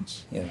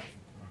writings.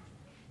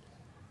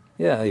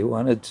 Yeah, he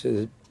wanted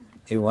to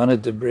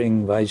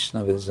bring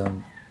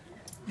Vaishnavism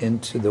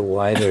into the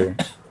wider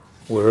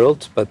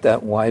world, but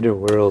that wider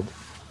world,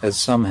 as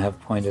some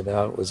have pointed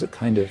out, was a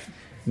kind of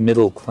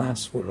middle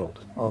class world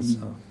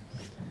also.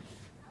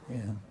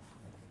 Yeah.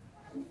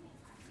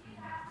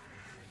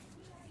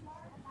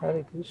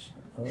 Hare Krishna.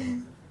 Oh.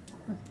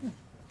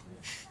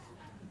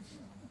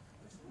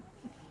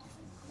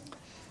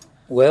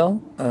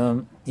 Well,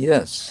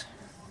 yes.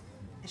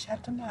 Ich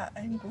hatte mal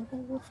einen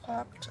Guru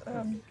gefragt,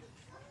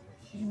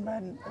 wie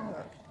man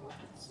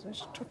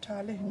durch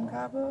totale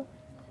Hingabe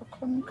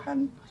bekommen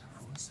kann,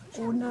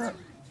 ohne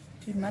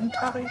die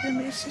Mantra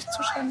regelmäßig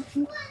zu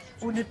chanten,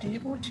 ohne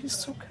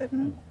Devotees zu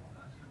kennen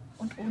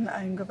und ohne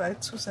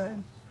eingeweiht zu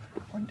sein.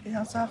 Und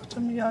er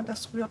sagte mir,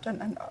 das rührt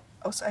dann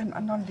aus einem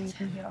anderen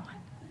Leben her.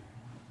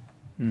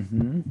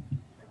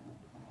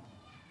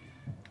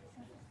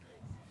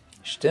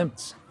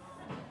 Stimmt's.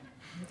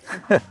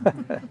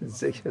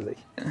 Sicherlich.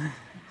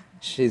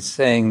 She's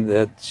saying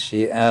that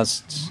she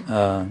asked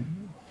a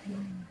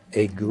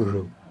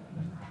guru,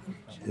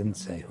 she didn't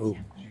say who,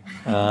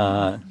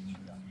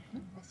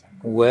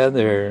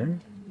 whether,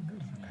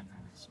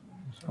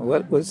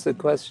 what was the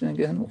question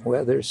again?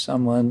 Whether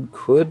someone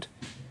could,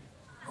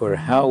 or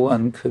how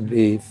one could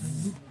be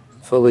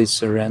fully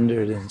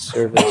surrendered in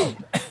service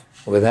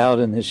without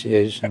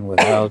initiation,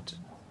 without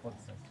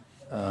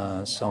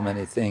so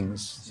many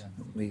things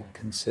we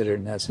consider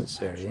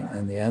necessary.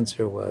 And the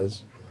answer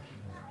was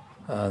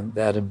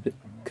that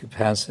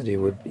capacity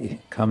would be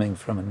coming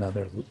from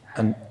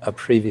a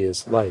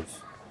previous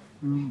life.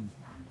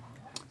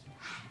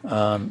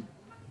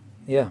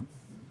 Yeah,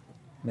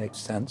 makes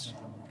sense.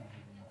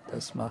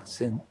 Das macht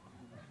Sinn.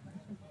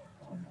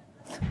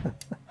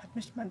 Hat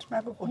mich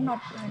manchmal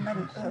gewundert, wenn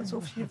man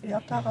so viel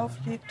Wert darauf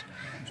legt,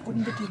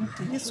 unbedingt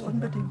dies,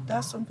 unbedingt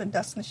das, und wenn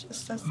das nicht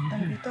ist,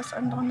 dann geht das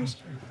andere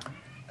nicht.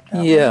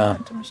 Yeah.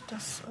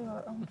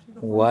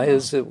 Why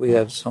is it we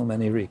have so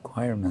many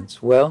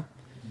requirements? Well,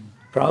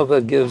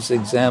 Prabhupada gives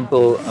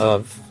example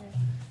of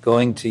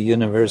going to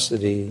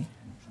university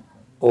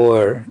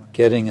or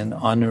getting an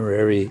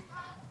honorary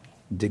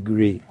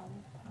degree.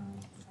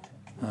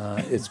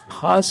 It's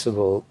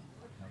possible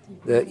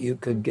that you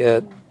could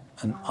get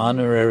an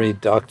honorary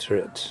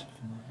doctorate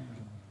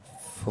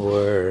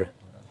for,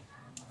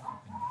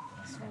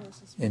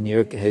 in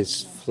your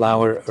case,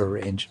 flower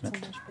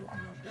arrangement.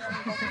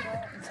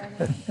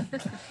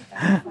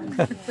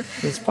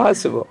 It's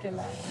possible.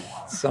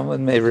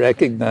 Someone may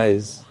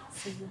recognize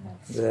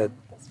that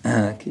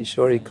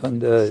Kishori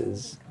Kunda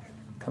is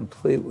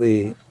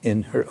completely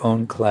in her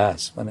own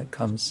class when it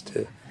comes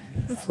to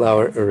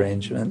flower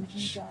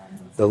arrangement.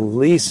 The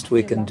least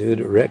we can do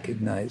to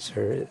recognize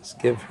her is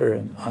give her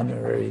an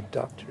honorary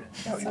doctorate.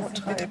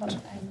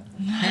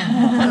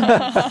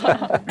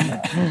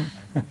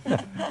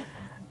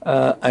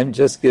 I'm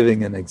just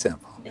giving an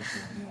example.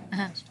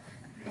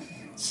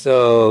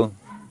 So,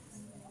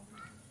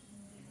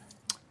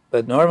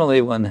 but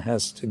normally one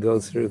has to go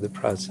through the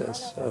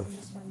process of,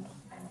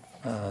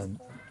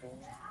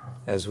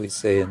 as we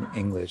say in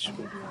English,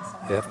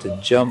 you have to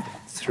jump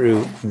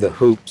through the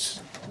hoops.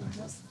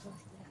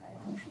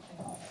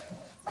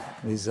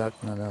 Wie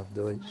sagt man auf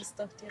Deutsch? Man muss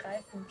durch die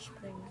Reifen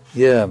springen.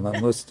 Ja,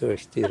 man muss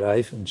durch die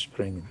Reifen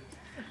springen.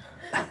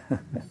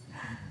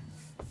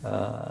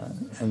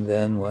 And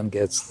then one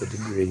gets the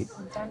degree.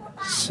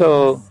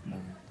 So,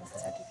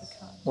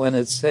 when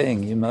it's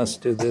saying you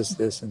must do this,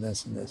 this, and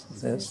this, and this,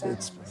 and this,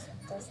 it's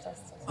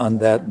on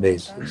that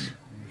basis.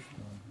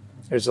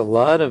 There's a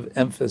lot of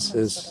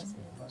emphasis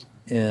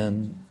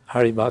in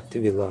Hari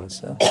Bhakti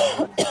Vilasa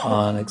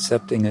on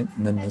accepting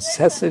the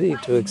necessity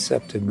to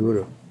accept a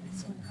guru.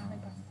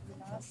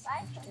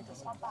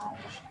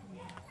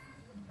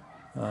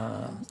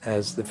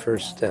 As the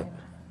first step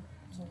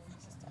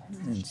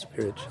in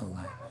spiritual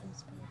life.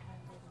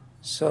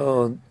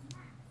 So,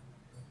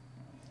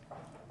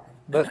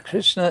 but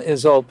Krishna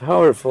is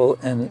all-powerful,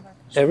 and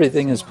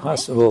everything is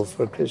possible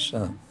for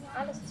Krishna.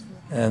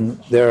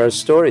 And there are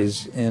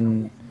stories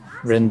in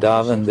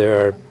Vrindavan,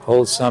 there are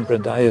whole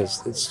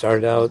sampradayas that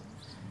start out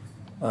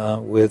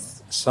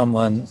with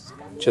someone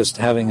just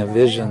having a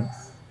vision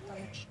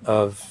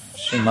of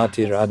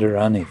Srimati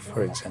Radharani,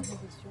 for example.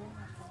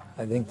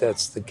 I think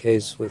that's the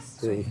case with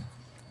the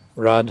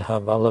Radha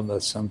Vallabha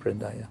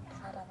Sampradaya.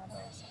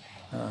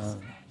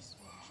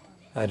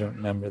 I don't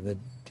remember the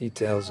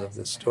details of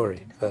the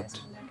story, but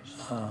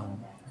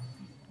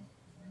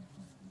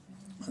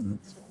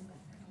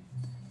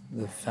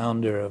the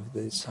founder of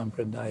the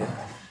Sampradaya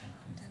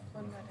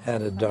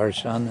had a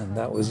darshan, and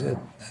that was it.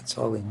 That's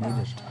all he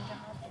needed.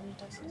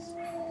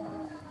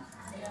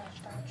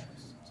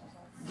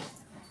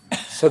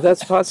 So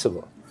that's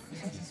possible.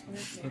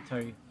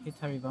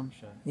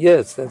 Hitarivamsha.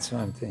 Yes, that's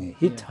what I'm thinking.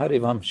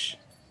 Hitarivamsh.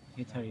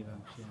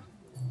 Hitarivamsh, yeah.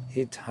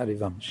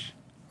 Hitarivamsh.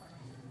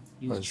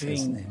 He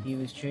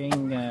was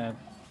chewing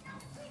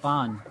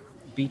pan,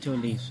 betel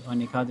leaves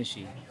on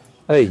Ekadashi.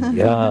 Hey,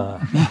 yeah.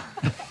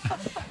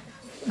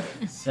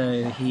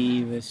 So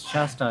he was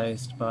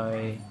chastised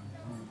by,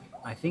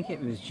 I think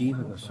it was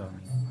Jiva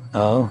Goswami.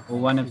 Oh. Or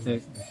one of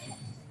the,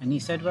 and he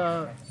said,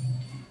 well,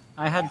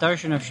 I had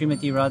darshan of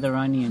Srimati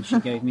Radharani and she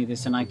gave me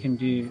this and I can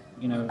do,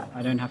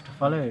 I don't have to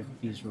follow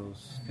these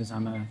rules because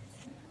I'm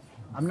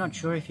not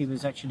sure if he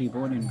was actually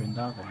born in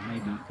Vrindavan.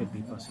 Maybe it could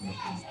be possible.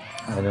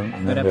 I don't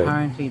remember. But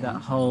apparently that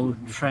whole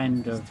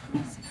trend of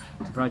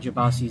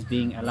Brajabasis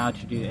being allowed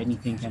to do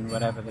anything and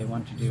whatever they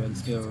want to do and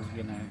still,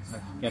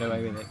 get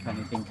away with it kind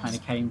of thing kind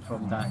of came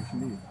from that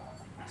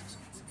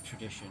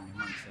tradition in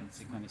one sense.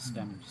 It kind of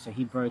stemmed. So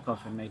he broke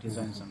off and made his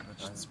own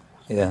sampradaya.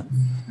 Yeah,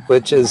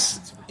 which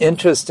is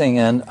interesting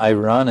and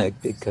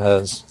ironic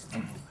because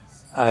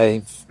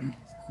I've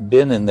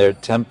been in their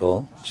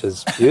temple, which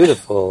is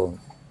beautiful,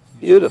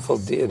 beautiful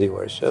deity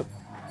worship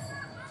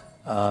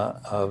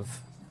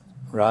of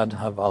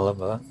Radha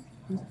Vallabha,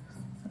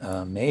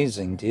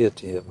 amazing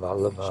deity of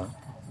Vallabha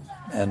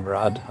and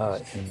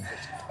Radha in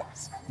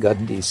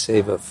Gandhi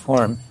Seva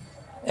form.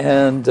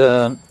 And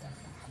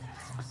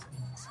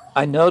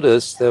I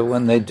noticed that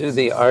when they do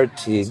the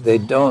arti, they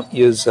don't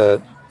use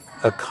a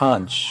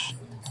conch,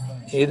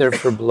 either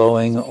for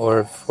blowing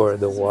or for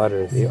the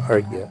water, the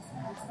arghya.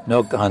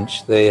 No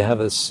conch. They have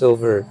a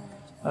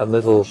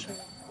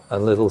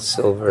little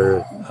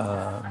silver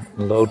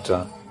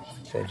lota.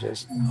 They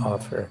just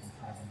offer.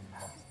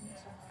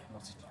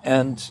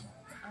 And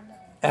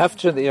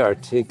after the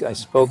artik, I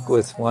spoke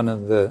with one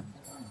of the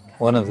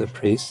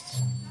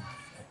priests,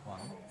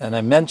 and I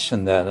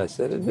mentioned that. I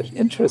said, it's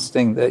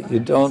interesting that you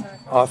don't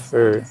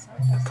offer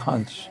a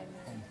conch.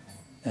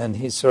 And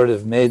he sort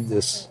of made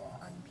this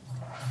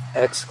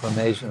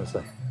exclamation. It was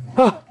like,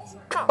 oh,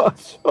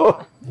 gosh,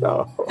 oh,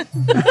 no.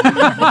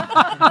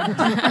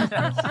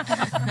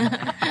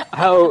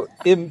 How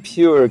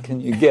impure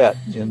can you get,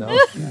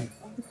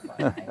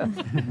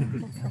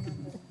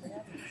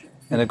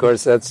 And of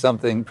course, that's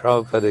something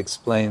Prabhupada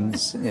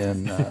explains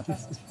in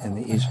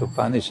the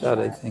Ishopanishad,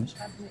 I think,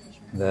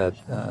 that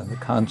the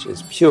conch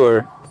is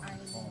pure.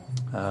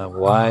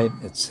 Why?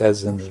 It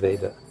says in the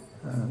Veda.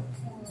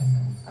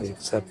 We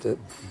accept it.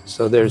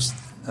 So there's,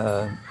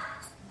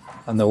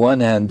 on the one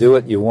hand, do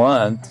what you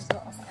want,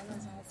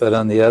 but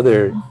on the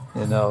other,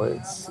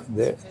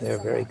 they're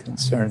very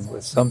concerned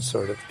with some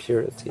sort of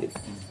purity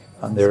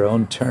on their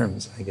own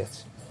terms, I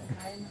guess.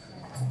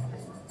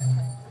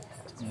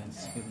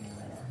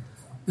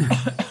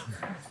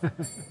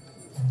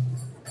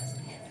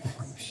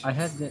 I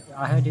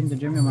heard in the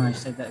Durga Maharaj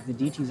said that the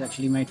deity is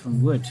actually made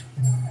from wood.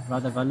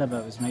 Radha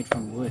Vallabha was made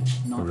from wood,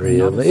 not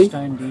a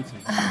stone deity.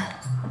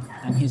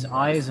 And his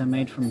eyes are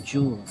made from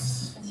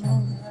jewels.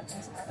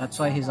 That's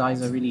why his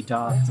eyes are really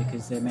dark,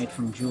 because they're made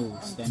from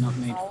jewels. They're not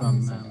made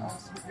from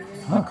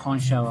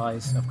conch shell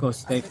eyes. Of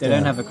course, if they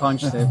don't have a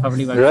conch, they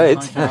probably won't have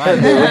conch shell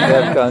eyes. They wouldn't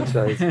have conch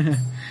eyes.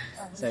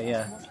 So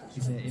yeah,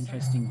 he's an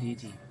interesting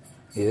deity.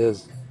 He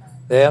is.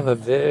 They have a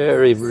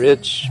very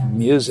rich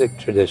music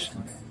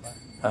tradition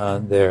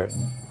there.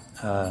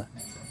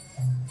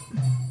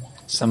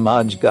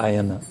 Samaj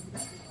Gayana.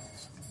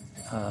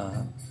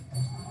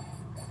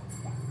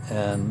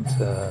 And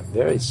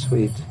very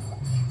sweet.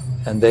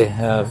 And they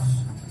have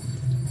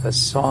a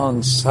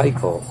song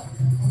cycle,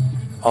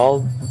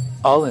 all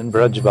in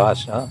Braj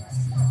Bhasha,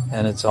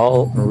 and it's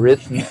all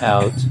written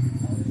out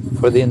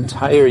for the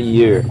entire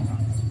year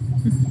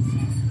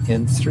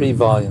in 3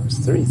 volumes,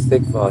 3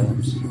 thick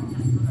volumes,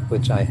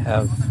 which I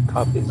have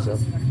copies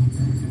of.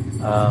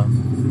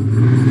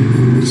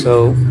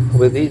 So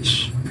with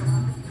each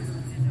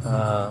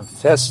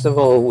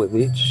festival, with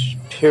each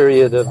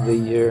period of the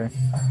year,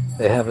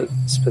 they have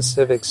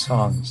specific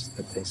songs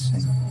that they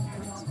sing.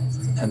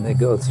 And they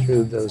go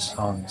through those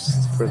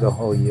songs for the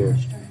whole year.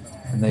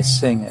 And they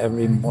sing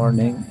every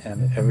morning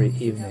and every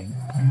evening.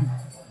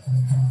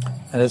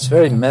 And it's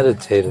very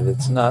meditative.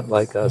 It's not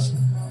like us.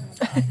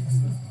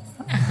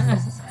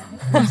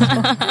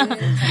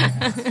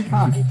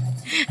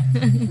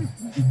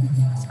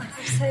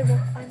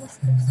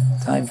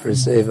 Time for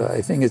Seva.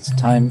 I think it's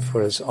time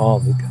for us all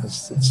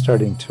because it's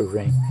starting to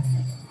rain.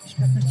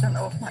 werde mich dann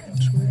auch mal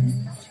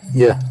entschuldigen.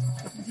 Ja,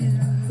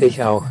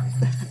 ich auch.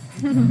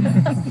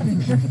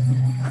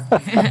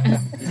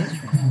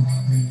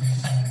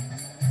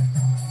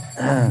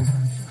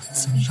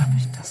 So schaffe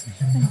ich das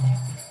nicht.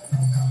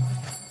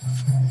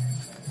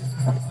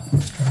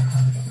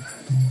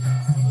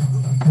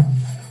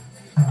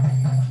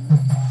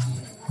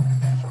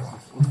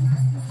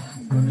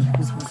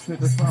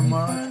 Das war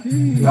Mark.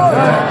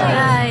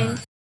 Yay.